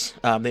stops.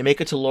 They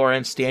make it to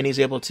Lawrence. Danny's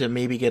able to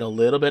maybe get a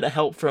little bit of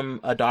help from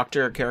a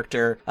doctor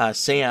character,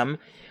 Sam,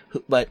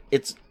 but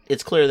it's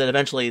clear that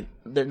eventually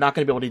they're not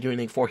going to be able to do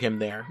anything for him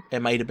there.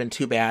 It might have been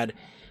too bad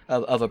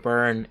of a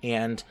burn.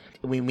 And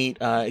we meet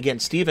again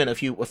Stephen a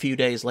few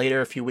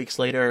weeks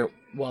later,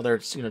 while they're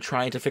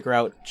trying to figure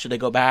out, should they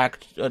go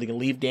back, are they going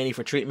to leave Danny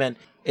for treatment?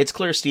 It's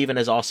clear Stephen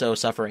is also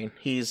suffering.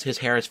 His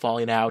hair is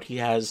falling out. He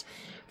has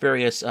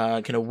various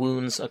kind of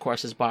wounds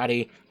across his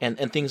body, and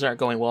things aren't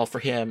going well for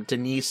him.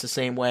 Denise, the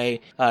same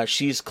way.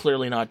 She's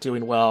clearly not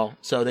doing well,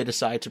 so they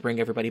decide to bring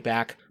everybody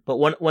back. But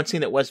one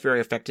scene that was very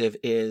effective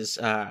is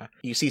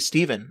you see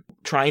Stephen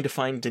trying to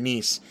find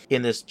Denise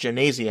in this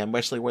gymnasium,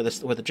 especially where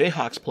the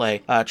Jayhawks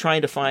play,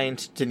 trying to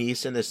find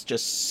Denise in this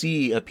just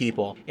sea of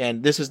people.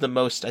 And this is the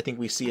most I think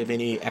we see of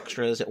any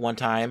extras at one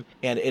time,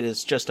 and it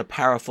is just a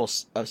powerful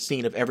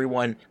scene of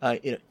everyone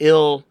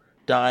ill,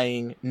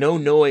 dying, no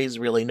noise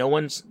really, no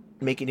one's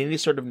making any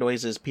sort of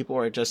noises. People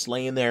are just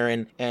laying there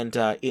and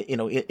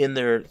in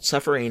their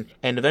suffering.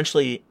 And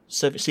eventually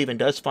Stephen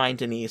does find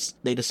Denise.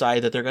 They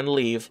decide that they're going to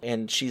leave,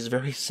 and she's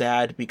very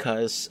sad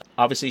because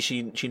obviously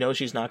she knows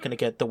she's not going to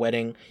get the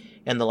wedding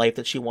and the life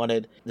that she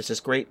wanted. There's this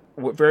great,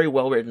 very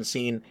well written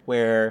scene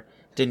where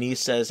Denise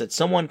says that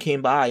someone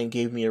came by and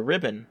gave me a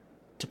ribbon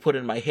to put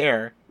in my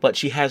hair, but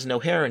she has no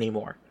hair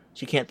anymore.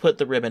 She can't put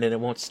the ribbon and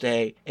it won't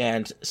stay.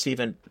 And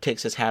Stephen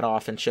takes his hat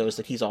off and shows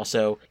that he's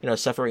also,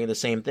 suffering the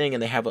same thing.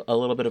 And they have a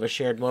little bit of a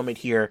shared moment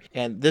here.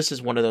 And this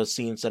is one of those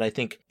scenes that I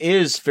think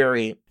is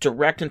very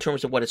direct in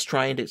terms of what it's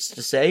trying to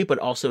say, but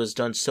also is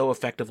done so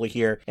effectively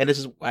here. And this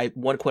is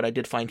one quote I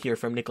did find here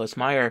from Nicholas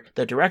Meyer,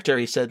 the director.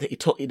 He said that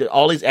he did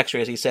all these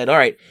extras. He said, all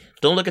right,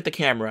 don't look at the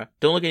camera.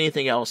 Don't look at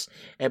anything else.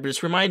 And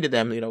just reminded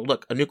them,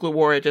 look, a nuclear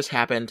war had just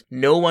happened.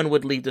 No one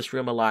would leave this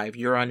room alive.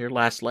 You're on your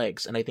last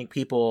legs. And I think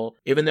people,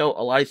 even though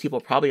a lot of these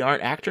people probably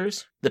aren't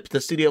actors,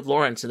 the city of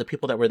Lawrence and the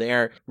people that were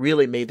there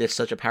really made this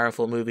such a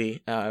powerful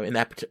movie in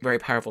that very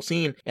powerful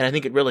scene. And I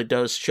think it really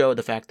does show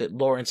the fact that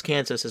Lawrence,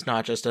 Kansas is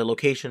not just a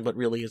location, but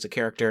really is a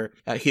character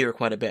here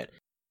quite a bit.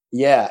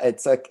 Yeah,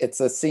 it's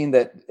a scene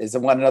that is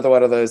another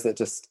one of those that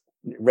just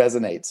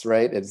resonates,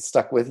 right? It's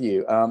stuck with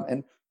you.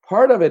 And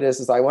part of it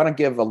is I want to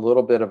give a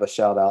little bit of a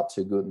shout out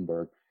to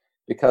Guttenberg,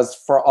 because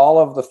for all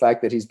of the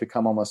fact that he's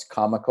become almost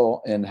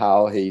comical in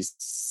how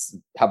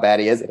bad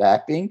he is at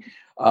acting,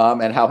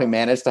 and how he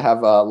managed to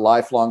have a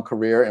lifelong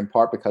career in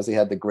part because he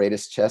had the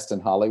greatest chest in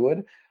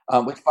Hollywood,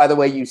 which, by the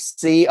way, you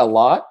see a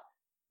lot.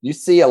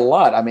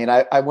 I mean,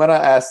 I want to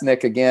ask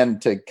Nick again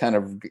to kind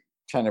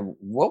of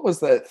what was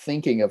the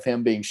thinking of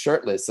him being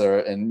shirtless,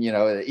 and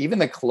even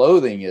the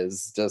clothing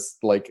is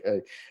just like,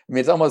 I mean,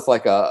 it's almost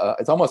like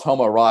it's almost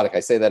homoerotic. I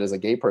say that as a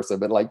gay person,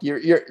 but like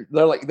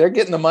they're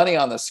getting the money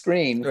on the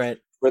screen, right,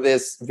 for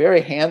this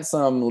very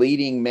handsome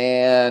leading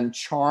man,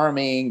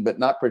 charming, but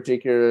not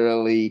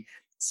particularly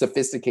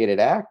sophisticated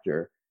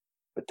actor.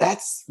 But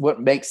that's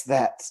what makes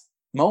that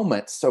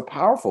moment so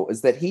powerful,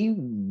 is that he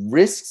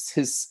risks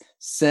his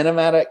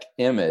cinematic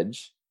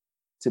image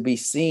to be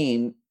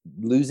seen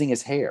losing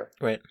his hair.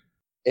 Right.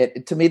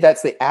 To me,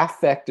 that's the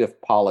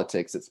affective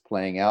politics that's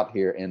playing out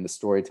here in the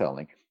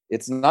storytelling.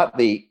 It's not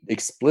the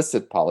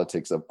explicit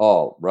politics of,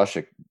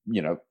 Russia,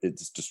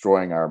 it's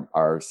destroying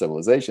our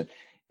civilization.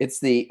 It's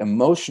the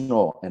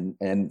emotional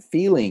and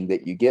feeling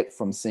that you get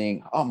from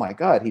seeing, oh my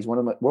God, he's one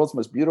of the world's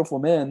most beautiful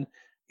men.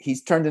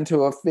 He's turned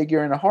into a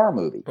figure in a horror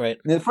movie. Right.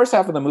 And the first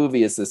half of the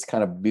movie is this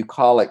kind of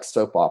bucolic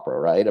soap opera,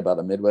 right, about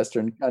a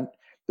Midwestern country.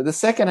 But the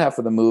second half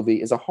of the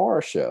movie is a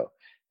horror show.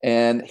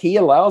 And he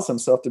allows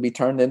himself to be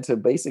turned into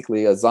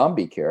basically a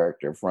zombie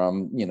character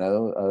from,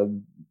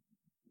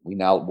 we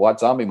now watch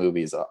zombie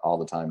movies all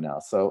the time now.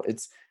 So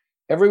it's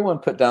everyone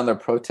put down their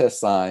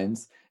protest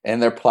signs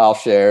and their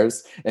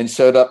plowshares and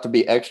showed up to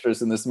be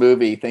extras in this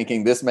movie,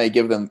 thinking this may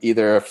give them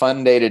either a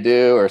fun day to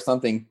do or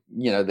something,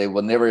 they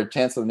will never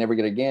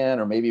get again,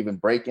 or maybe even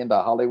break into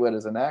Hollywood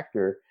as an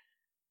actor.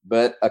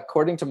 But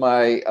according to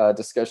my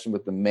discussion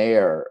with the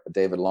mayor,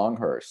 David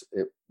Longhurst,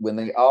 when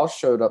they all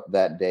showed up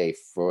that day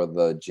for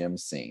the gym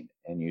scene,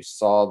 and you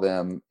saw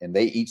them, and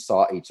they each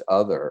saw each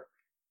other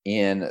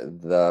in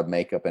the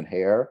makeup and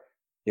hair,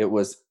 it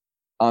was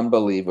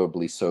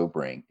unbelievably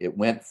sobering. It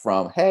went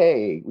from,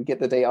 hey, we get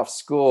the day off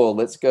school,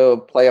 let's go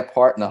play a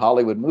part in a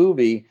Hollywood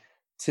movie,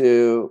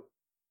 to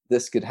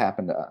this could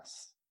happen to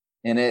us.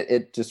 And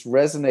it just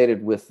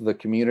resonated with the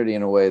community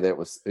in a way that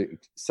was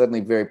suddenly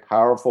very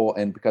powerful.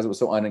 And because it was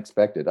so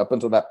unexpected, up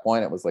until that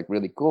point, it was like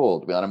really cool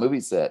to be on a movie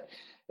set.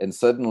 And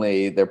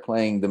suddenly they're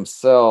playing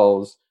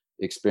themselves,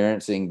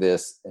 experiencing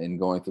this and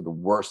going through the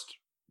worst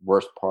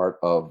part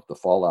of the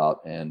fallout.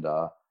 And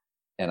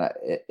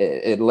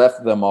it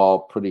left them all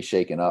pretty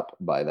shaken up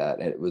by that.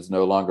 And it was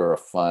no longer a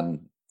fun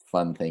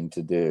thing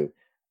to do.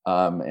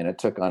 And it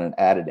took on an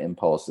added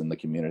impulse in the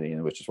community,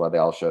 which is why they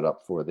all showed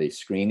up for the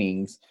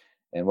screenings,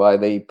 and why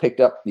they picked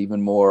up even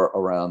more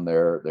around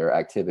their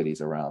activities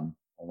around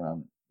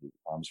the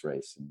arms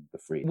race and the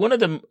free. One of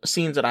the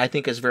scenes that I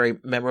think is very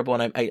memorable,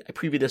 and I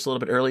previewed this a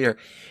little bit earlier,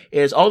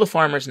 is all the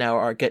farmers now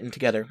are getting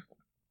together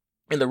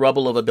in the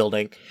rubble of a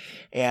building,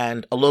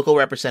 and a local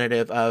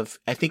representative of,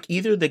 I think,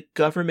 either the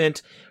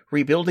government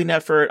rebuilding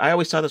effort. I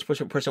always thought this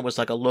person was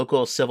like a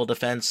local civil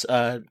defense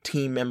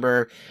team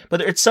member,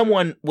 but it's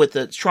someone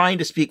trying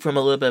to speak from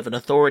a little bit of an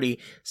authority,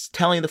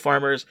 telling the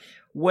farmers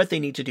what they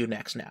need to do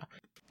next now.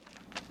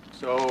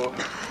 So,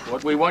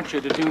 what we want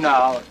you to do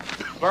now is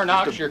burn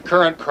out your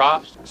current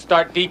crops,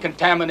 start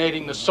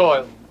decontaminating the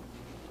soil,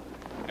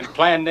 and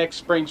plan next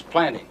spring's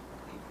planting.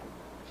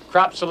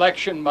 Crop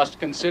selection must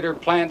consider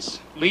plants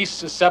least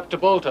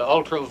susceptible to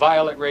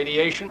ultraviolet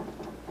radiation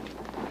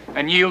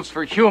and yields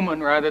for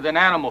human rather than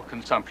animal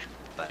consumption.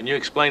 Can you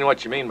explain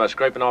what you mean by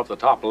scraping off the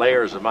top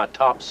layers of my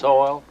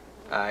topsoil?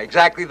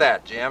 Exactly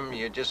that, Jim.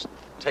 You just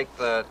take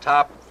the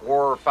top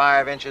 4 or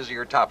 5 inches of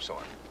your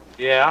topsoil.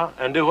 Yeah,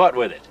 and do what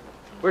with it?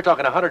 We're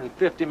talking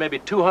 150, maybe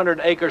 200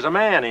 acres of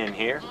man in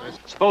here.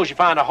 Suppose you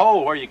find a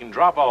hole where you can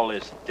drop all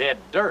this dead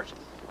dirt.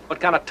 What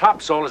kind of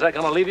topsoil is that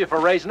going to leave you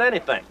for raising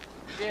anything?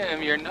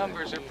 Jim, your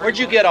numbers are... Where'd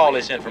you get all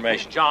this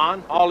information,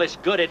 John? All this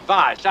good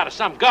advice out of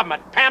some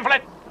government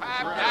pamphlet?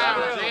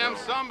 Jim,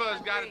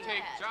 somebody's got to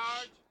take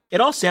charge.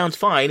 It all sounds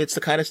fine. It's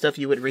the kind of stuff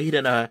you would read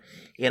in a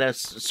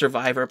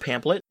Survivor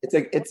pamphlet.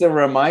 It's a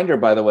reminder,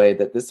 by the way,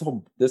 that this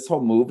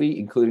whole movie,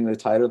 including the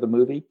title of the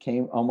movie,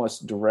 came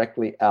almost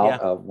directly out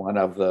of one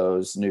of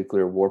those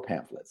nuclear war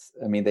pamphlets.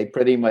 I mean, they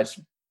pretty much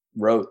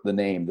wrote the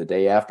name the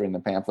day after in the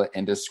pamphlet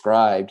and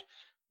described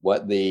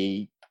what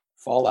the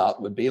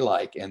fallout would be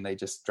like, and they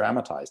just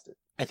dramatized it.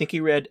 I think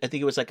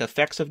it was like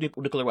Effects of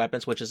Nuclear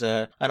Weapons, which is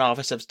an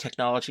Office of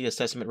Technology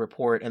Assessment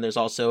report, and there's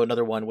also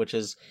another one which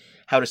is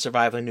How to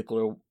Survive a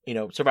Nuclear,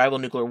 Survival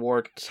Nuclear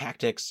War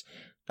Tactics,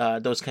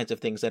 those kinds of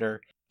things that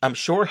are, I'm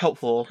sure,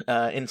 helpful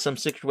in some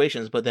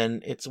situations, but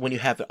then it's when you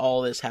have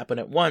all this happen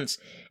at once,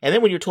 and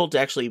then when you're told to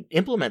actually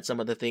implement some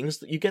of the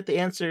things, you get the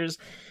answers,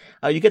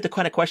 you get the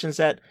kind of questions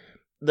that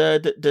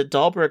the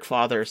Dahlberg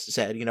father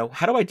said,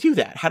 how do I do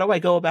that? How do I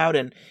go about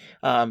and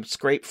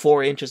scrape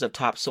 4 inches of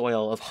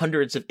topsoil of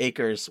hundreds of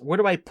acres? Where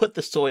do I put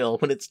the soil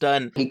when it's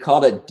done? He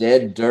called it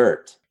dead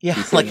dirt. Yeah.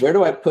 He said, where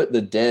do I put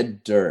the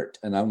dead dirt?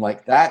 And I'm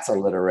like, that's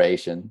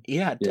alliteration.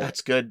 Yeah,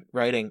 that's good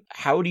writing.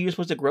 How are you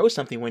supposed to grow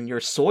something when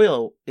your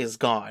soil is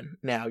gone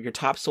now? Your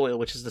topsoil,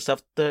 which is the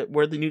stuff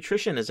where the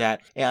nutrition is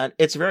at. And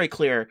it's very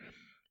clear.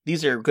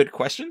 These are good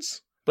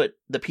questions, but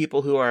the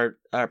people who are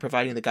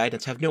providing the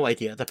guidance have no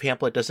idea. The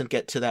pamphlet doesn't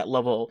get to that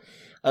level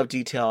of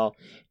detail,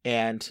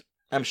 and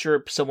I'm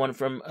sure someone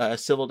from a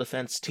civil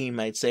defense team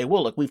might say,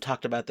 well, look, we've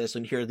talked about this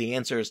and here are the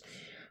answers.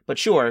 But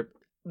sure,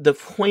 the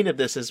point of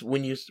this is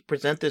when you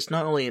present this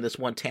not only in this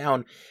one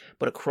town,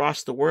 but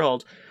across the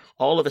world,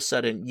 all of a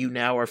sudden you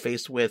now are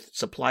faced with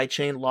supply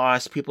chain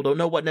loss. People don't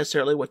know what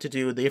to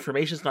do. The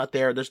information's not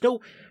there. There's no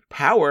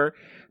power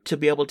to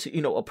be able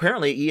to,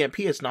 apparently EMP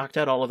has knocked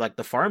out all of like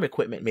the farm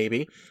equipment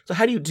maybe. So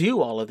how do you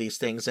do all of these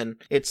things?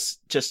 And it's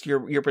just,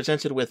 you're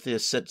presented with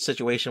this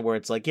situation where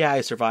it's like, yeah,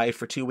 I survived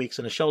for 2 weeks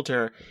in a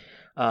shelter.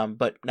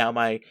 But now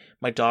my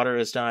daughter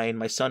is dying.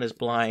 My son is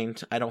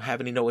blind. I don't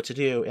know what to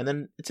do. And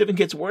then it even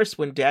gets worse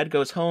when dad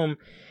goes home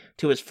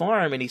to his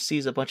farm and he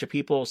sees a bunch of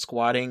people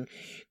squatting,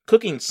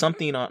 cooking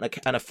something on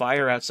a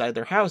fire outside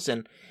their house.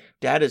 And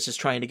dad is just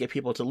trying to get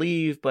people to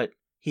leave, but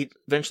he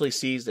eventually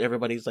sees that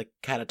everybody's like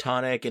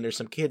catatonic and there's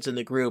some kids in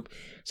the group.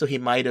 So he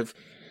might have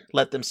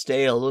let them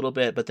stay a little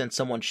bit, but then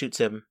someone shoots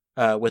him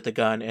with a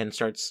gun and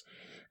starts,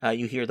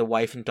 you hear the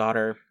wife and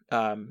daughter,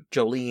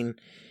 Jolene,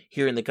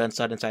 hearing the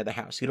gunshot inside the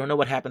house. You don't know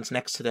what happens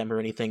next to them or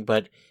anything,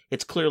 but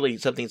it's clearly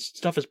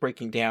stuff is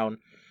breaking down.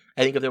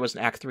 I think if there was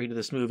an act 3 to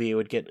this movie, it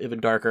would get even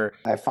darker.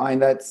 I find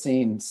that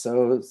scene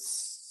so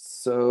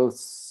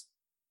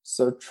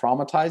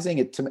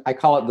traumatizing. I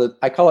call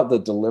it the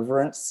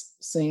deliverance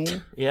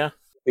scene. Yeah.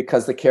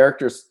 Because the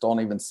characters don't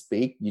even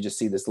speak. You just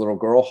see this little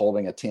girl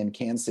holding a tin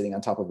can sitting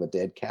on top of a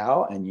dead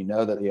cow, and you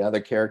know that the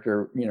other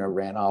character,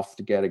 ran off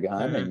to get a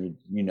gun, and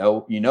you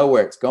know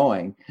where it's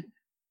going.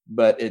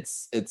 But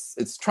it's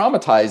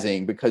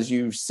traumatizing because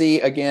you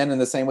see, again, in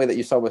the same way that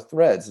you saw with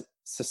Threads,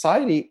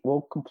 society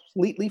will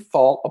completely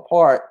fall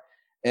apart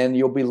and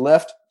you'll be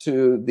left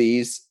to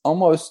these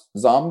almost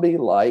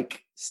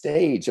zombie-like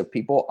stage of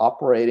people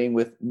operating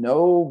with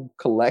no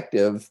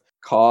collective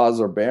cause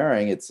or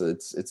bearing. It's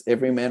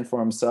every man for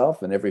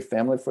himself and every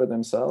family for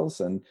themselves.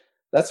 And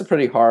that's a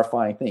pretty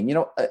horrifying thing.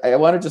 I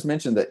want to just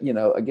mention that,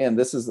 again,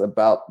 this is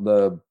about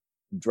the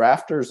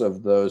drafters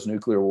of those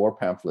nuclear war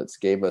pamphlets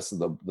gave us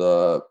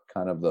the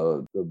kind of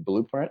the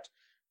blueprint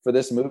for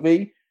this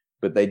movie,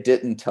 but they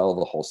didn't tell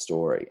the whole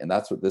story. And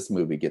that's what this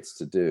movie gets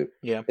to do.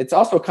 Yeah. It's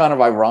also kind of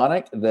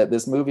ironic that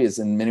this movie is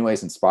in many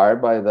ways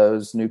inspired by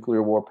those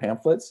nuclear war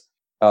pamphlets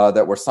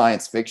that were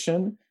science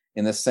fiction,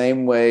 in the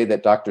same way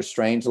that Dr.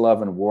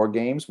 Strangelove and War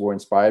Games were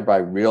inspired by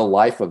real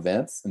life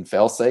events, and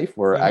Failsafe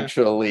were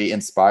actually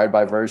inspired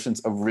by versions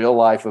of real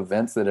life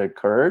events that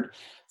occurred.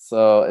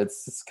 So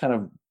it's kind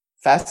of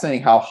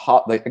fascinating how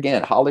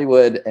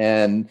Hollywood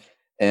and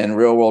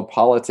real world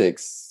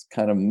politics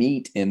kind of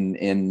meet in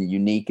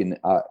unique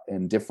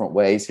and different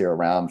ways here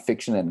around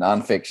fiction and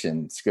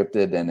nonfiction,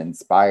 scripted and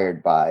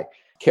inspired by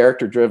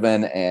character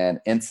driven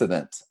and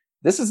incident.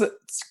 This is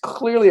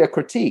clearly a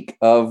critique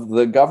of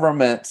the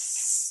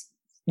government's,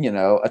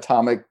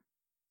 atomic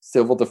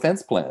civil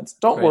defense plans.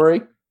 Don't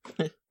worry,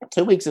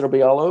 2 weeks it'll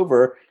be all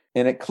over,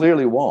 and it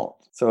clearly won't.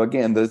 So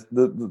again,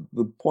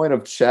 the point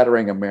of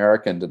shattering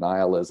American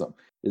denialism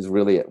is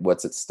really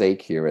what's at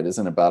stake here. It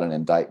isn't about an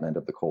indictment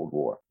of the Cold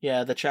War.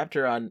 Yeah, the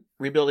chapter on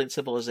rebuilding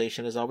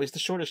civilization is always the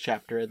shortest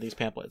chapter in these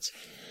pamphlets.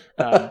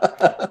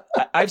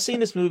 I've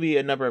seen this movie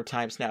a number of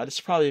times now. This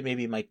is probably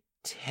maybe my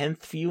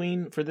 10th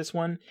viewing for this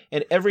one.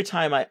 And every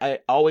time I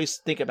always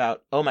think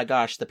about, oh my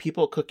gosh, the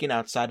people cooking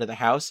outside of the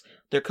house,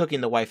 they're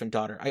cooking the wife and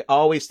daughter. I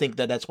always think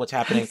that that's what's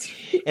happening.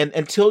 And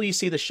until you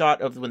see the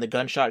shot of when the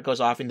gunshot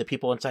goes off and the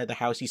people inside the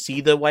house, you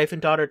see the wife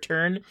and daughter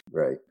turn.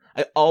 Right.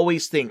 I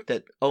always think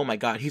that, oh my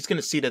God, he's going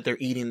to see that they're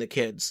eating the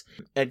kids.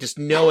 I just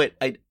know it.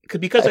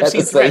 Because I've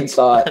seen Threads.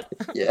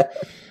 Yeah.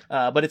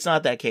 But it's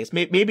not that case.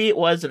 Maybe it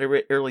was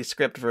an early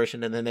script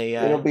version, and then they.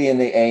 It'll be in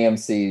the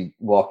AMC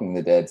Walking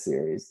the Dead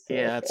series. So,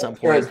 yeah, at some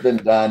point. Sure, it's been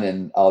done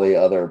in all the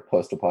other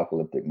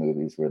post-apocalyptic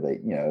movies where they,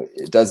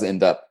 it does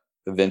end up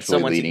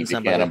eventually leading to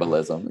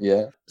cannibalism.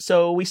 Yeah.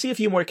 So we see a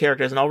few more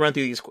characters, and I'll run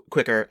through these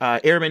quicker.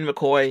 Airman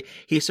McCoy,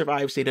 he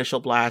survives the initial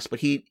blast,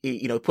 but he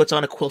puts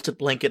on a quilted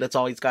blanket. That's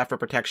all he's got for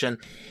protection,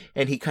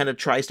 and he kind of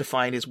tries to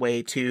find his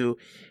way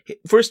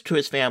first to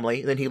his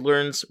family. Then he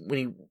learns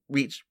when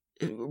he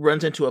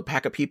runs into a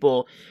pack of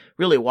people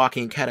really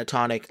walking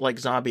catatonic like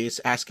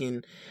zombies,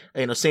 asking,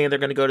 saying they're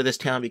going to go to this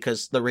town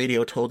because the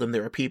radio told them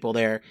there are people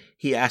there.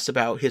 He asks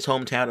about his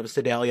hometown of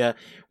Sedalia,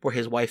 where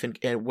his wife and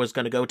was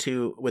going to go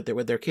to with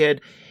their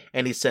kid,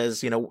 and he says,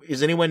 do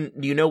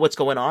you know what's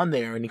going on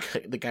there? And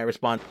the guy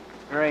responds,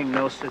 there ain't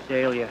no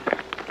Sedalia,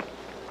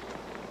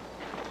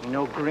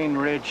 no Green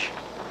Ridge,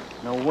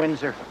 no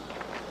Windsor,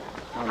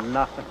 no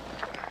nothing.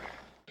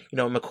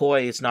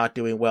 McCoy is not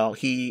doing well.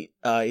 He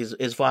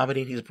is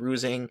vomiting, he's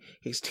bruising,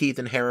 his teeth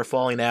and hair are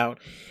falling out.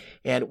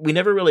 And we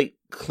never really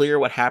clear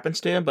what happens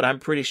to him, but I'm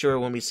pretty sure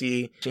when we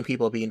see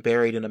people being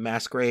buried in a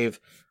mass grave,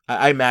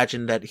 I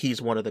imagine that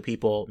he's one of the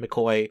people,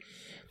 McCoy,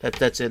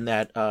 that's in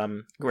that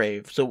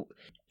grave. So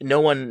no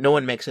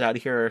one makes it out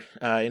of here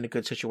in a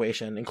good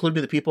situation,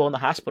 including the people in the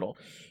hospital.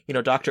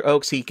 Dr.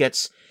 Oakes, he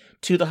gets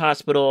to the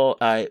hospital.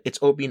 It's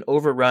being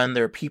overrun.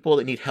 There are people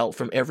that need help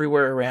from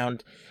everywhere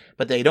around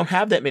but they don't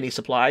have that many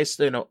supplies.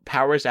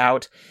 Power's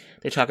out.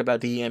 They talk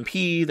about the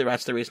EMP.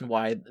 That's the reason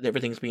why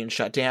everything's being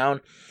shut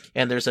down.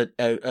 And there's a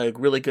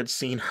really good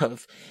scene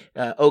of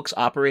Oakes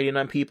operating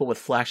on people with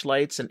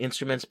flashlights and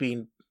instruments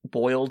being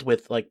boiled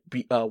with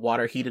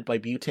water heated by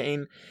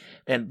butane.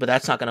 But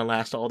that's not going to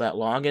last all that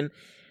long.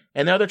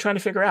 And now they're trying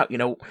to figure out,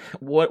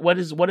 what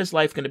is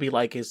life going to be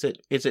like? Is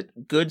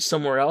it good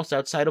somewhere else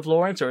outside of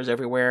Lawrence, or is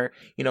everywhere,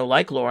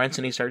 like Lawrence?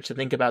 And he starts to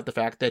think about the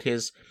fact that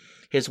his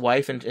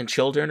wife and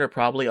children are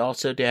probably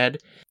also dead.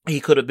 He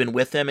could have been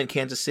with them in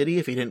Kansas City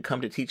if he didn't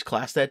come to teach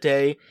class that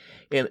day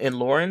in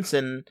Lawrence.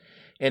 And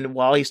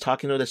while he's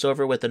talking this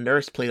over with the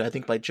nurse, played I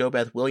think by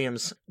JoBeth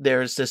Williams,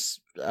 there's this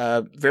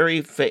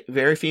very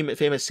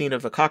famous scene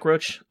of a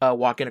cockroach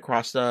walking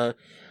across a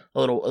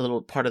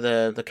little part of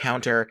the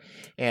counter,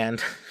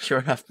 and sure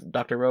enough,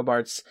 Dr.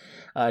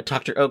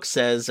 Oakes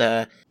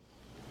says,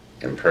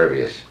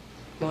 impervious.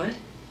 What?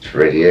 It's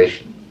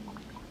radiation.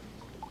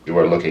 You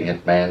are looking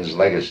at man's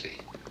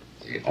legacy,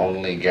 the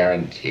only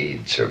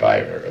guaranteed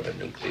survivor of a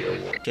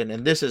nuclear war.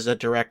 And this is a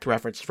direct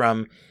reference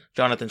from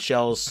Jonathan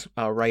Schell's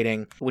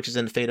writing, which is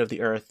in Fate of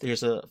the Earth.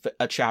 There's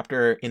a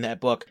chapter in that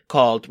book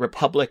called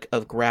Republic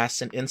of Grass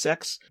and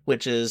Insects,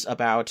 which is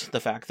about the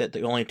fact that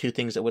the only two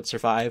things that would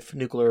survive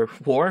nuclear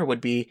war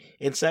would be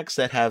insects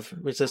that have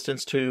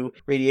resistance to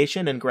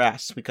radiation and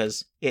grass,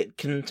 because it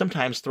can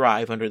sometimes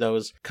thrive under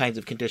those kinds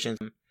of conditions.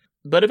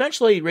 But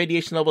eventually,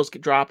 radiation levels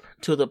drop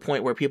to the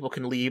point where people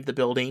can leave the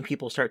building.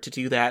 People start to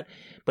do that.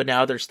 But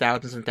now there's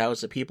thousands and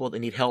thousands of people that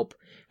need help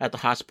at the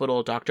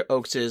hospital. Dr.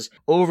 Oakes is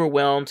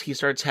overwhelmed. He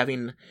starts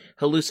having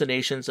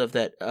hallucinations of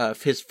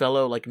his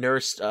fellow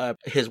nurse,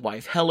 his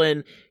wife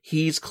Helen.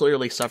 He's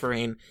clearly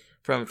suffering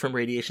from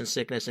radiation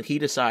sickness, and he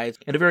decides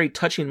in a very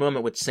touching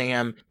moment with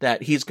Sam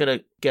that he's going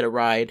to get a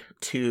ride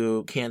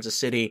to Kansas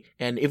City.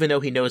 And even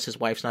though he knows his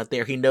wife's not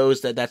there, he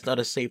knows that that's not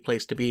a safe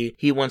place to be.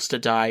 He wants to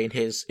die in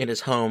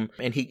his home,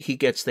 and he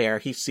gets there.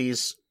 He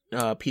sees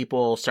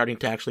people starting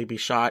to actually be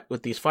shot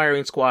with these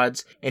firing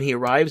squads, and he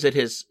arrives at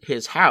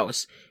his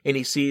house, and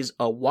he sees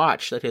a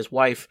watch that his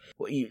wife,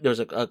 there's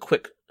a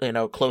quick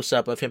close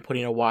up of him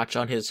putting a watch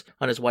on his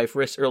wife's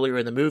wrist earlier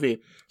in the movie.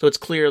 So it's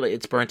clear that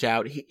it's burnt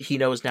out. He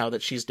knows now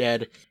that she's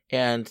dead.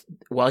 And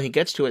while he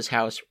gets to his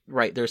house,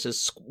 right, there's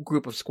this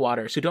group of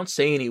squatters who don't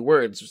say any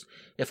words,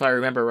 if I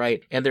remember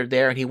right. And they're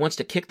there, and he wants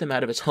to kick them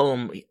out of his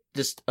home.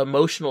 This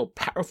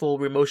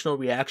powerful emotional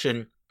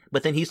reaction.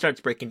 But then he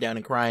starts breaking down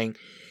and crying.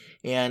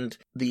 And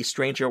the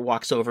stranger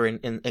walks over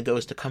and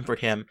goes to comfort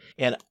him.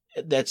 And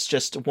that's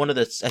just one of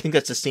I think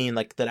that's the scene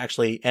that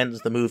actually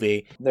ends the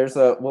movie. There's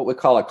what we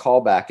call a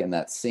callback in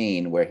that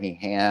scene where he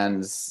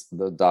hands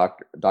the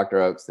Dr.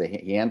 Oakes,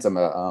 he hands him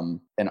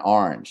an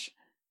orange.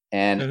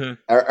 And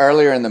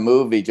earlier in the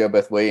movie,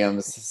 JoBeth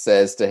Williams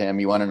says to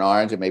him, "You want an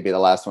orange? It may be the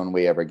last one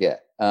we ever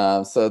get."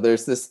 So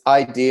there's this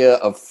idea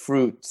of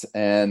fruit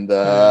and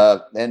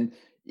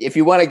if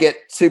you want to get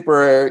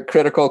super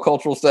critical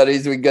cultural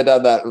studies, we can go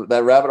down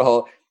that rabbit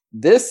hole.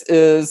 This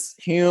is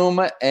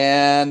Hume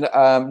and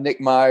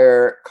Nick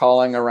Meyer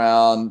conjuring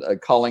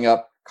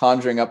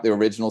up the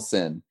original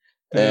sin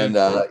and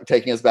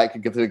taking us back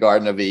to the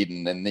Garden of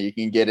Eden. And you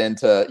can get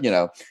into,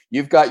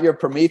 you've got your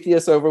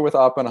Prometheus over with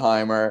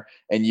Oppenheimer,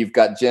 and you've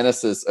got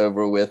Genesis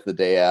over with The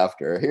Day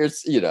After.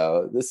 Here's,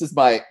 this is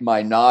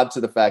my nod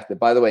to the fact that,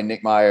 by the way,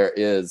 Nick Meyer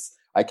is,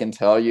 I can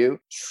tell you,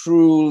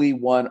 truly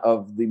one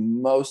of the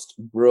most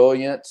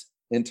brilliant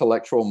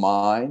intellectual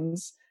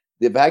minds.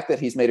 The fact that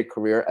he's made a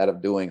career out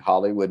of doing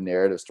Hollywood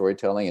narrative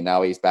storytelling, and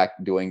now he's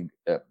back doing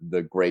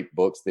the great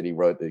books that he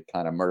wrote, the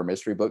kind of murder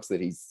mystery books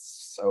that he's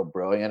so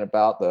brilliant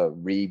about, the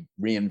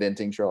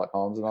reinventing Sherlock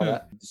Holmes and all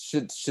that,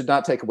 should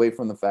not take away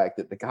from the fact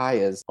that the guy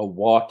is a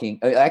walking,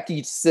 after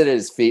you sit at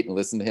his feet and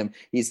listen to him,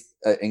 he's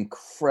an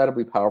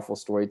incredibly powerful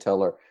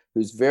storyteller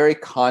who's very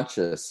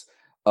conscious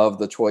of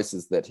the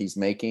choices that he's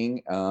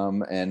making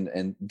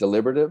and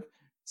deliberative.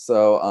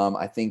 So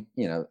I think,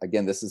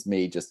 again, this is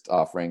me just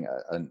offering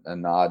a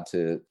nod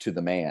to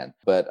the man,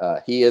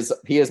 but he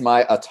is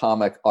my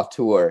atomic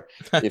auteur,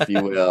 if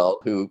you will,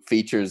 who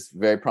features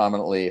very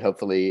prominently,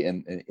 hopefully,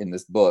 in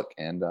this book,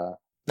 and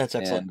that's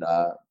excellent,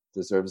 and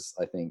deserves,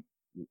 I think,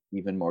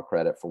 even more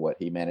credit for what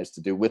he managed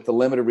to do with the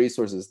limited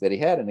resources that he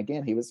had. And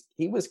again,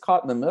 he was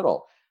caught in the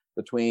middle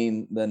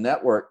between the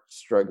network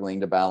struggling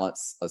to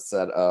balance a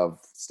set of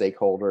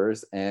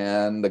stakeholders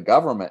and the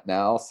government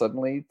now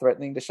suddenly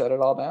threatening to shut it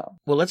all down.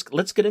 Well,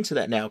 let's get into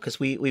that now, because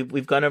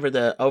we've gone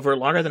over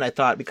longer than I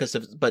thought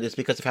but it's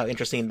because of how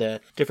interesting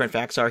the different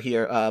facts are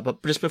here.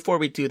 But just before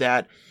we do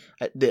that,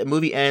 the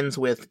movie ends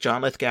with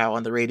John Lithgow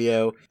on the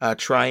radio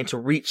trying to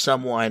reach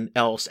someone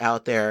else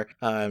out there.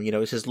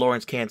 It says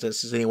Lawrence,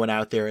 Kansas. Is anyone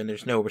out there? And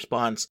there's no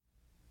response.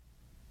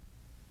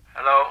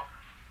 Hello?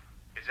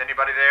 Is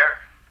anybody there?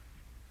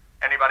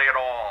 Anybody at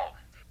all?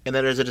 And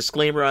then there's a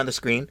disclaimer on the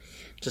screen,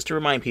 just to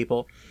remind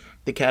people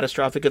the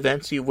catastrophic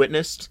events you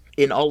witnessed,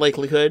 in all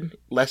likelihood,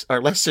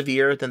 are less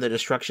severe than the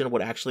destruction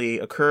would actually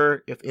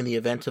occur if in the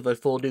event of a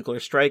full nuclear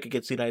strike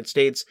against the United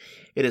States.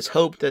 It is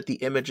hoped that the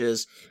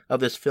images of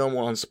this film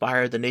will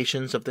inspire the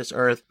nations of this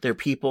earth, their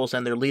peoples,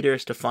 and their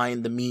leaders to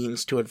find the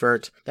means to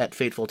avert that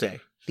fateful day.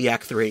 The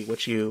Act 3,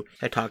 which you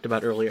had talked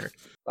about earlier.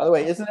 By the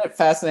way, isn't it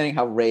fascinating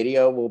how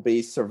radio will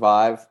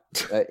survive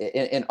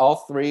in all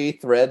three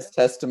threads,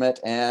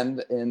 Testament,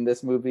 and in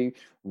this movie?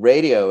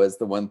 Radio is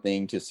the one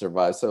thing to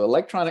survive. So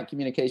electronic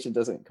communication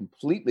doesn't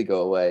completely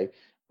go away,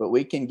 but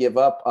we can give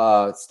up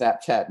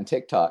Snapchat and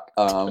TikTok.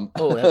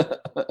 The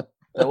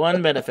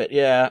one benefit,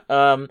 yeah.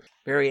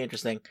 Very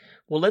interesting.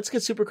 Well, let's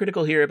get super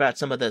critical here about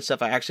some of the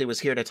stuff I actually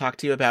was here to talk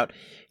to you about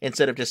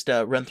instead of just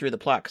run through the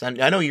plot, because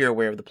I know you're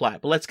aware of the plot,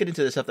 but let's get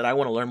into the stuff that I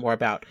want to learn more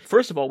about.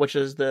 First of all, which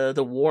is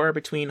the war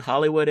between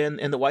Hollywood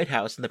and the White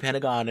House and the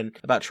Pentagon, and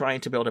about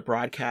trying to build a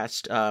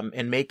broadcast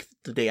and make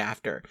The Day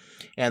After,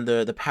 and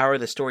the power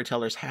the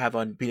storytellers have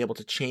on being able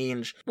to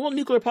change, well,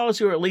 nuclear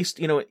policy, or at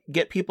least,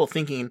 get people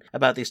thinking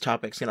about these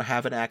topics,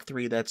 have an Act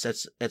 3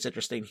 that's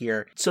interesting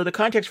here. So the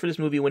context for this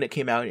movie when it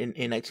came out in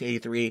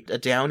 1983, a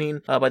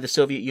downing by the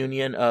Soviet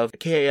Union of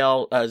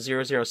KAL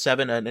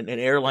 007, an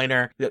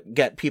airliner that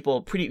got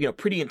people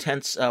pretty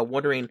intense,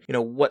 wondering,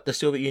 what the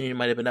Soviet Union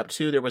might have been up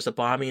to. There was a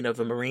bombing of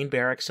a Marine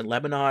barracks in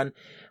Lebanon.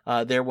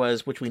 There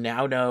was, which we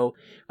now know,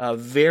 a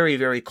very,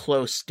 very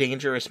close,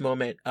 dangerous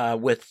moment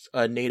with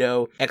a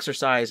NATO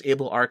exercise,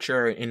 Able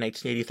Archer, in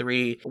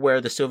 1983,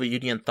 where the Soviet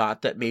Union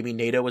thought that maybe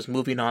NATO was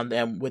moving on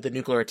them with a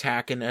nuclear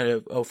attack and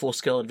a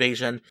full-scale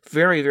invasion.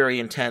 Very, very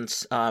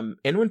intense. And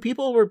when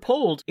people were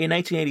polled in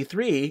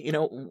 1983,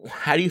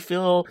 how do you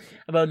feel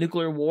about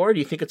nuclear war? Do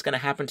you think it's going to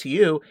happen to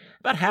you?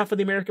 About half of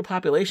the American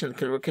population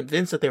were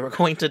convinced that they were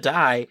going to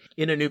die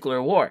in a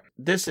nuclear war.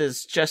 This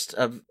is just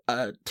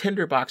a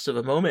tinderbox of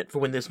a moment for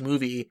when this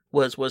movie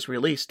was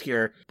released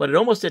here, but it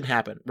almost didn't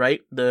happen,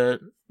 right?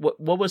 What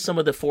was some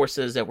of the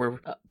forces that were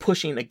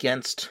pushing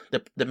against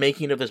the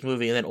making of this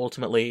movie, and then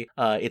ultimately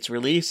its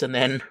release, and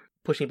then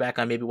pushing back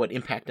on maybe what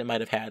impact it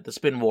might have had, the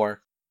spin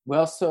war?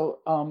 Well, so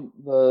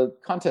the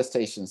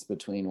contestations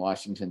between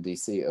Washington,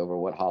 D.C. over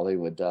what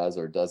Hollywood does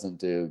or doesn't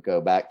do go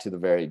back to the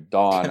very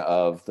dawn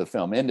of the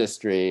film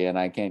industry, and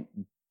I can't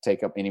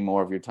take up any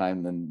more of your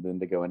time than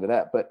to go into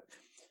that. But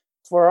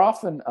more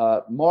often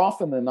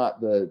than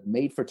not, the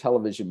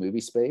made-for-television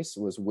movie space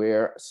was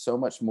where so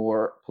much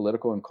more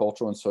political and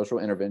cultural and social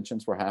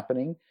interventions were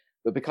happening.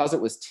 But because it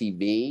was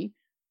TV,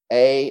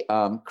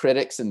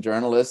 critics and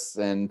journalists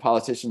and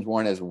politicians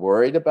weren't as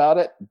worried about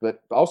it,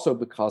 but also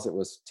because it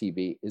was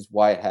TV is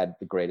why it had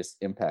the greatest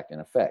impact and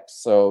effect.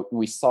 So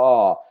we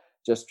saw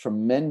just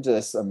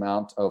tremendous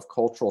amount of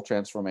cultural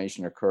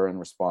transformation occur in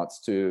response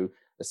to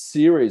a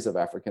series of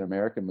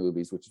African-American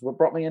movies, which is what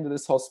brought me into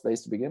this whole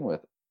space to begin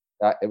with.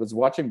 It was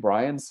watching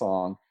Brian's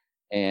Song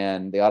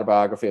and the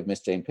autobiography of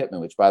Miss Jane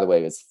Pittman, which, by the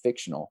way, is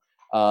fictional,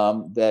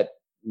 that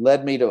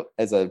led me to,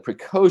 as a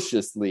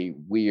precociously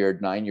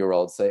weird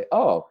 9-year-old, say,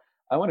 oh,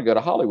 I want to go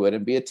to Hollywood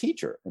and be a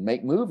teacher and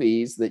make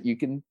movies that you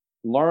can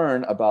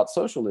learn about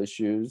social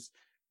issues.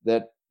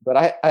 But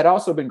I'd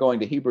also been going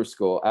to Hebrew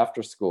school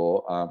after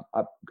school.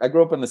 I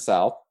grew up in the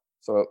South,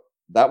 so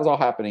that was all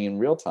happening in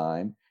real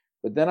time.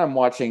 But then I'm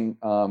watching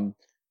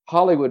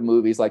Hollywood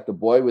movies like The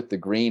Boy with the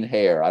Green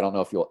Hair. I don't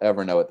know if you'll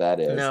ever know what that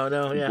is.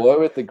 No, yeah. The Boy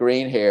with the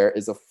Green Hair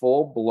is a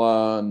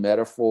full-blown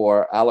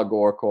metaphor,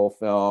 allegorical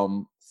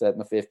film set in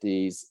the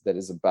 50s that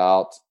is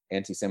about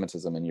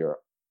anti-Semitism in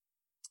Europe.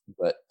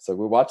 So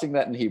we're watching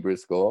that in Hebrew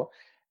school,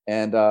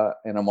 and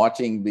I'm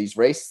watching these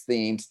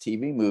race-themed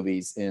TV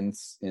movies in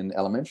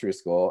elementary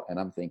school, and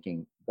I'm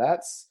thinking,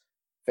 that's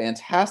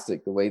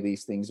fantastic, the way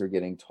these things are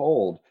getting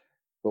told.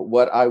 But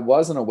what I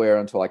wasn't aware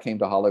until I came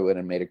to Hollywood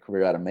and made a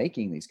career out of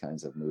making these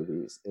kinds of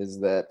movies is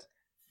that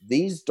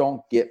these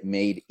don't get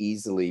made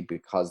easily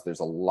because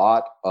there's a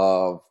lot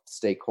of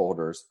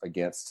stakeholders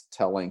against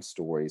telling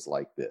stories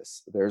like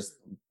this. There's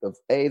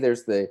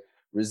the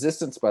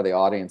resistance by the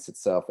audience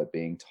itself at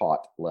being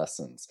taught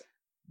lessons.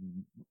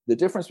 The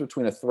difference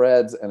between a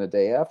Threads and a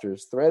Day After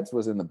is Threads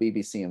was in the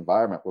BBC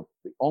environment where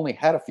we only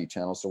had a few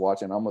channels to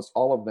watch, and almost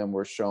all of them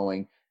were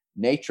showing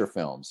nature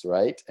films,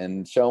 right?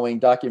 And showing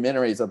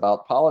documentaries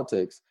about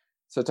politics.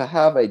 So to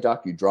have a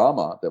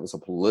docudrama that was a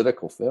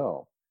political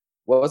film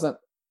wasn't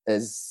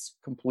as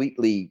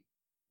completely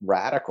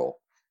radical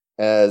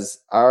as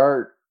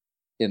our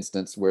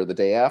instance, where The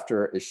Day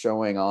After is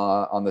showing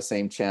on the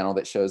same channel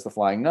that shows The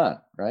Flying Nun,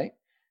 right?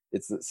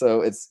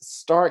 It's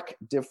stark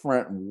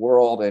different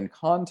world and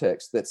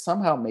context that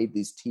somehow made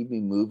these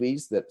TV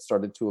movies that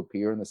started to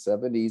appear in the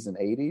 70s and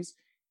 80s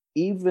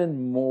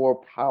even more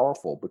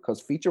powerful, because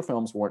feature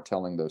films weren't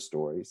telling those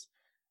stories.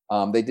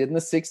 They did in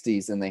the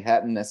 60s, and they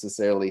hadn't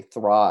necessarily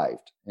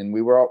thrived. And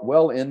we were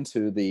well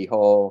into the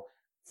whole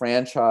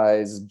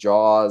franchise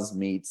Jaws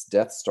meets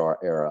Death Star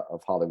era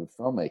of Hollywood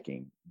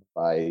filmmaking.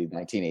 by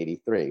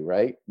 1983,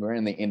 right? We're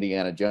in the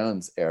Indiana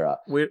Jones era.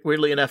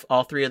 Weirdly enough,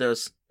 all three of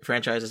those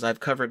franchises I've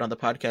covered on the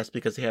podcast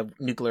because they have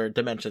nuclear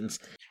dimensions.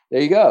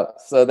 There you go.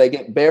 So they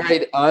get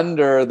buried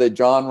under the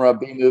genre,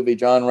 B-movie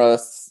genre,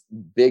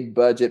 big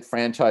budget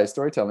franchise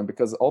storytelling,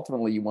 because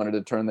ultimately you wanted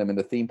to turn them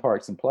into theme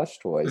parks and plush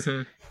toys.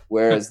 Mm-hmm.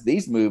 Whereas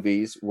these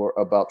movies were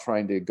about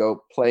trying to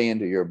go play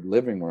into your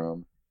living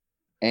room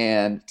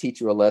and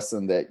teach you a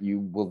lesson that you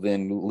will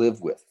then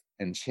live with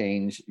and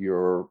change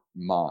your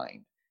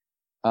mind.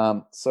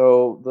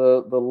 So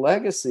the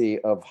legacy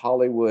of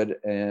Hollywood,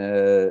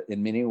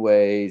 in many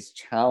ways,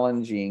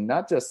 challenging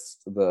not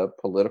just the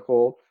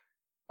political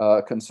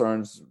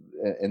concerns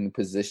and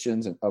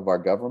positions of our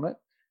government,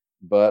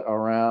 but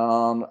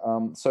around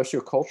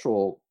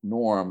sociocultural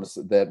norms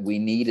that we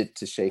needed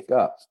to shake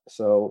up.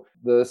 So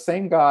the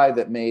same guy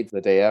that made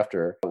The Day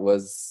After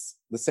was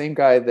the same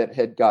guy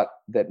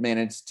that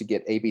managed to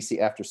get ABC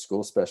after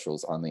school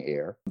specials on the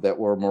air that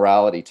were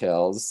morality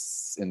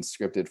tales in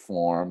scripted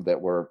form that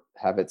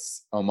have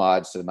its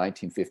homage to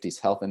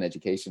 1950s health and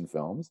education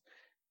films.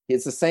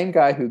 It's the same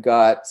guy who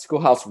got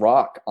Schoolhouse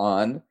Rock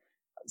on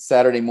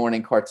Saturday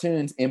morning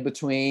cartoons in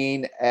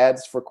between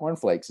ads for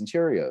cornflakes and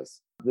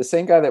Cheerios. The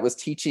same guy that was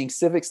teaching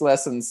civics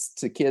lessons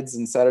to kids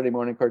in Saturday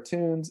morning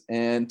cartoons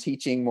and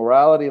teaching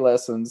morality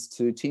lessons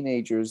to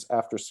teenagers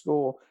after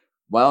school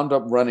wound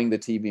up running the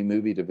TV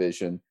movie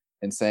division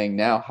and saying,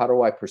 now, how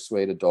do I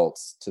persuade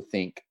adults to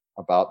think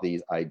about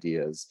these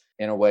ideas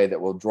in a way that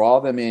will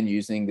draw them in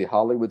using the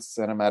Hollywood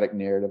cinematic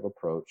narrative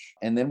approach?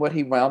 And then what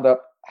he wound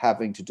up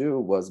having to do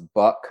was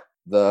buck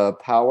the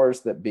powers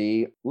that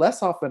be,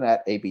 less often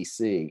at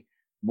ABC,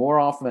 more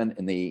often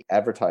in the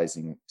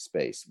advertising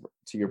space.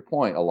 To your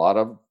point, a lot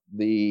of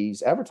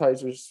these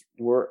advertisers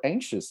were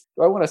anxious.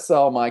 Do I want to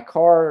sell my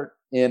car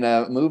in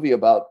a movie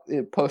about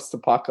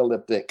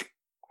post-apocalyptic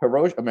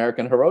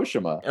American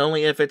Hiroshima?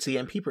 Only if it's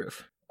EMP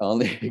proof.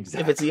 Only exactly.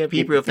 If it's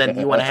EMP proof, then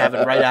you want to have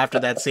it right after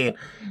that scene.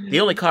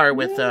 The only car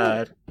with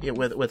a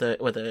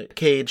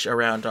cage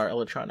around our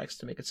electronics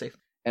to make it safe.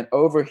 And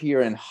over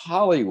here in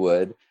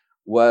Hollywood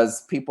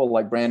was people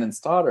like Brandon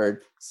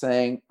Stoddard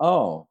saying,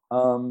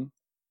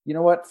 you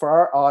know what? For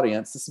our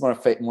audience, this is one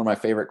of my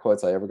favorite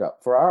quotes I ever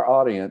got. For our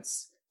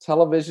audience,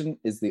 television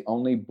is the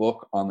only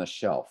book on the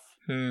shelf.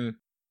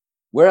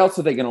 Where else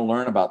are they going to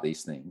learn about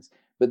these things?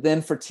 But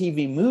then for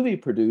TV movie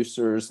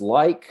producers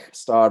like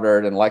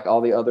Stoddard and like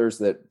all the others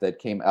that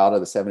came out of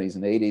the 70s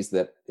and 80s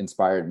that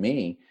inspired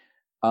me,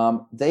 a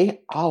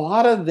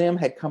lot of them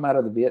had come out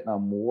of the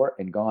Vietnam War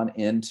and gone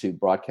into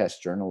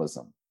broadcast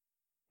journalism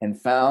and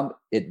found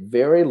it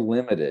very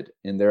limited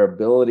in their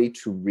ability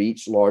to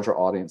reach larger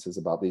audiences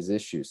about these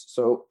issues.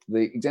 So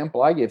the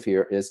example I give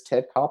here is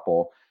Ted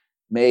Koppel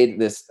made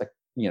this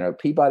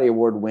Peabody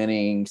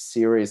Award-winning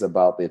series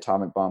about the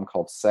atomic bomb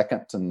called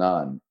Second to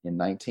None in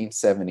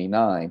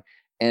 1979,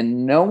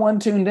 and no one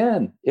tuned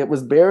in. It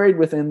was buried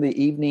within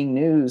the evening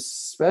news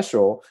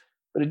special,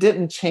 but it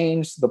didn't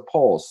change the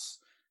pulse.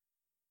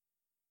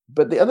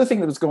 But the other thing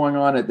that was going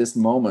on at this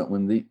moment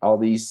when all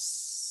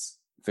these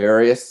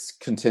various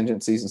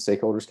contingencies and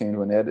stakeholders came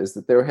to an end is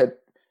that there had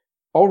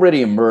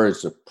already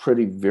emerged a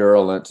pretty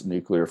virulent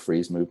nuclear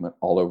freeze movement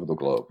all over the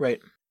globe.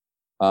 Right.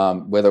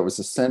 Whether it was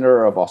the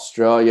center of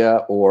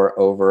Australia or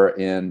over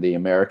in the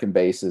American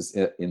bases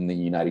in the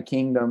United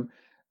Kingdom,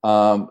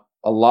 a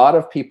lot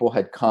of people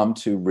had come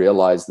to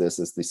realize this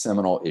as the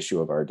seminal issue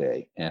of our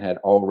day and had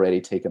already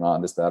taken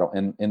on this battle.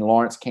 And in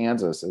Lawrence,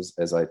 Kansas,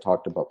 as I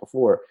talked about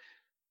before,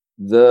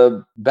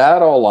 the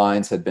battle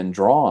lines had been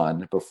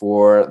drawn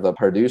before the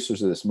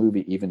producers of this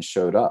movie even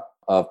showed up,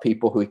 of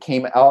people who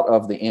came out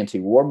of the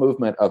anti-war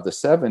movement of the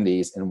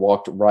 70s and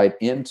walked right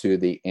into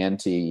the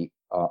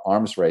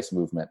arms race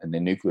movement and the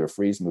nuclear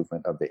freeze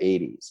movement of the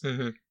 80s.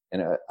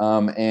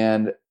 Mm-hmm.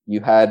 And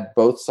you had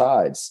both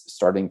sides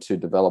starting to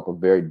develop a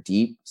very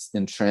deep,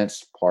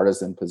 entrenched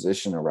partisan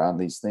position around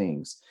these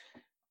things.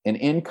 And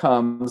in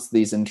comes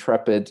these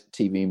intrepid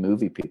TV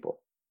movie people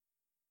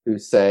who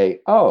say,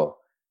 well,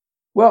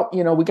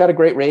 we got a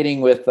great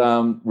rating with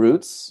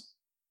Roots.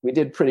 We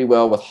did pretty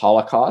well with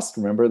Holocaust.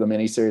 Remember the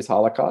miniseries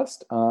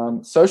Holocaust?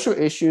 Social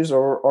issues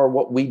are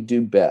what we do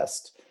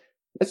best.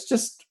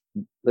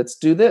 Let's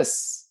do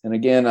this. And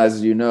again,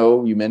 as you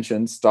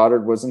mentioned,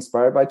 Stoddard was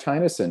inspired by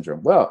China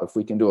Syndrome. Well, if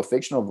we can do a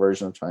fictional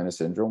version of China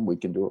Syndrome, we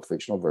can do a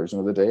fictional version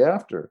of The Day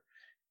After.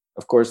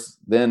 Of course,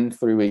 then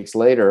 3 weeks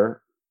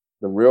later,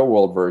 the real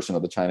world version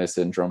of the China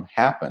Syndrome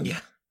happened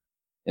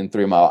in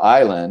 3 Mile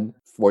Island.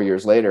 4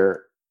 years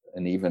later,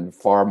 an even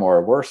far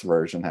more worse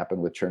version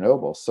happened with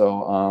Chernobyl.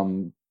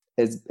 So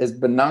as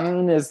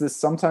benign as this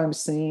sometimes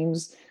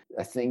seems,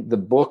 I think the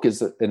book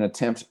is an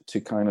attempt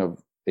to kind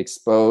of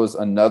expose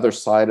another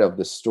side of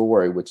the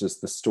story, which is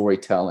the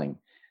storytelling.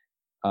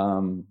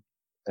 And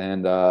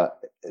the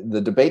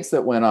debates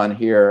that went on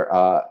here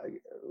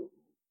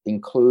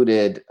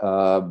included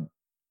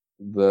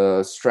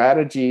the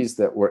strategies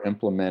that were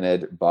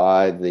implemented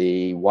by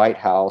the White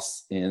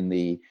House in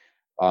the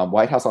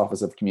White House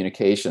Office of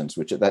Communications,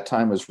 which at that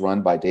time was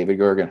run by David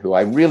Gergen, who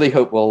I really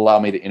hope will allow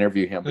me to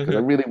interview him because I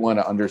really want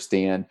to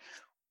understand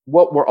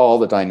what were all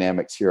the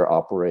dynamics here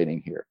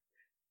operating here?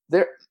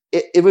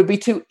 It would be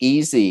too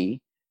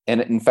easy, and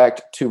in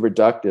fact, too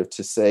reductive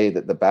to say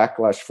that the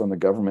backlash from the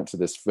government to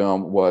this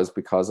film was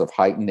because of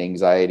heightened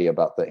anxiety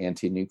about the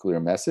anti-nuclear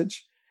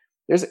message.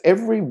 There's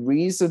every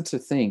reason to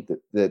think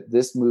that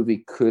this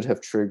movie could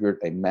have triggered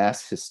a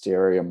mass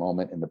hysteria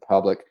moment in the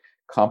public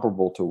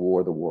comparable to War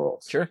of the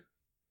Worlds. Sure.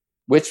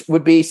 Which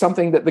would be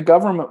something that the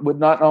government would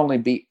not only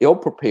be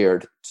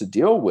ill-prepared to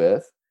deal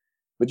with,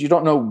 but you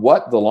don't know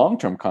what the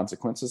long-term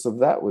consequences of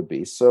that would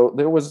be. So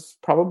there was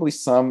probably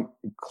some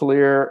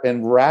clear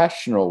and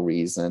rational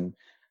reason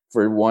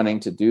for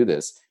wanting to do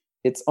this.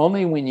 It's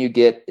only when you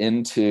get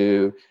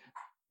into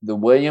the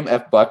William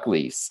F.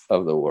 Buckleys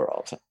of the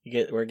world,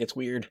 where it gets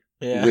weird.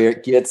 Yeah. Where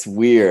it gets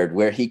weird,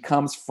 where he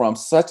comes from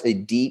such a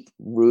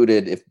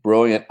deep-rooted, if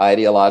brilliant,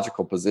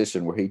 ideological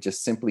position where he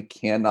just simply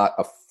cannot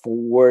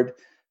afford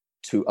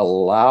to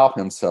allow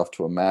himself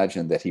to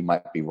imagine that he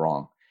might be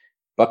wrong.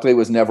 Buckley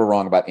was never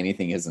wrong about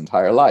anything his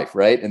entire life,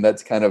 right? And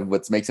that's kind of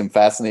what makes him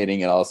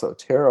fascinating and also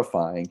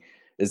terrifying,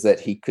 is that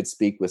he could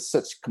speak with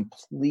such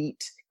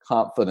complete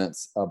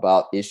confidence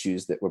about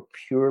issues that were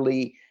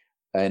purely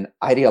an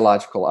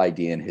ideological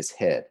idea in his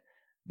head,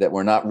 that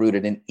were not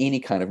rooted in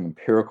any kind of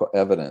empirical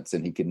evidence,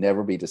 and he could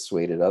never be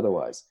dissuaded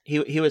otherwise.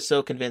 He was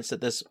so convinced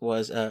that this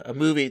was a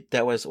movie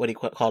that was what he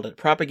called it,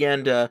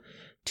 propaganda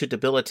to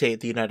debilitate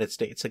the United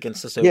States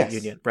against the Soviet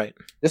Union. Right.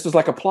 This was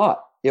like a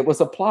plot. It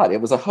was a plot.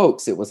 It was a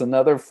hoax. It was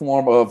another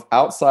form of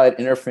outside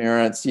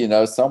interference,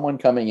 someone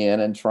coming in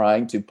and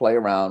trying to play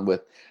around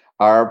with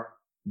our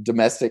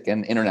domestic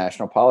and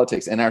international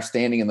politics and our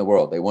standing in the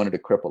world. They wanted to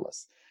cripple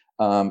us,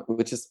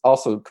 which is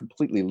also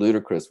completely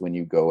ludicrous when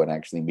you go and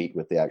actually meet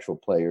with the actual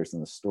players in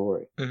the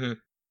story. Mm-hmm.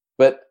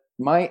 But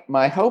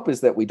my hope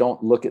is that we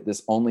don't look at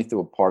this only through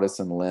a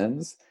partisan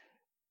lens.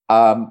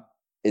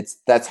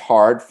 That's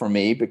hard for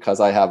me because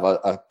I have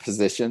a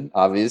position,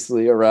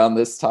 obviously, around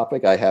this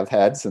topic. I have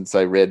had since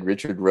I read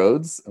Richard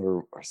Rhodes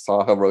or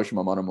saw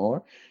Hiroshima Mon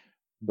Amour.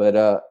 But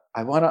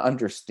I want to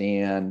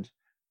understand,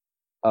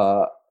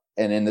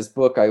 and in this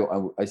book,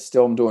 I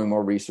still am doing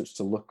more research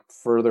to look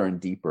further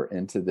and deeper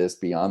into this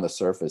beyond the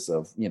surface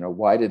of,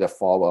 why did a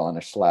Falwell and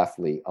a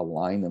Schlafly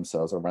align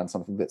themselves around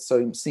something that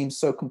seems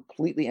so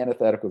completely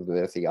antithetical to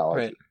their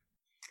theology. Right.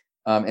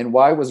 And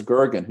why was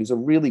Gergen, who's a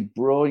really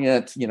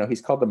brilliant,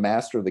 he's called the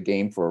master of the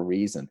game for a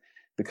reason,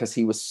 because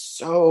he was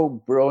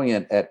so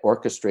brilliant at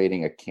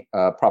orchestrating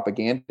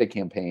propaganda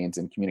campaigns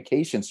and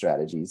communication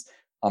strategies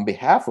on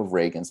behalf of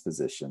Reagan's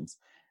positions,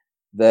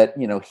 that,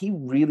 he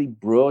really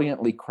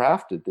brilliantly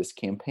crafted this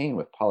campaign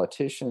with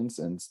politicians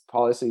and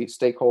policy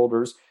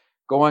stakeholders,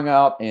 going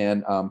out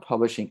and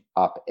publishing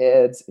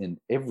op-eds in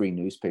every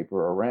newspaper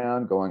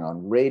around, going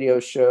on radio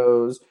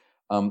shows.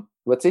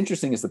 What's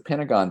interesting is the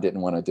Pentagon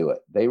didn't want to do it.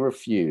 They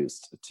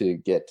refused to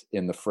get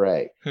in the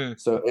fray.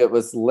 So it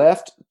was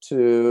left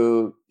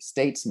to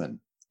statesmen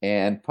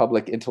and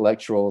public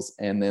intellectuals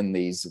and then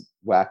these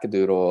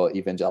wackadoodle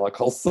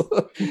evangelicals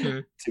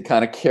to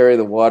kind of carry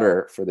the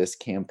water for this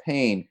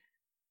campaign.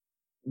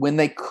 When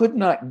they could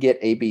not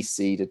get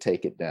ABC to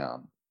take it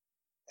down,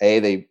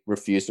 they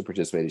refused to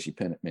participate, as you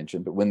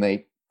mentioned, but when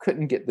they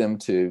couldn't get them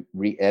to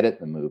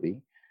re-edit the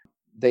movie,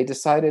 they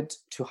decided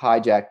to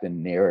hijack the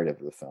narrative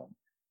of the film.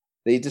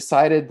 They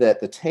decided that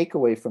the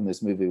takeaway from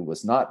this movie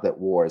was not that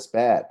war is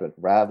bad, but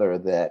rather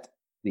that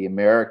the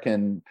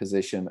American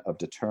position of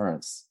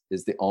deterrence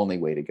is the only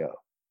way to go.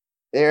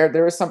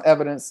 There is some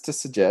evidence to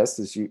suggest,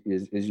 as you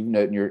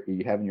note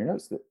you have in your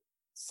notes, that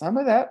some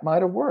of that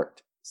might have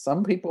worked.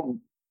 Some people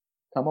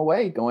come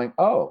away going,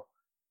 "Oh,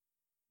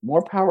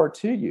 more power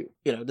to you."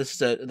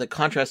 This is the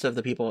contrast of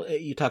the people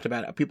you talked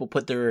about. People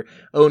put their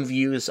own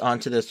views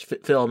onto this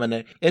film, and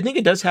I think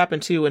it does happen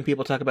too when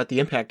people talk about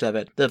the impact of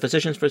it. The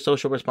Physicians for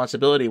Social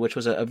Responsibility, which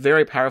was a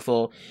very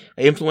powerful,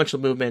 influential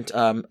movement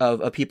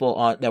of people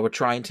that were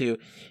trying to,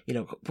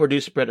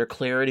 produce better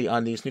clarity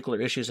on these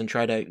nuclear issues and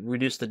try to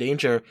reduce the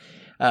danger.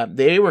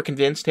 They were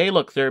convinced, hey,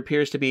 look, there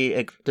appears to be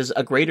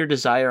a greater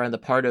desire on the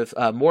part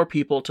of more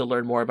people to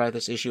learn more about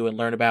this issue and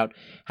learn about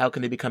how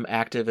can they become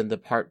active in the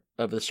part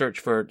of the search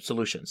for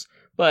solutions.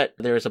 But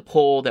there is a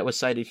poll that was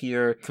cited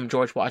here from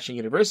George Washington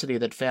University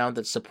that found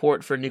that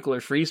support for nuclear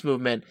freeze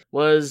movement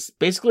was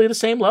basically the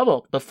same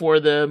level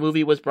before the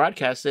movie was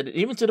broadcasted,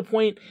 even to the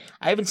point,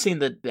 I haven't seen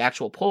the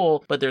actual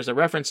poll, but there's a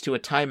reference to a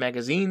Time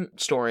magazine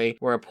story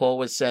where a poll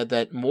was said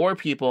that more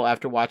people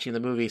after watching the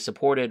movie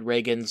supported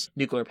Reagan's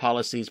nuclear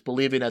policies,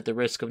 believing that the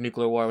risk of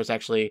nuclear war was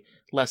actually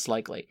less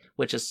likely,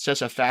 which is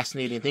such a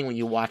fascinating thing when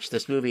you watch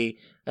this movie.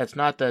 That's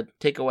not the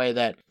takeaway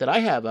that I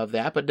have of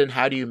that, but then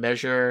how do you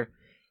measure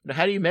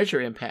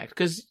impact?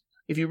 Because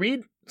if you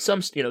read some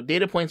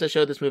data points that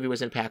show this movie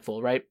was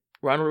impactful, right?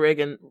 Ronald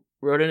Reagan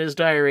wrote in his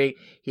diary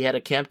he had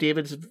a Camp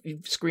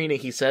David screening.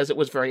 He says it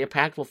was very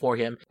impactful for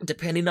him.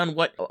 Depending on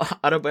what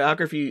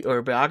autobiography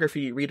or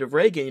biography you read of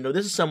Reagan,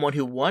 this is someone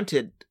who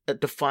wanted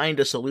to find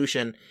a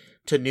solution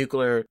to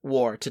nuclear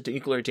war, to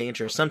nuclear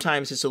danger.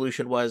 Sometimes the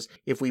solution was,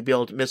 if we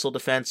build missile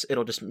defense,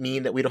 it'll just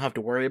mean that we don't have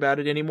to worry about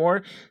it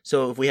anymore.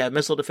 So if we have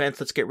missile defense,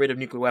 let's get rid of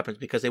nuclear weapons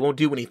because they won't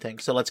do anything.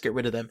 So let's get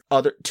rid of them.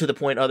 To the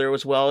point other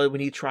as well, when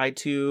he tried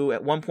to,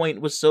 at one point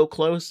was so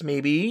close,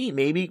 maybe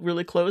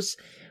really close,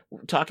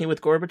 talking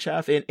with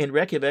Gorbachev in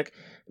Reykjavik,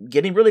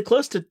 getting really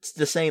close to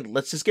saying,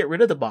 let's just get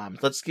rid of the bombs.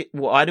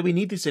 Why do we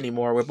need this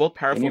anymore? We're both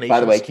powerful nations. By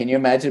the way, can you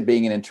imagine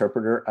being an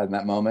interpreter in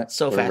that moment?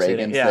 So where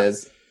fascinating. Reagan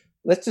says,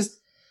 let's just,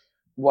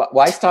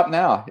 why stop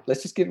now?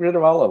 Let's just get rid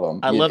of all of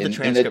them. I love the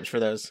transcripts for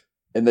those.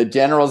 And the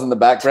generals in the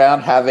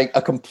background having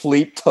a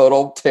complete,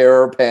 total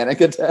terror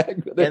panic attack.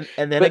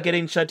 And then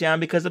getting shut down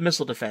because of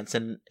missile defense.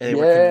 And they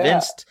were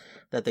convinced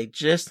that they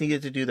just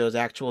needed to do those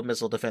actual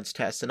missile defense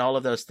tests and all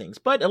of those things.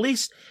 But at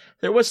least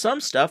there was some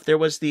stuff. There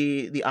was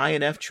the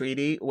INF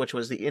Treaty, which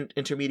was the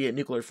Intermediate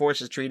Nuclear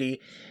Forces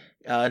Treaty,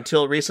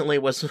 until recently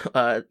was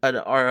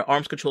our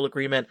arms control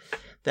agreement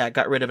that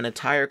got rid of an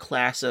entire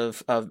class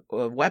of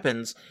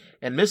weapons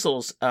and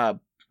missiles,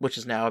 which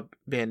has now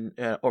been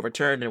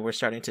overturned, and we're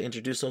starting to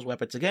introduce those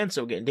weapons again,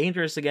 so we're getting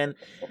dangerous again.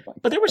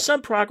 But there was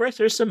some progress.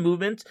 There's some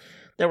movement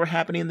that were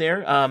happening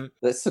there.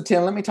 So,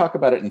 Tim, let me talk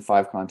about it in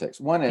 5 contexts.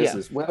 One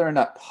is whether or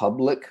not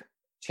public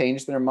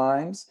changed their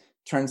minds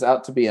turns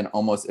out to be an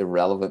almost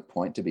irrelevant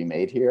point to be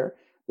made here.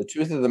 The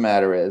truth of the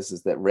matter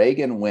is that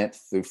Reagan went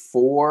through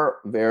 4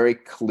 very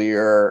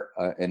clear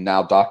and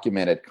now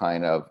documented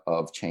kind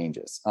of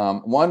changes.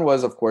 One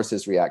was, of course,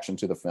 his reaction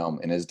to the film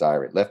in his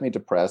diary. Left me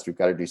depressed. We've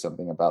got to do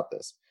something about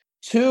this.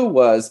 2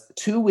 was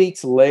 2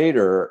 weeks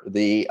later,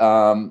 the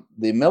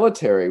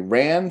military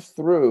ran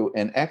through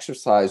an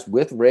exercise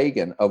with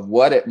Reagan of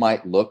what it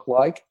might look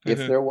like if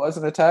there was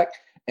an attack.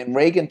 And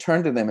Reagan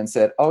turned to them and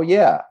said, "Oh,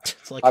 yeah,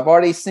 I've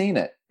already seen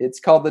it. It's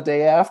called The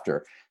Day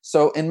After."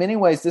 So in many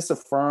ways, this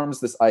affirms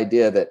this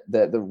idea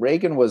that the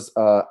Reagan was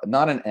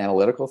not an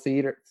analytical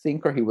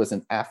thinker. He was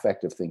an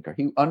affective thinker.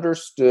 He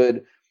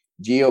understood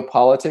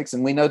geopolitics.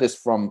 And we know this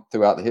from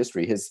throughout the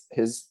history.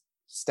 His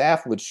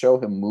staff would show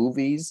him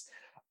movies,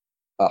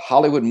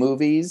 Hollywood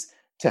movies,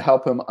 to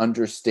help him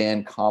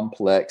understand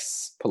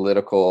complex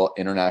political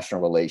international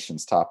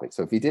relations topics.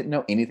 So if he didn't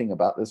know anything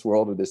about this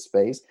world or this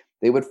space,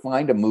 they would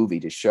find a movie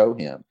to show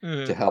him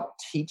to help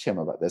teach him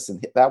about this.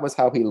 And that was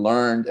how he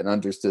learned and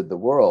understood the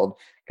world,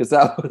 because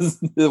that was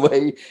the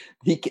way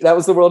that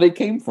was the world he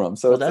came from.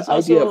 So that's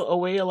also a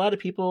way a lot of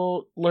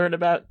people learn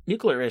about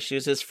nuclear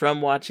issues is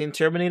from watching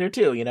Terminator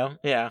 2, you know?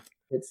 Yeah.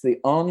 It's the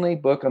only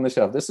book on the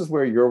shelf. This is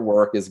where your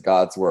work is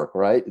God's work,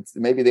 right? It's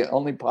maybe the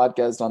only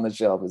podcast on the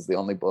shelf is the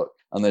only book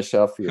on the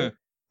shelf here.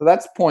 So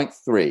that's point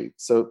 3.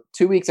 So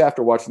 2 weeks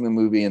after watching the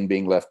movie and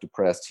being left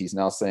depressed, he's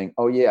now saying,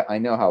 "Oh yeah, I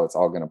know how it's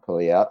all going to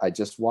play out. I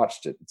just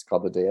watched it. It's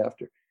called The Day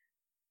After."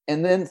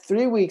 And then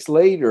 3 weeks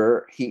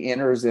later, he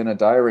enters in a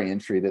diary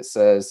entry that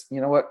says,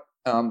 "You know what?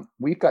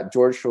 We've got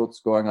George Shultz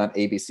going on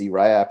ABC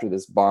right after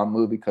this bomb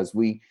movie because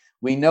we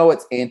know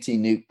it's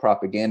anti-nuke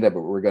propaganda,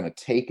 but we're going to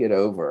take it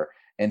over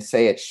and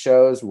say it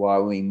shows why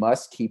we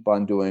must keep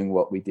on doing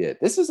what we did."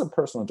 This is a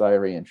personal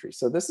diary entry.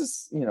 So this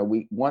is,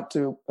 we want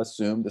to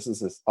assume this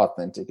is as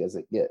authentic as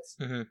it gets.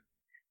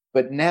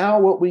 But now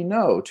what we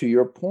know, to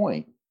your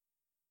point,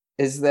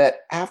 is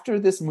that after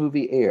this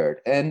movie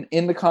aired, and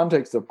in the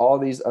context of all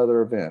these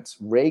other events,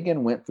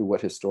 Reagan went through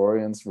what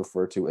historians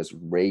refer to as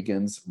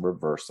Reagan's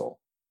reversal.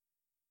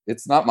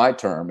 It's not my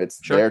term, it's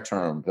their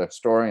term, the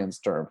historian's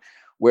term,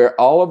 where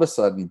all of a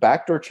sudden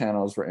backdoor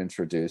channels were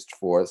introduced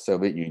for the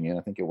Soviet Union.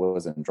 I think it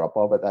was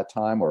Andropov at that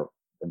time, or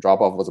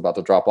Andropov was about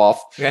to drop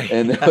off.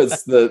 And it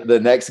was the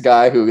next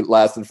guy who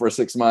lasted for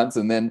 6 months.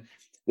 And then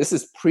this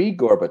is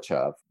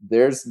pre-Gorbachev.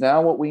 There's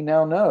now what we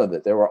now know,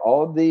 that there were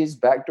all of these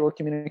backdoor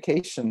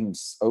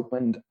communications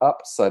opened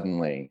up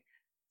suddenly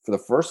for the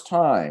first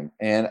time,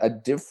 and a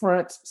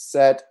different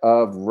set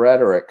of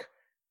rhetoric.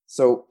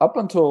 So up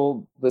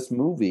until this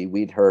movie,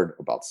 we'd heard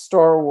about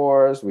Star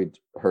Wars. We'd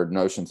heard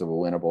notions of a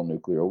winnable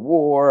nuclear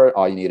war.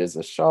 All you need is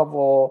a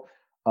shovel.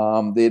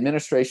 The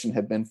administration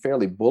had been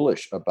fairly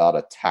bullish about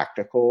a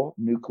tactical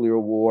nuclear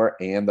war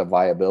and the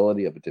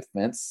viability of a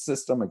defense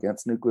system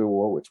against nuclear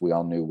war, which we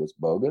all knew was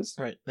bogus.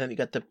 Right. Then you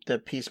got the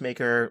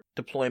peacemaker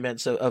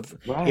deployments of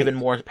even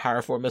more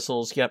powerful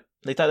missiles. Yep.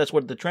 They thought that's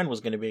what the trend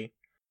was going to be.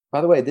 By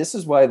the way, this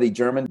is why the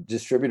German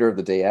distributor of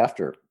The Day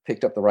After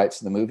picked up the rights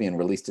to the movie and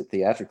released it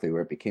theatrically,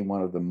 where it became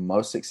one of the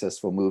most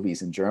successful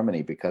movies in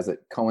Germany because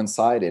it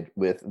coincided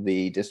with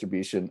the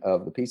distribution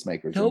of The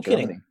Peacemakers in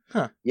Germany.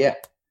 Huh. Yeah.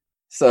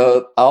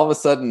 So all of a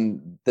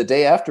sudden, The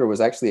Day After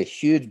was actually a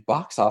huge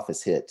box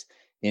office hit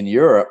in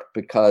Europe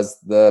because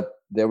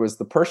there was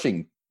the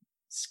Pershing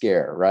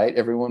scare, right?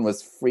 Everyone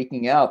was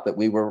freaking out that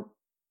we were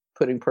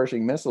putting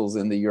Pershing missiles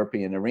in the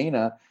European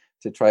arena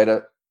to try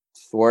to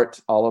thwart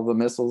all of the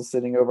missiles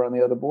sitting over on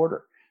the other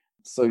border.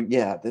 So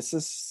yeah, this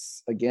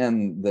is,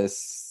 again,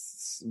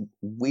 this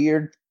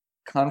weird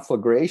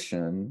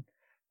conflagration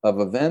of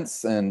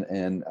events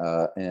and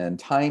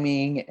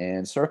timing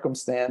and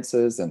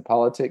circumstances and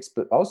politics,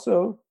 but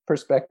also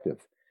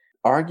perspective.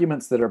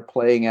 Arguments that are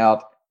playing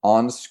out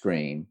on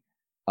screen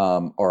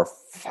are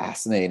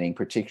fascinating,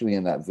 particularly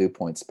in that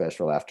Viewpoint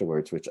special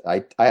afterwards, which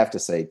I have to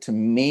say, to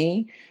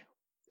me,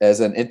 as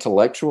an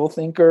intellectual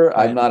thinker,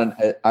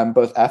 right. I'm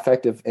both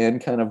affective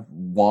and kind of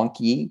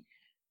wonky.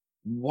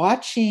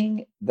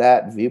 Watching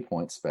that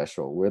Viewpoint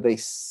special where the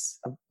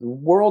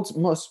world's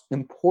most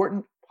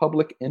important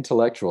public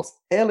intellectuals,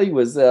 Elie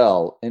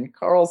Wiesel and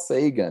Carl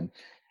Sagan,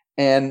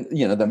 and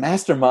the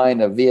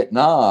mastermind of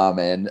Vietnam,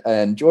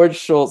 and George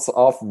Shultz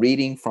off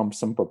reading from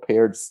some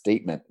prepared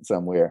statement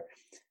somewhere.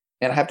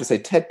 And I have to say,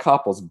 Ted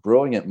Koppel's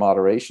brilliant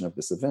moderation of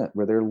this event,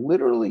 where they're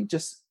literally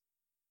just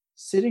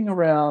sitting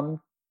around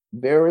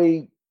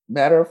very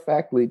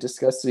matter-of-factly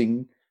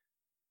discussing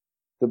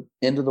the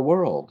end of the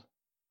world.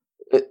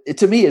 It,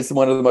 to me, is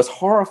one of the most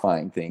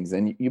horrifying things.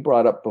 And you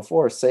brought up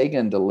before,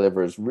 Sagan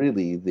delivers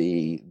really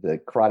the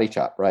karate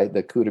chop, right?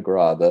 The coup de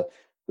grace,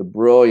 the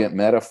brilliant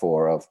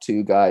metaphor of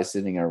two guys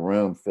sitting in a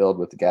room filled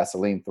with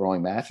gasoline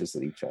throwing matches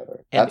at each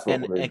other. That's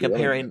and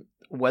comparing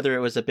whether it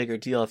was a bigger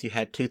deal if you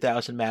had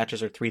 2,000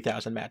 matches or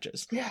 3,000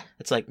 matches. Yeah.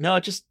 It's like, no,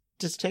 it just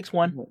takes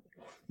one.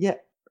 Yeah.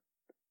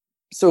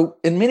 So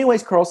in many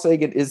ways, Carl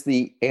Sagan is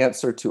the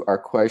answer to our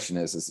question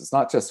is it's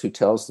not just who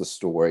tells the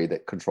story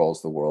that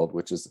controls the world,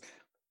 which is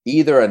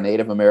either a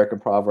Native American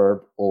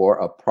proverb or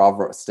a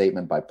proverb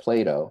statement by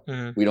Plato.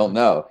 Mm-hmm. We don't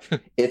know.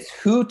 It's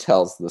who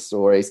tells the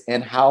stories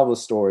and how the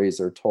stories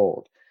are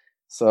told.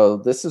 So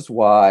this is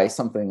why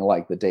something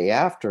like The Day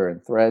After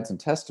and Threads and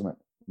Testament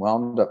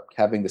wound up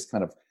having this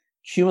kind of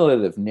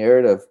cumulative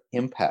narrative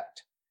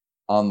impact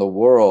on the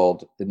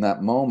world in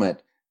that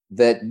moment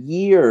that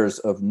years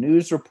of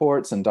news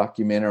reports and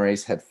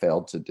documentaries had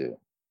failed to do.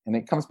 And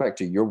it comes back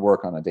to your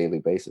work on a daily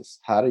basis.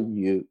 How do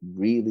you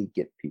really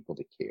get people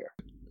to care?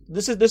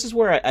 This is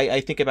where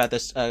I think about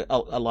this a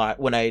lot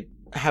when I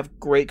have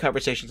great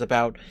conversations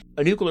about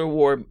a nuclear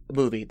war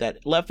movie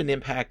that left an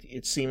impact,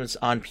 it seems,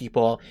 on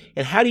people.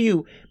 And how do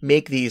you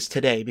make these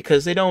today?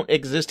 Because they don't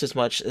exist as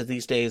much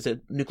these days.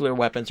 Nuclear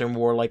weapons are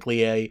more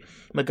likely a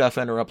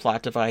MacGuffin or a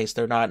plot device.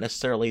 They're not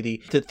necessarily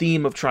the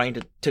theme of trying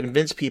to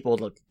convince people,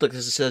 look,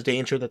 this is a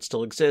danger that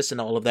still exists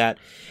and all of that.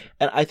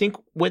 And I think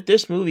with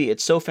this movie,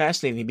 it's so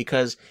fascinating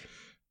because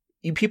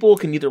people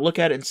can either look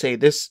at it and say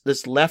this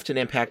left an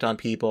impact on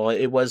people.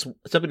 It was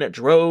something that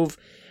drove,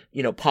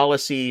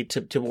 policy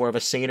to more of a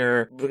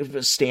saner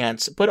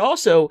stance, but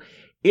also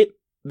it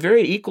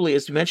very equally,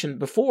 as you mentioned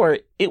before,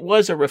 it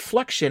was a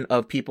reflection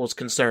of people's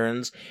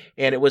concerns,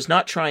 and it was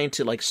not trying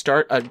to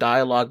start a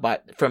dialogue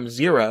from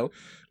zero.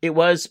 It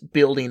was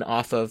building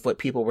off of what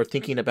people were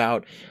thinking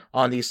about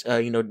on these,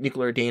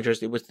 nuclear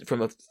dangers. It was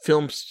from a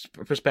film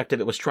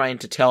perspective. It was trying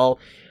to tell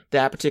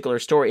that particular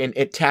story, and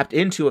it tapped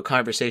into a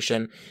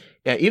conversation.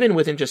 Even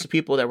within just the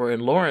people that were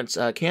in Lawrence,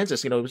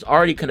 Kansas, it was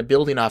already kind of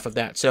building off of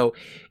that. So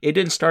it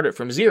didn't start it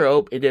from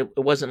zero. It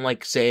wasn't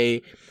like,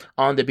 say,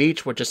 On the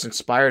Beach, which just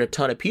inspired a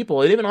ton of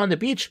people. And even On the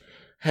Beach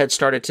had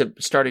starting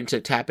to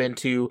tap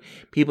into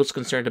people's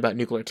concerns about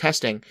nuclear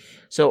testing.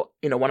 So,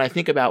 when I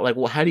think about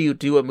how do you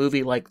do a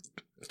movie like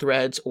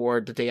Threads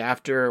or The Day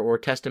After or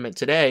Testament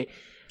today,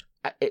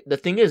 the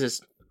thing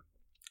is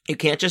you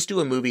can't just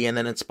do a movie and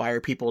then inspire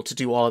people to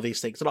do all of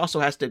these things. It also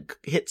has to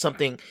hit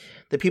something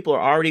that people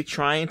are already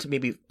trying to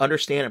maybe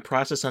understand and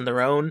process on their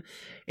own.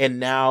 And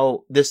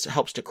now this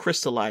helps to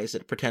crystallize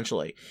it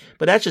potentially.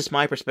 But that's just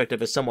my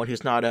perspective as someone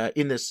who's not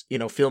in this,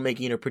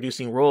 filmmaking or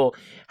producing role.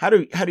 How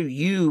do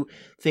you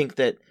think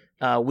that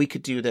we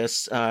could do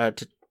this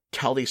to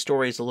tell these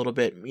stories a little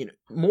bit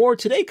more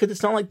today? Because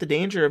it's not like the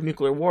danger of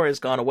nuclear war has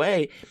gone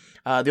away.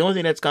 The only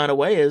thing that's gone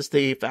away is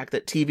the fact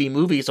that TV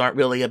movies aren't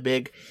really a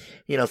big,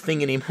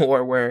 thing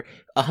anymore, where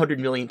 100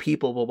 million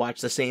people will watch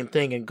the same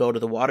thing and go to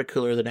the water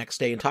cooler the next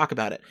day and talk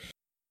about it.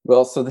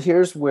 Well, so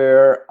here's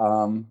where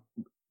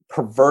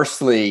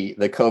perversely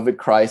the COVID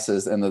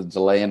crisis and the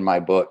delay in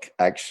my book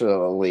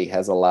actually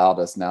has allowed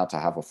us now to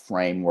have a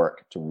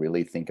framework to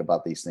really think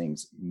about these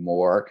things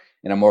more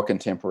in a more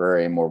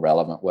contemporary and more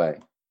relevant way.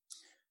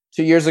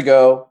 2 years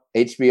ago,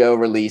 HBO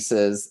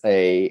releases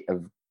a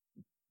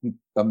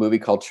movie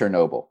called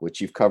Chernobyl,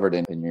 which you've covered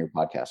in your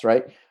podcast,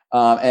 right?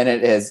 And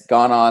it has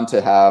gone on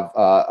to have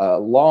a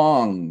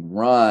long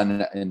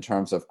run in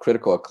terms of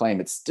critical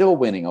acclaim. It's still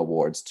winning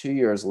awards 2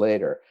 years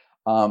later.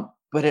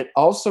 But it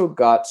also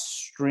got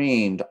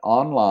streamed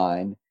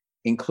online,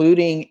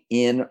 including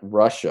in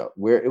Russia,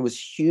 where it was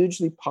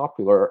hugely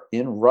popular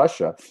in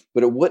Russia,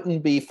 but it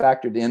wouldn't be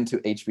factored into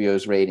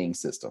HBO's rating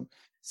system.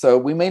 So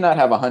we may not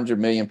have 100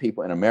 million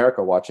people in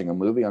America watching a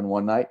movie on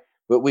one night,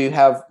 but we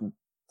have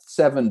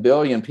 7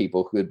 billion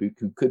people who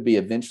could be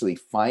eventually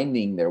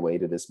finding their way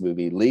to this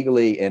movie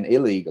legally and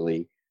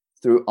illegally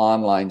through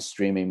online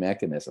streaming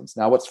mechanisms.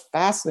 Now, what's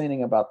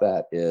fascinating about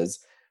that is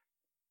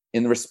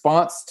in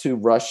response to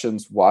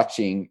Russians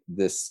watching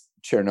this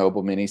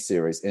Chernobyl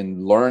miniseries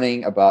and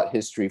learning about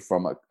history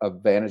from a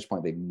vantage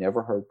point they've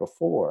never heard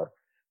before,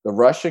 the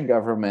Russian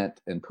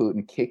government and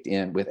Putin kicked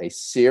in with a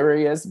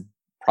serious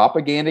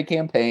propaganda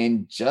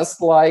campaign,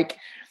 just like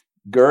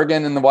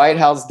Gergen and the White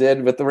House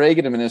did with the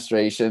Reagan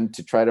administration,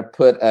 to try to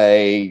put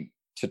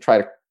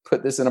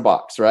this in a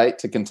box, right,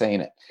 to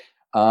contain it,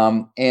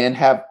 and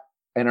have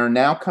and are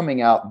now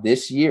coming out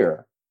this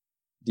year.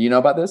 Do you know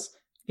about this?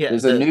 Yeah,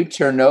 there's a new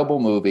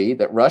Chernobyl movie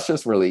that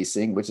Russia's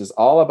releasing, which is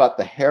all about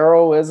the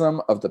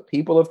heroism of the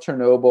people of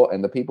Chernobyl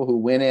and the people who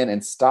went in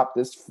and stopped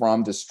this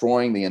from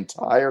destroying the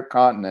entire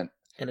continent.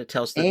 And it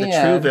tells the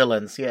true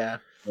villains, yeah.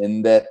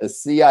 And that a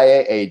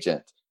CIA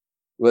agent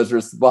was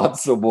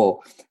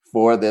responsible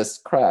for this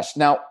crash.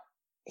 Now,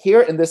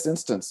 here in this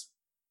instance,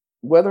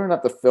 whether or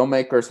not the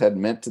filmmakers had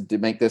meant to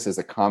make this as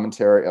a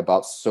commentary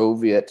about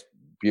Soviet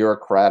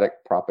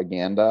bureaucratic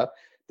propaganda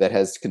that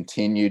has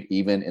continued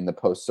even in the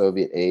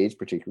post-Soviet age,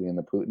 particularly in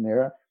the Putin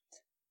era,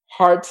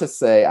 hard to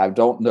say. I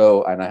don't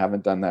know, and I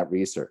haven't done that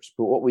research.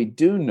 But what we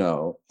do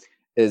know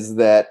is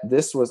that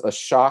this was a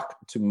shock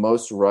to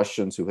most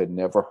Russians who had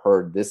never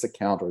heard this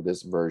account or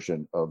this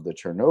version of the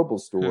Chernobyl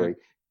story,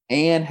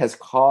 and has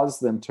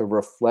caused them to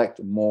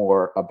reflect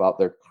more about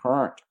their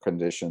current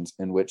conditions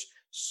in which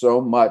so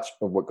much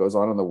of what goes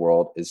on in the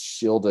world is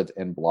shielded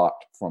and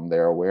blocked from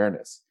their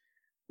awareness.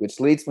 Which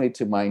leads me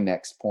to my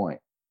next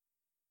point.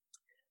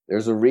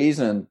 There's a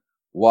reason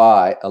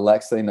why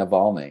Alexei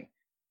Navalny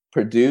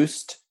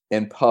produced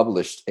and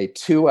published a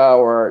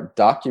 2-hour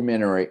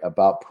documentary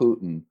about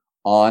Putin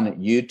on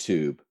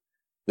YouTube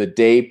the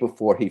day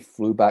before he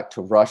flew back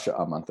to Russia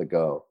a month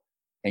ago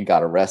and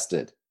got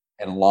arrested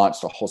and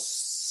launched a whole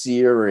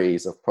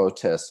series of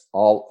protests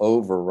all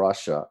over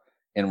Russia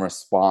in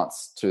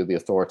response to the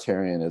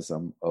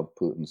authoritarianism of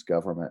Putin's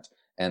government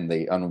and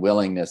the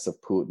unwillingness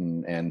of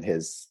Putin and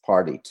his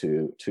party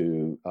to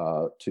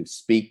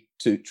speak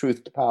to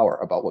truth to power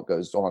about what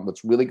goes on,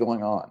 what's really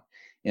going on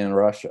in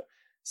Russia.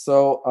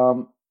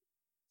 So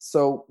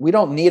we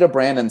don't need a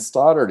Brandon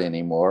Stoddard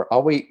anymore.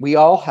 We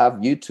all have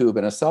YouTube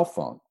and a cell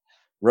phone,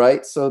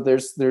 right? So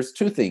there's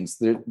two things.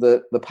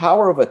 The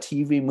power of a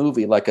TV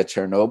movie like a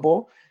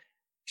Chernobyl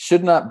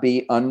should not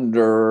be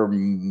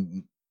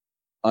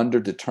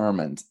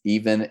underdetermined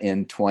even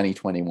in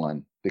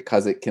 2021,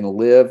 because it can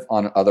live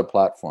on other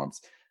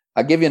platforms.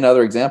 I'll give you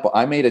another example.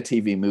 I made a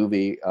TV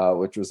movie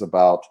which was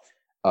about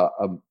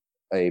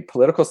a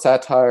political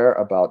satire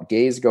about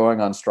gays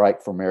going on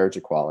strike for marriage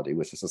equality,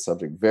 which is a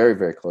subject very,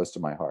 very close to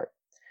my heart.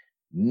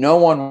 No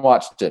one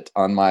watched it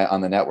on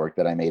the network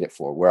that I made it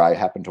for, where I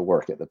happened to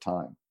work at the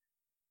time.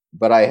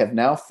 But I have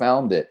now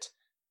found it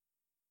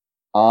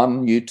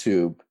on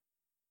YouTube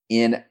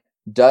in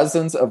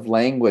dozens of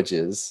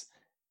languages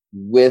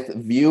with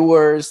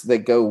viewers that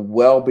go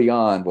well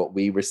beyond what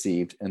we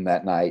received in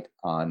that night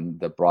on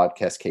the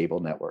broadcast cable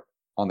network,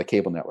 on the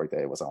cable network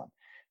that it was on.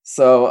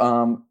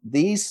 So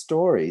these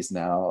stories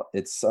now,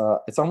 it's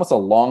almost a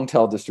long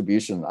tail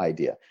distribution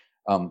idea.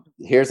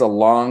 Here's a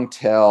long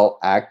tail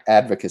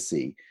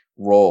advocacy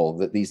role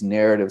that these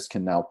narratives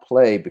can now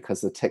play because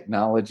the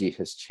technology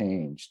has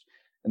changed.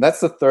 And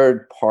that's the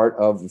third part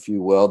of, if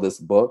you will, this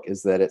book,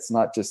 is that it's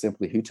not just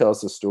simply who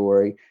tells the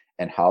story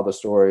and how the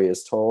story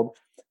is told,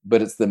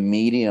 but it's the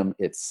medium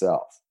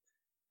itself.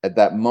 At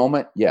that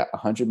moment,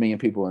 100 million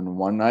people in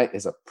one night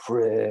is a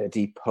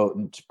pretty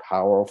potent,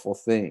 powerful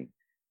thing.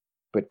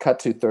 But cut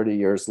to 30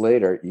 years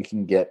later, you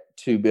can get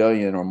 2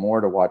 billion or more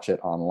to watch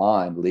it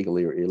online,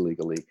 legally or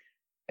illegally,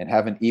 and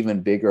have an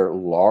even bigger,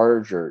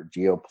 larger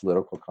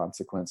geopolitical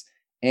consequence.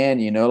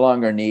 And you no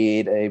longer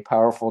need a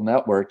powerful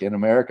network in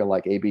America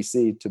like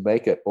ABC to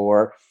make it,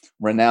 or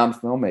renowned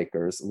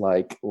filmmakers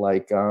like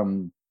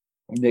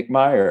Nick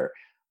Meyer.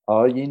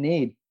 All you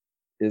need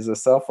is a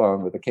cell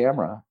phone with a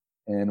camera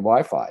and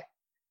Wi-Fi,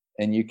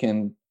 and you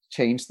can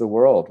change the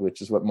world,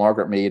 which is what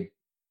Margaret Mead,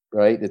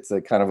 right? It's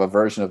a kind of a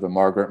version of the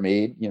Margaret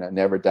Mead,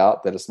 never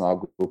doubt that a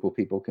small group of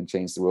people can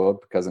change the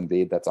world, because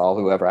indeed that's all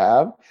who ever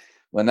have.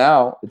 Well,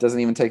 now it doesn't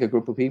even take a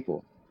group of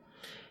people.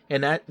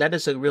 And that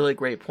is a really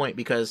great point,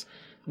 because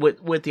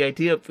with the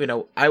idea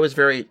of, I was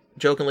very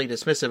jokingly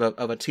dismissive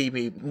of a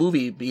TV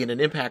movie being an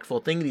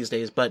impactful thing these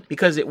days, but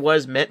because it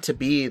was meant to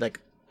be like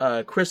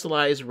a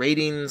crystallized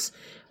ratings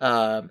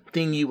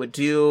thing you would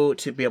do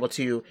to be able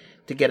to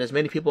get as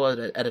many people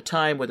at a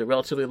time with a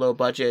relatively low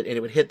budget, and it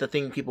would hit the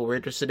thing people were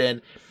interested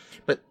in.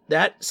 But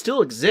that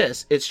still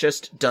exists. It's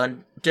just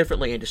done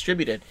differently and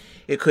distributed.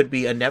 It could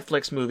be a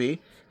Netflix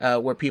movie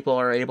where people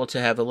are able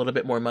to have a little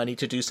bit more money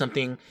to do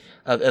something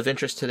of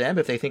interest to them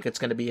if they think it's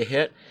going to be a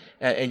hit,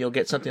 and you'll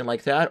get something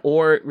like that.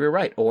 Or you're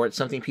right, or it's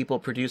something people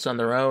produce on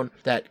their own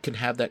that can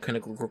have that kind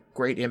of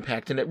great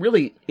impact. And it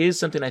really is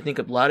something I think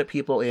a lot of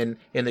people in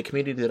the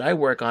community that I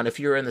work on, if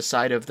you're in the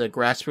side of the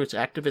grassroots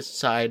activist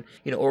side,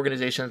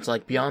 organizations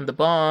like Beyond the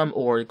Bomb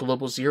or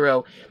Global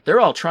Zero, they're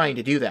all trying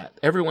to do that.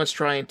 Everyone's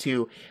trying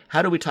to,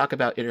 how do we talk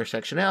about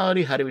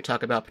intersectionality? How do we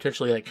talk about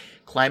potentially like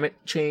climate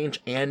change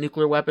and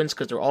nuclear weapons?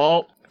 Because they're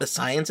all, the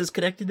science is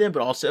connected to them,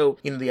 but also,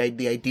 the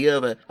idea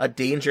of a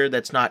danger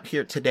that's not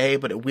here today,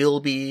 but it will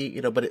be,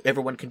 but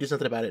everyone can do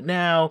something about it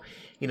now.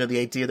 The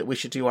idea that we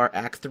should do our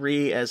Act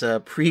 3 as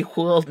a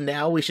prequel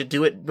now, we should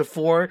do it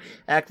before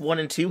Act 1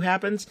 and 2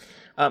 happens.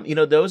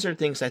 Those are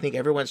things I think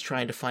everyone's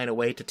trying to find a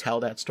way to tell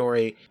that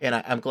story. And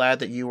I'm glad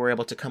that you were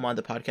able to come on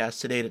the podcast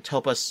today to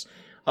help us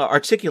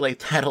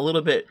articulate that a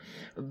little bit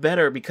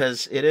better,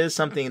 because it is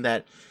something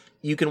that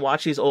you can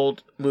watch these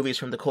old movies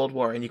from the Cold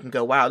War and you can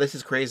go, wow, this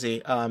is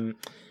crazy. But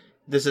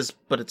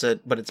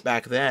it's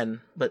back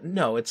then. But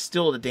no, it's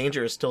still, the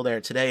danger is still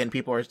there today, and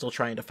people are still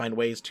trying to find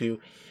ways to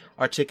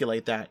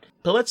articulate that.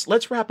 But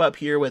let's wrap up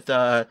here with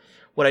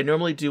what I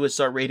normally do is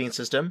our rating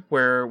system,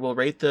 where we'll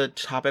rate the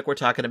topic we're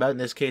talking about, in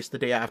this case, The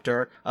Day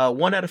After,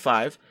 1 out of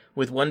 5,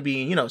 with 1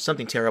 being,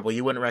 something terrible.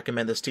 You wouldn't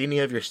recommend this to any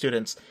of your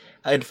students,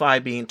 and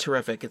 5 being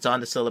terrific. It's on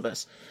the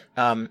syllabus.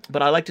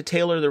 But I like to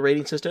tailor the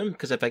rating system,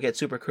 because if I get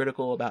super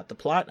critical about the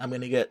plot, I'm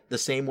going to get the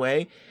same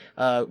way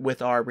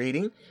with our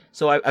rating.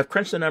 So I've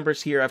crunched the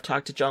numbers here. I've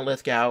talked to John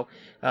Lithgow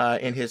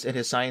and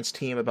his science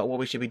team about what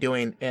we should be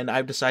doing, and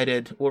I've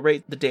decided we'll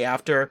rate The Day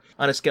After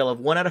on a scale of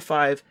 1 out of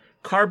 5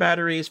 car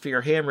batteries for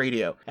your ham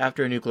radio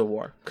after a nuclear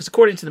war. Because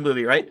according to the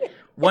movie, right,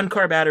 1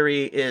 car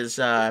battery is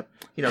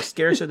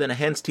scarcer than a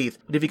hen's teeth.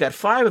 But if you got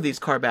 5 of these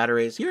car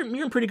batteries, you're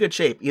in pretty good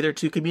shape, either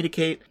to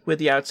communicate with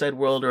the outside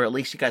world, or at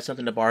least you got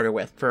something to barter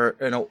with for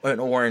an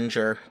orange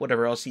or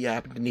whatever else you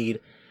happen to need.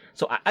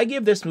 So I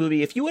give this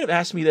movie, if you would have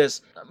asked me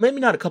this, maybe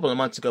not a couple of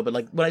months ago, but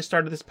like when I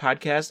started this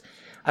podcast,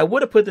 I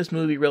would have put this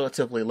movie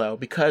relatively low,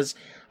 because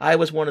I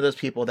was one of those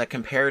people that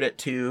compared it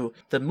to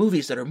the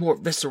movies that are more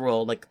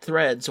visceral, like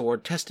Threads or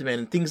Testament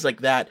and things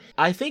like that.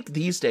 I think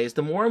these days,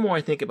 the more and more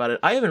I think about it,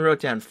 I haven't wrote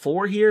down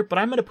 4 here, but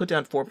I'm going to put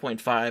down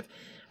 4.5.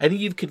 I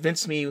think you've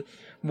convinced me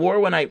more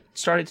when I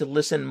started to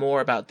listen more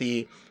about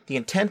the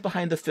intent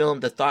behind the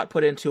film, the thought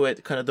put into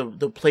it, kind of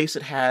the place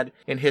it had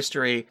in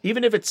history.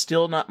 Even if it's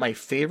still not my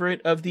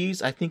favorite of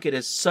these, I think it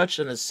is such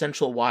an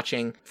essential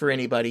watching for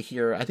anybody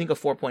here. I think a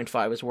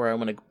 4.5 is where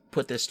I'm going to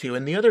put this to.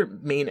 And the other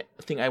main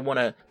thing I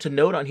want to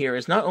note on here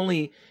is not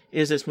only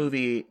is this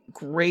movie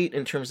great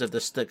in terms of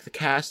the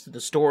cast,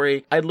 the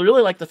story, I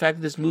really like the fact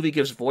that this movie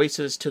gives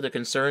voices to the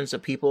concerns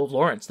of people of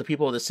Lawrence, the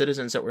people, the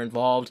citizens that were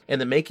involved in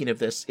the making of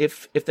this.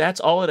 If that's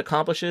all it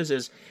accomplishes,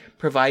 is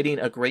providing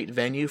a great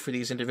venue for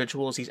these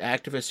individuals, these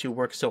activists who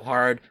work so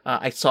hard.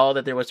 I saw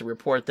that there was a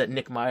report that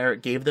Nick Meyer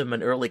gave them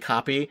an early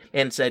copy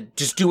and said,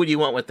 just do what you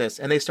want with this.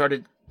 And they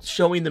started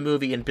showing the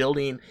movie and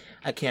building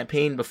a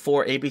campaign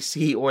before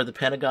ABC or the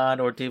Pentagon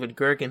or David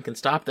Gergen can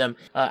stop them.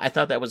 I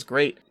thought that was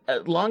great.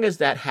 As long as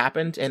that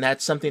happened, and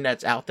that's something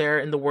that's out there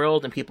in the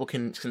world and people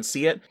can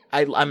see it,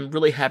 I'm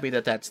really happy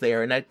that that's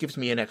there, and that gives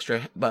me an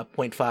extra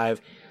 0.5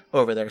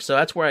 over there. So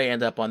that's where I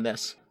end up on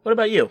this. What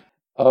about you?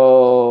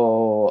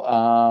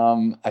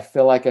 I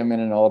feel like I'm in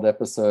an old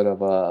episode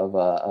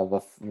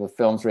of a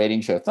film's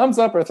rating show. Thumbs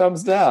up or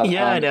thumbs down?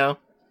 Yeah, I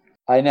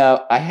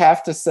know. I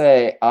have to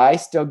say, I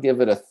still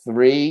give it a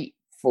 3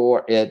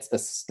 for its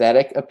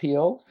aesthetic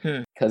appeal,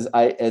 because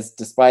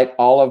despite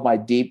all of my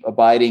deep,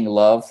 abiding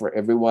love for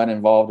everyone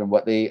involved in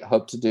what they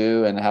hope to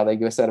do and how they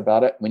go set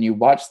about it, when you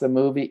watch the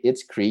movie,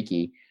 it's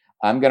creaky.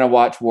 I'm going to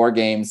watch War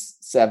Games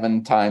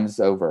 7 times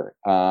over.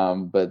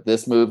 But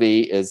this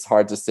movie is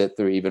hard to sit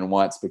through even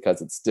once,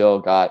 because it's still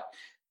got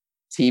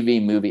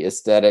TV movie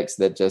aesthetics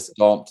that just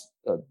don't,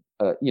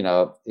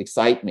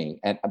 excite me.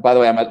 And by the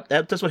way,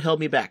 that's what held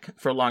me back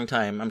for a long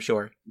time, I'm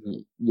sure.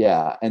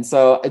 Yeah. And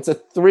so it's a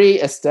 3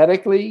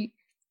 aesthetically.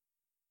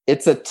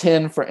 It's a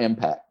 10 for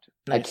impact.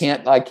 Nice.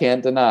 I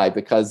can't deny,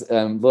 because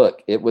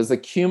look, it was a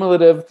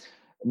cumulative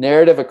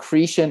narrative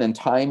accretion and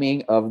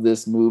timing of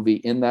this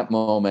movie in that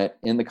moment,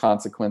 in the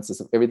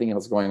consequences of everything that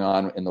was going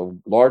on in the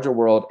larger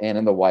world and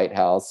in the White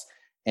House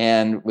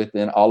and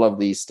within all of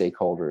these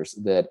stakeholders,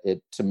 that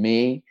it, to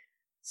me,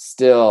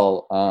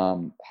 still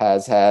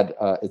has had,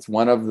 it's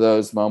one of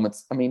those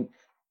moments. I mean,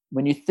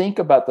 when you think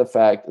about the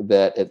fact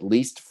that, at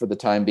least for the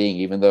time being,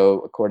 even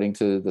though according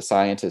to the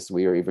scientists,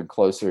 we are even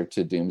closer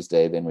to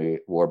doomsday than we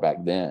were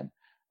back then,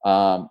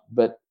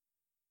 but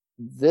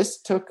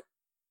this took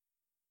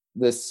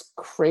this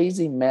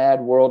crazy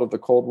mad world of the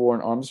Cold War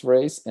and arms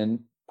race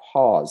and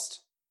paused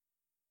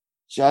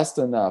just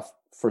enough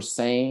for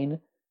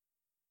sane,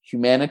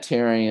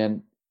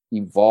 humanitarian,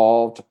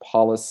 evolved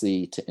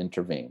policy to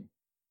intervene.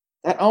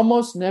 That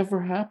almost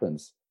never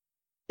happens.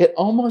 It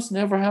almost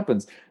never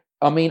happens.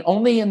 I mean,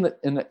 only in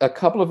a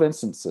couple of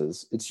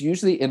instances, it's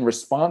usually in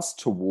response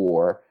to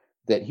war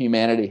that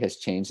humanity has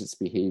changed its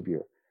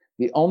behavior.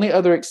 The only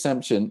other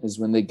exception is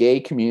when the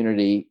gay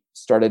community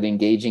started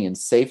engaging in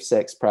safe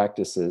sex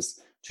practices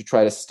to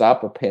try to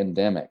stop a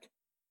pandemic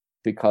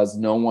because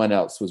no one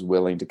else was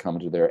willing to come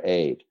to their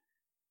aid.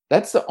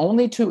 That's the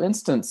only 2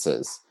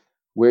 instances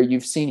where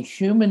you've seen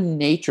human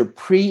nature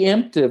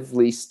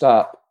preemptively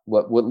stop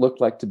what would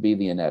look like to be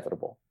the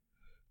inevitable.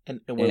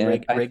 And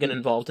Reagan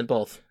involved in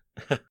both.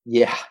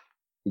 Yeah,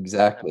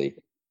 exactly.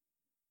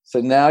 So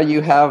now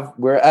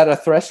we're at a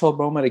threshold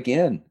moment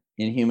again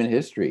in human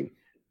history,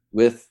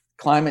 with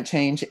climate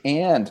change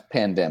and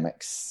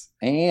pandemics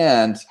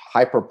and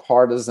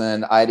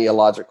hyper-partisan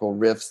ideological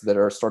rifts that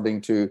are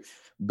starting to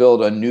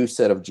build a new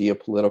set of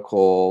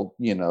geopolitical,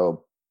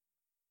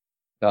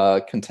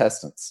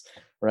 contestants,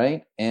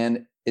 right?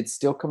 And it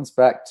still comes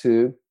back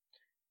to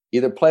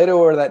either Plato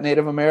or that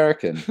Native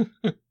American.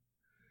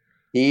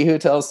 He who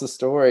tells the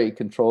story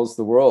controls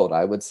the world.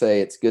 I would say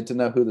it's good to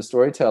know who the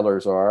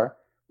storytellers are,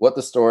 what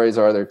the stories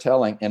are they're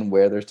telling, and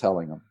where they're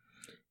telling them.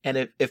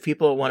 And if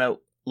people want to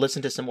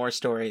listen to some more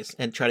stories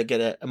and try to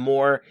get a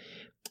more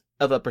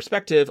of a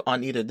perspective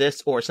on either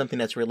this or something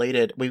that's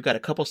related, we've got a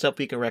couple stuff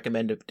we can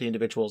recommend to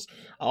individuals.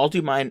 I'll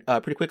do mine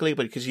pretty quickly,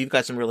 but because you've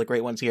got some really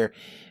great ones here.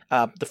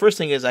 The first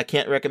thing is I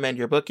can't recommend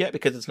your book yet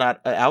because it's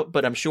not out,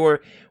 but I'm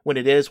sure when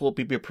it is, we'll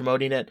be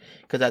promoting it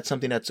because that's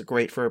something that's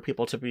great for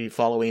people to be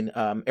following.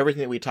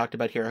 Everything that we talked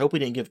about here. I hope we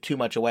didn't give too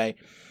much away.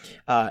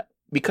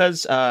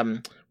 Because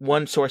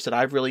one source that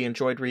I've really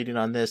enjoyed reading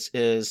on this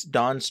is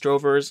Don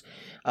Strover's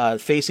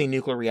Facing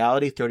Nuclear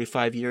Reality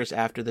 35 Years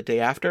After the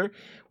Day After,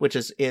 which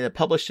is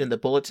published in the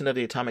Bulletin of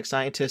the Atomic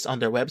Scientists on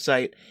their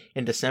website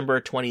in December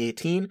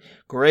 2018.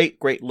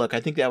 Great look. I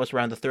think that was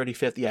around the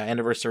 35th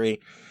anniversary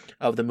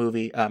of the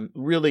movie.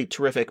 Really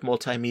terrific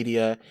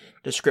multimedia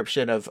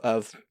description of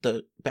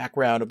the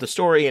background of the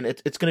story, and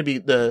it's going to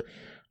be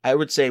I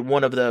would say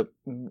one of the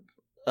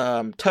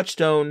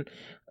touchstone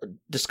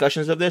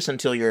discussions of this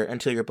until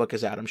your book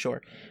is out, I'm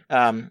sure.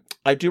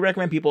 I do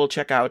recommend people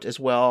check out as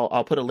well.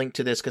 I'll put a link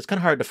to this because it's kind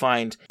of hard to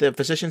find. The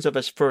Physicians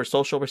for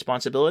Social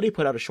Responsibility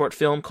put out a short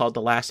film called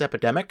The Last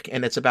Epidemic,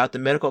 and it's about the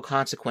medical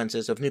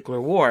consequences of nuclear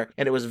war.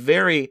 And it was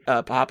very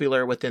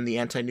popular within the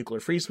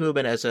anti-nuclear freeze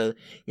movement as a,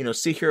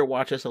 see here,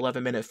 watch this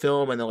 11-minute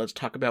film, and then let's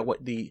talk about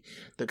what the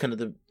kind of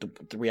the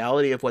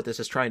reality of what this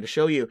is trying to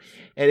show you.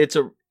 And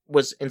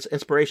was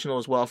inspirational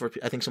as well for,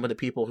 I think, some of the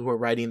people who were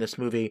writing this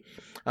movie,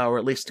 or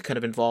at least kind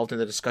of involved in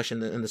the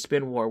discussion in the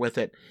spin war with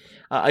it.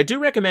 I do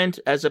recommend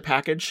as a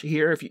package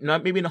here, if you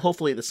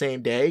hopefully the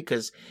same day,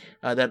 because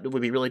that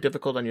would be really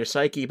difficult on your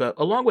psyche, but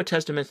along with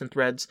Testaments and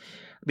Threads,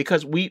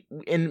 because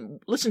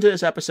listen to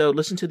this episode,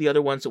 listen to the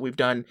other ones that we've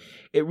done,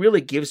 it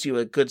really gives you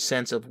a good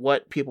sense of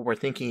what people were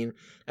thinking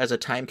as a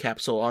time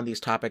capsule on these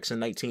topics in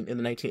the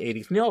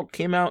 1980s. And they all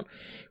came out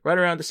right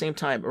around the same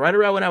time, right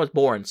around when I was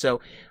born.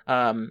 So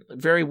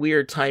very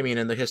weird timing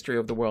in the history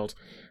of the world.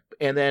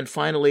 And then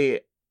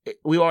finally,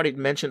 we already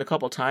mentioned a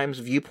couple times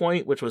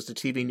Viewpoint, which was the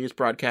TV news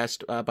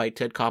broadcast by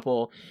Ted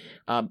Koppel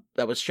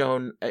that was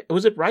shown.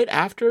 Was it right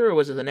after, or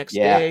was it the next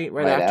day?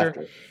 Right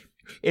after.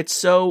 It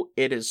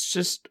is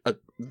just a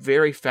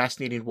very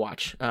fascinating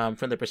watch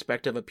from the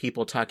perspective of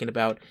people talking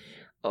about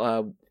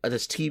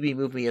this TV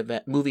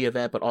movie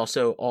event, but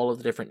also all of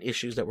the different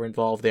issues that were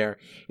involved there.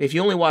 If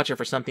you only watch it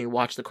for something,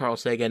 watch the Carl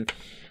Sagan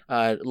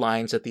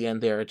lines at the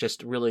end there.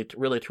 Just really,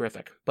 really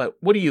terrific. But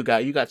what do you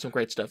got? You got some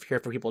great stuff here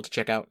for people to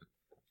check out.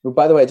 Well,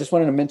 by the way, I just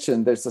wanted to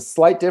mention there's a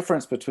slight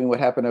difference between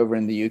what happened over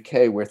in the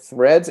UK, where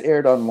Threads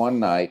aired on one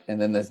night, and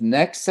then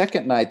the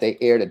second night they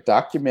aired a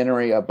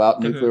documentary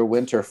about nuclear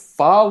winter,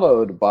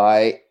 followed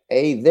by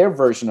their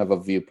version of a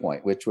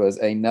Viewpoint, which was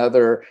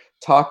another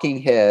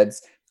talking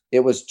heads.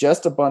 It was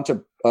just a bunch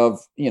of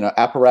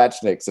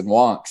apparatchiks and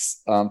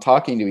wonks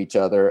talking to each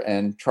other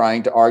and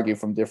trying to argue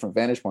from different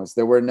vantage points.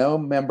 There were no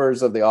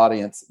members of the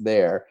audience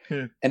there.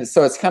 And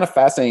so it's kind of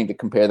fascinating to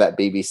compare that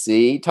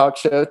BBC talk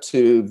show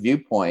to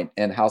Viewpoint,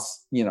 and how,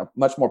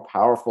 much more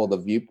powerful the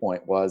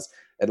Viewpoint was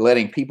at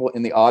letting people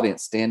in the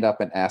audience stand up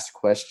and ask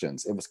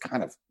questions. It was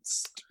kind of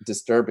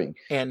disturbing.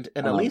 And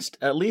at least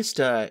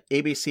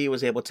ABC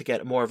was able to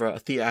get more of a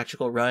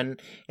theatrical run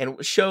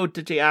and showed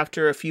the day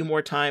after a few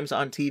more times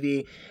on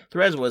TV.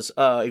 Threads was,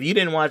 if you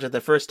didn't watch it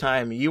the first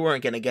time, you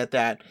weren't going to get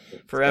that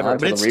forever.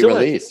 But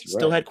it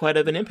still had quite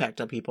an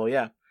impact on people.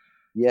 Yeah.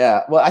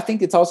 Yeah. Well, I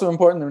think it's also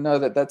important to know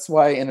that that's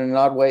why, in an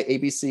odd way,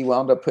 ABC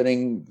wound up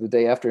putting The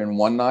Day After in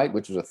one night,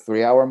 which was a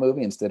 3-hour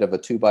movie instead of a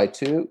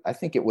 2x2. I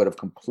think it would have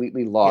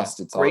completely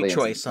lost its audience.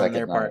 Great choice on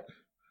their part.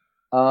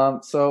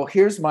 So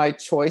here's my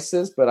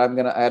choices, but I'm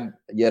going to add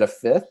yet a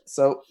fifth.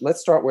 So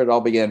let's start where it all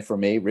began for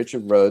me.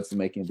 Richard Rhodes, The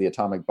Making of the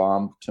Atomic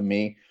Bomb, to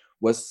me,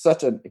 was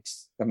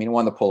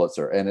won the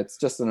Pulitzer. And it's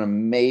just an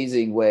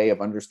amazing way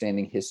of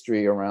understanding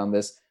history around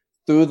this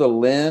through the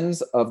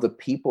lens of the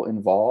people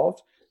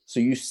involved. So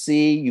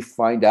you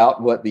find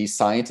out what these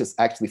scientists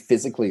actually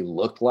physically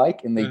look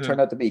like, and they turn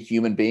out to be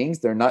human beings.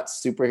 They're not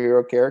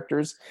superhero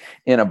characters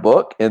in a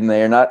book, and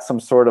they're not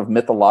some sort of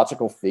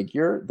mythological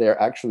figure.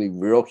 They're actually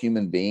real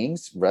human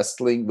beings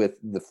wrestling with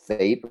the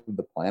fate of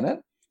the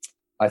planet.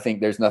 I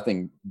think there's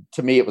nothing,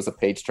 to me, it was a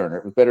page turner.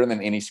 It was better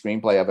than any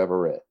screenplay I've ever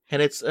read.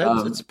 And it's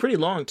pretty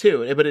long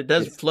too, but it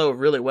does flow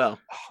really well.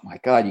 Oh my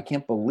God, you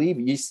can't believe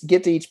it. You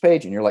get to each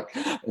page and you're like,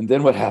 and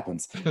then what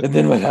happens? And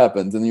then what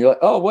happens? And you're like,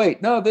 oh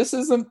wait, no, this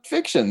isn't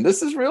fiction.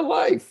 This is real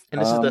life. And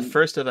this is the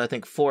first of, I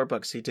think, 4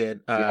 books he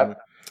did.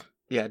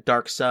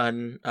 Dark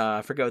Sun.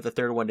 I forget what the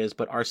third one is,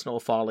 but Arsenal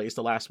of Folly is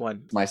the last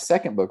one. My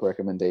second book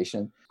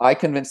recommendation, I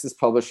convinced this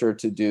publisher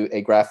to do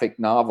a graphic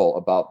novel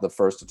about the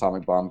first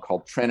atomic bomb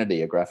called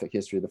Trinity, a graphic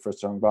history of the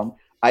first atomic bomb.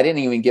 I didn't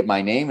even get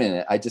my name in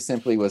it. I just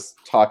simply was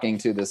talking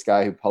to this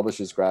guy who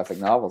publishes graphic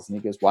novels, and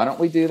he goes, why don't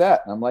we do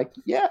that? And I'm like,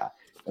 yeah.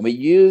 And we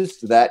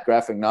used that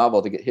graphic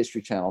novel to get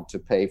History Channel to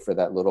pay for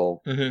that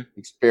little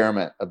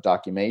experiment of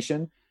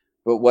documentation.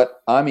 But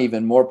what I'm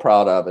even more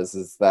proud of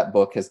is that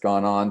book has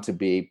gone on to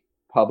be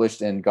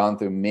published and gone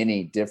through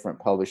many different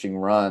publishing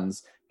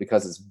runs,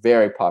 because it's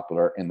very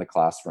popular in the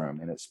classroom,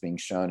 and it's being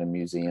shown in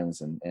museums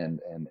and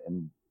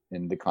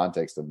in the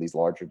context of these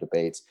larger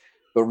debates.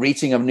 but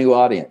reaching a new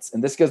audience.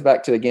 And this goes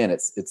back to, again,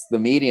 it's the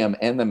medium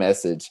and the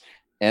message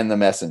and the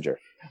messenger.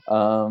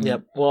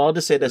 Yep. Well, I'll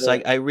just say this.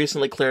 I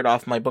recently cleared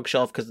off my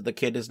bookshelf because the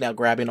kid is now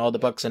grabbing all the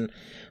books and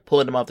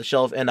pulling them off the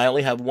shelf. And I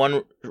only have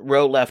one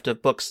row left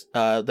of books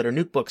that are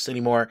Nuke books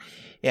anymore.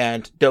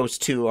 And those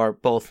two are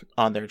both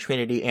on there,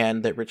 Trinity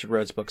and the Richard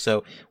Rhodes book.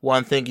 So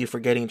one, thank you for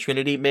getting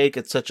Trinity, Meg.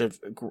 It's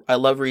I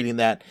love reading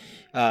that.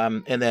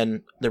 And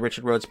then the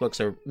Richard Rhodes books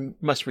are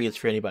must reads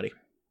for anybody.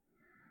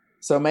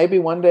 So maybe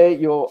one day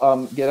you'll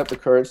get up the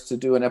courage to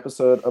do an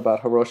episode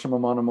about Hiroshima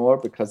Mon Amour,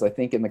 because I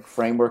think in the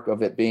framework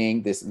of it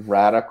being this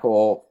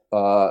radical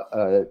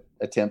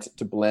attempt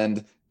to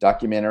blend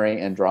documentary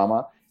and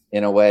drama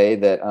in a way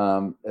that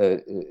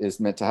is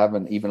meant to have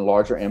an even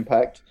larger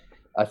impact,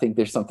 I think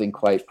there's something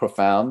quite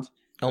profound.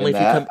 Only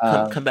if you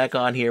come back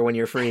on here when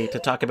you're free to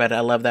talk about it.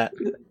 I love that.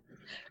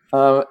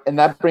 And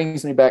that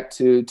brings me back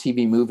to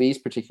TV movies,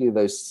 particularly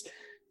those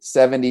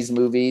 70s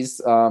movies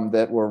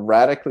that were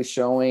radically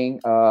showing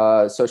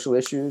social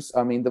issues.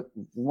 I mean,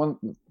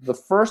 the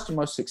first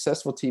most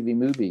successful TV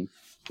movie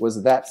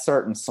was That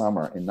Certain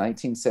Summer in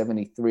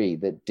 1973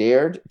 that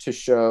dared to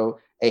show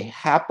a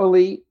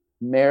happily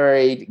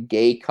married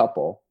gay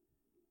couple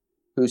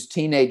whose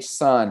teenage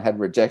son had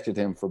rejected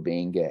him for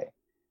being gay.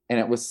 And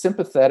it was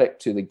sympathetic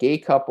to the gay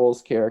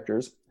couple's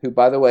characters, who,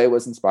 by the way,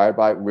 was inspired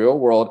by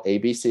real-world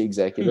ABC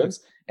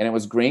executives. And it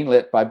was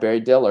greenlit by Barry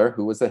Diller,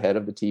 who was the head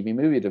of the TV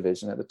movie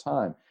division at the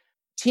time.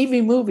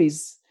 TV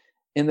movies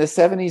in the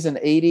 70s and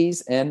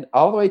 80s and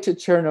all the way to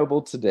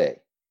Chernobyl today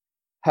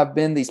have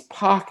been these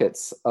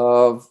pockets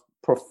of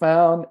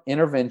profound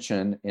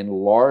intervention in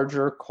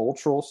larger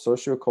cultural,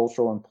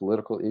 sociocultural, and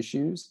political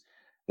issues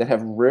that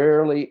have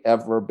rarely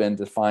ever been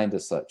defined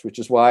as such, which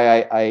is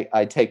why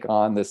I take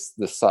on this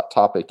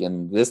topic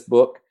in this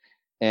book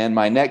and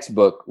my next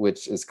book,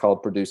 which is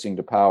called Producing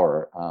to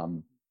Power.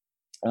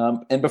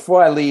 And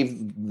before I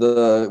leave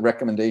the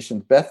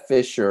recommendations, Beth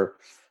Fisher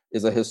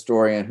is a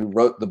historian who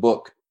wrote the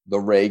book, The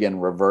Reagan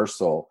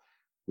Reversal,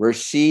 where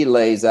she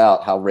lays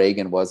out how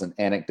Reagan was an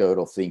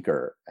anecdotal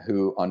thinker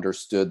who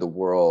understood the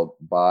world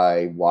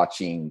by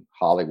watching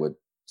Hollywood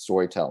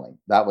storytelling.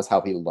 That was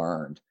how he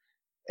learned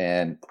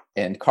and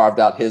carved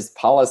out his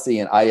policy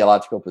and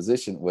ideological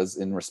position was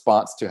in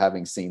response to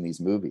having seen these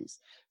movies.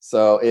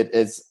 So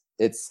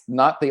it's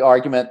not the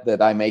argument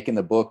that I make in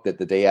the book that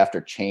the day after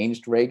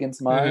changed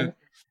Reagan's mind,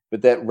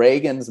 but that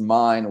Reagan's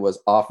mind was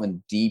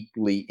often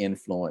deeply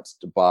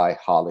influenced by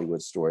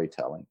Hollywood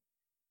storytelling.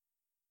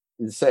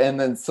 So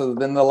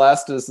then the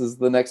last is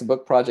the next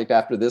book project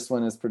after this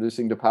one is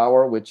Producing to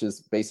Power, which is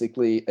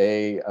basically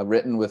a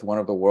written with one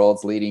of the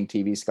world's leading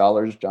TV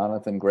scholars,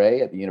 Jonathan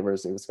Gray at the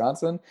University of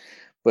Wisconsin.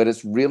 But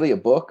it's really a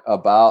book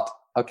about,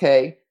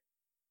 okay,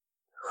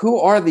 who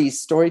are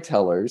these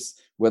storytellers,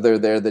 whether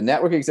they're the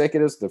network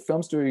executives, the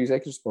film studio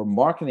executives, or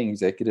marketing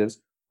executives,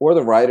 or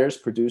the writers,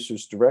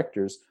 producers,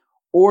 directors,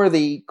 or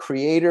the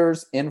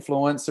creators,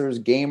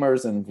 influencers,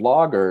 gamers, and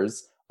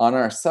vloggers on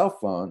our cell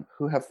phone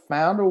who have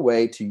found a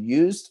way to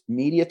use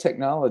media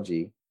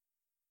technology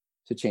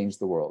to change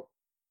the world.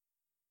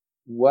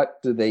 What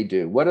do they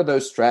do? What are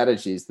those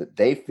strategies that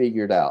they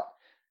figured out?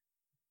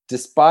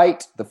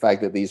 Despite the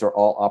fact that these are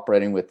all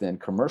operating within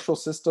commercial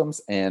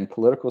systems and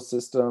political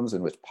systems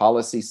in which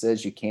policy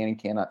says you can and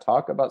cannot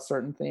talk about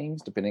certain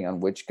things, depending on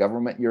which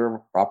government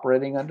you're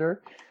operating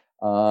under.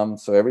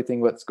 So everything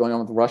what's going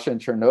on with Russia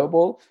and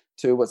Chernobyl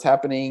to what's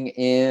happening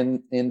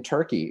in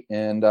Turkey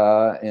and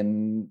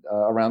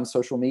around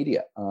social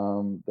media.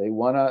 They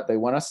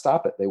wanna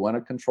stop it. They want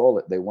to control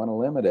it. They want to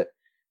limit it.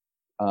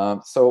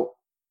 So,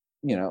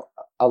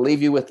 I'll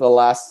leave you with the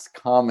last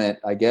comment,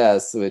 I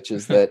guess, which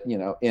is that,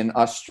 in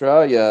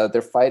Australia,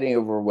 they're fighting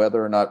over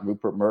whether or not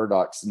Rupert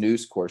Murdoch's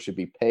News Corp should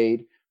be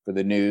paid for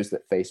the news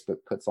that Facebook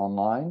puts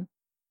online.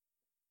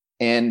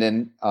 And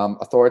in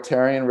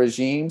authoritarian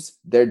regimes,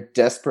 they're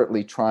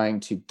desperately trying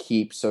to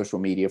keep social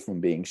media from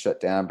being shut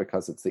down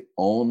because it's the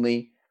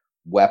only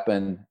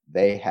weapon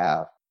they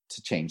have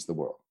to change the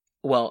world.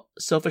 Well,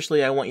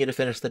 selfishly, I want you to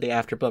finish the Day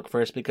After book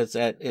first because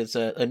that is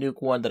a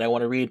Nuke one that I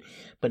want to read.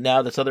 But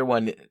now this other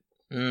one,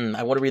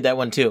 I want to read that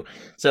one too.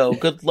 So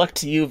good luck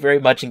to you very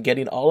much in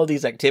getting all of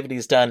these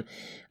activities done.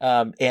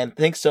 And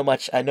thanks so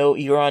much. I know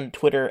you're on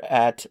Twitter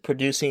at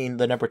Producing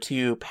the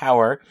 #2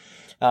 Power.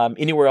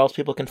 Anywhere else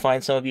people can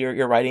find some of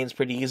your writings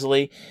pretty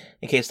easily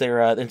in case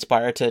they're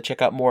inspired to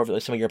check out more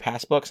of some of your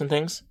past books and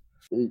things?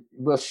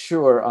 Well,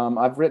 sure.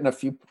 I've written a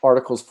few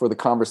articles for The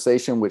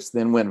Conversation, which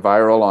then went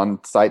viral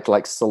on sites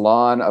like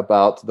Salon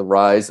about the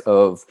rise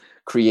of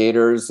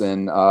creators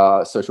and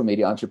social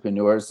media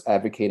entrepreneurs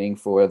advocating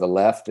for the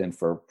left and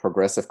for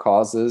progressive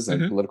causes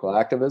and political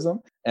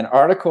activism. An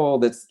article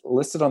that's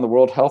listed on the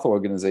World Health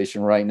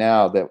Organization right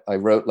now that I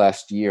wrote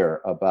last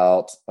year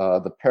about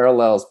the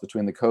parallels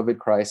between the COVID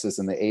crisis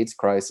and the AIDS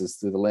crisis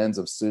through the lens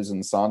of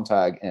Susan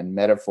Sontag and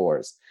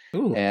metaphors.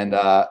 Ooh. And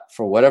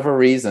for whatever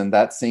reason,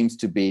 that seems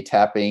to be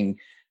tapping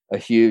a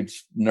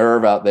huge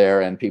nerve out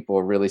there and people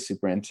are really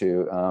super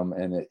into.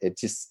 And it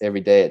just,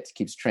 every day it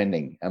keeps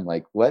trending. I'm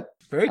like, what?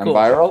 Very I'm cool.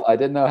 viral? I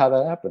didn't know how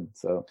that happened.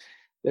 So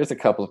there's a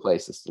couple of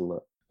places to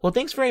look. Well,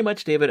 thanks very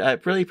much, David. I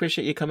really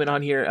appreciate you coming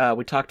on here.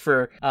 We talked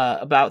for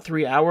about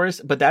 3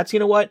 hours, but that's, you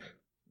know what?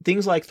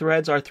 Things like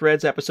Threads, our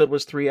Threads episode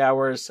was 3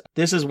 hours.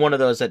 This is one of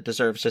those that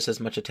deserves just as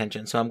much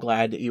attention. So I'm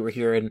glad that you were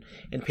here and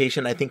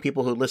patient. I think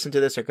people who listen to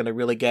this are going to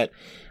really get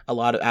a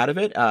lot out of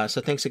it. So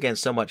thanks again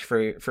so much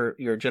for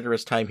your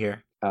generous time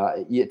here.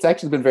 It's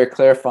actually been very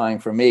clarifying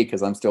for me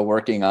because I'm still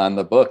working on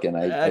the book,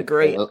 and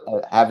great.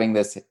 Having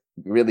this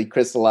really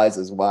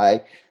crystallizes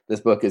why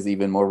this book is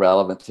even more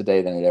relevant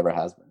today than it ever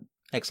has been.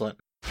 Excellent.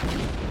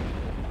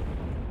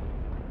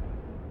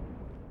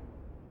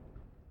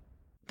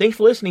 Thanks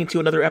for listening to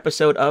another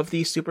episode of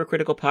the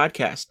Supercritical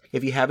Podcast.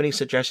 If you have any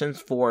suggestions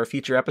for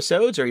future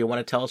episodes, or you want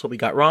to tell us what we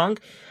got wrong,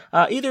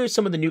 either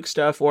some of the nuke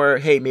stuff or,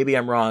 hey, maybe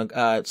I'm wrong,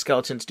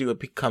 skeletons do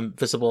become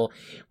visible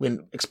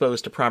when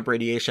exposed to prompt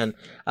radiation.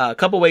 A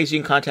couple ways you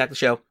can contact the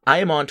show. I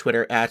am on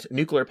Twitter at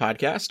Nuclear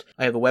Podcast.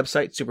 I have a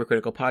website,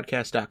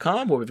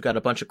 supercriticalpodcast.com, where we've got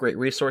a bunch of great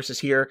resources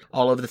here.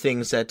 All of the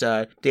things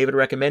that David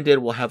recommended,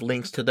 we'll have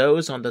links to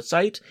those on the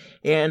site.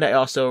 And I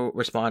also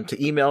respond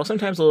to email,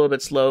 sometimes a little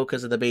bit slow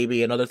because of the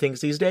baby and other things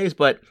these days,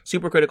 but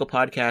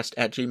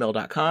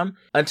supercriticalpodcast@gmail.com.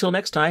 Until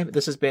next time,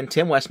 this has been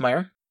Tim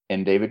Westmeyer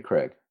and David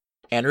Craig.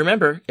 And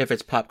remember, if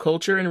it's pop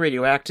culture and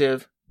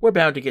radioactive, we're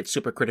bound to get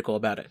super critical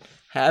about it.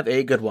 Have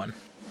a good one.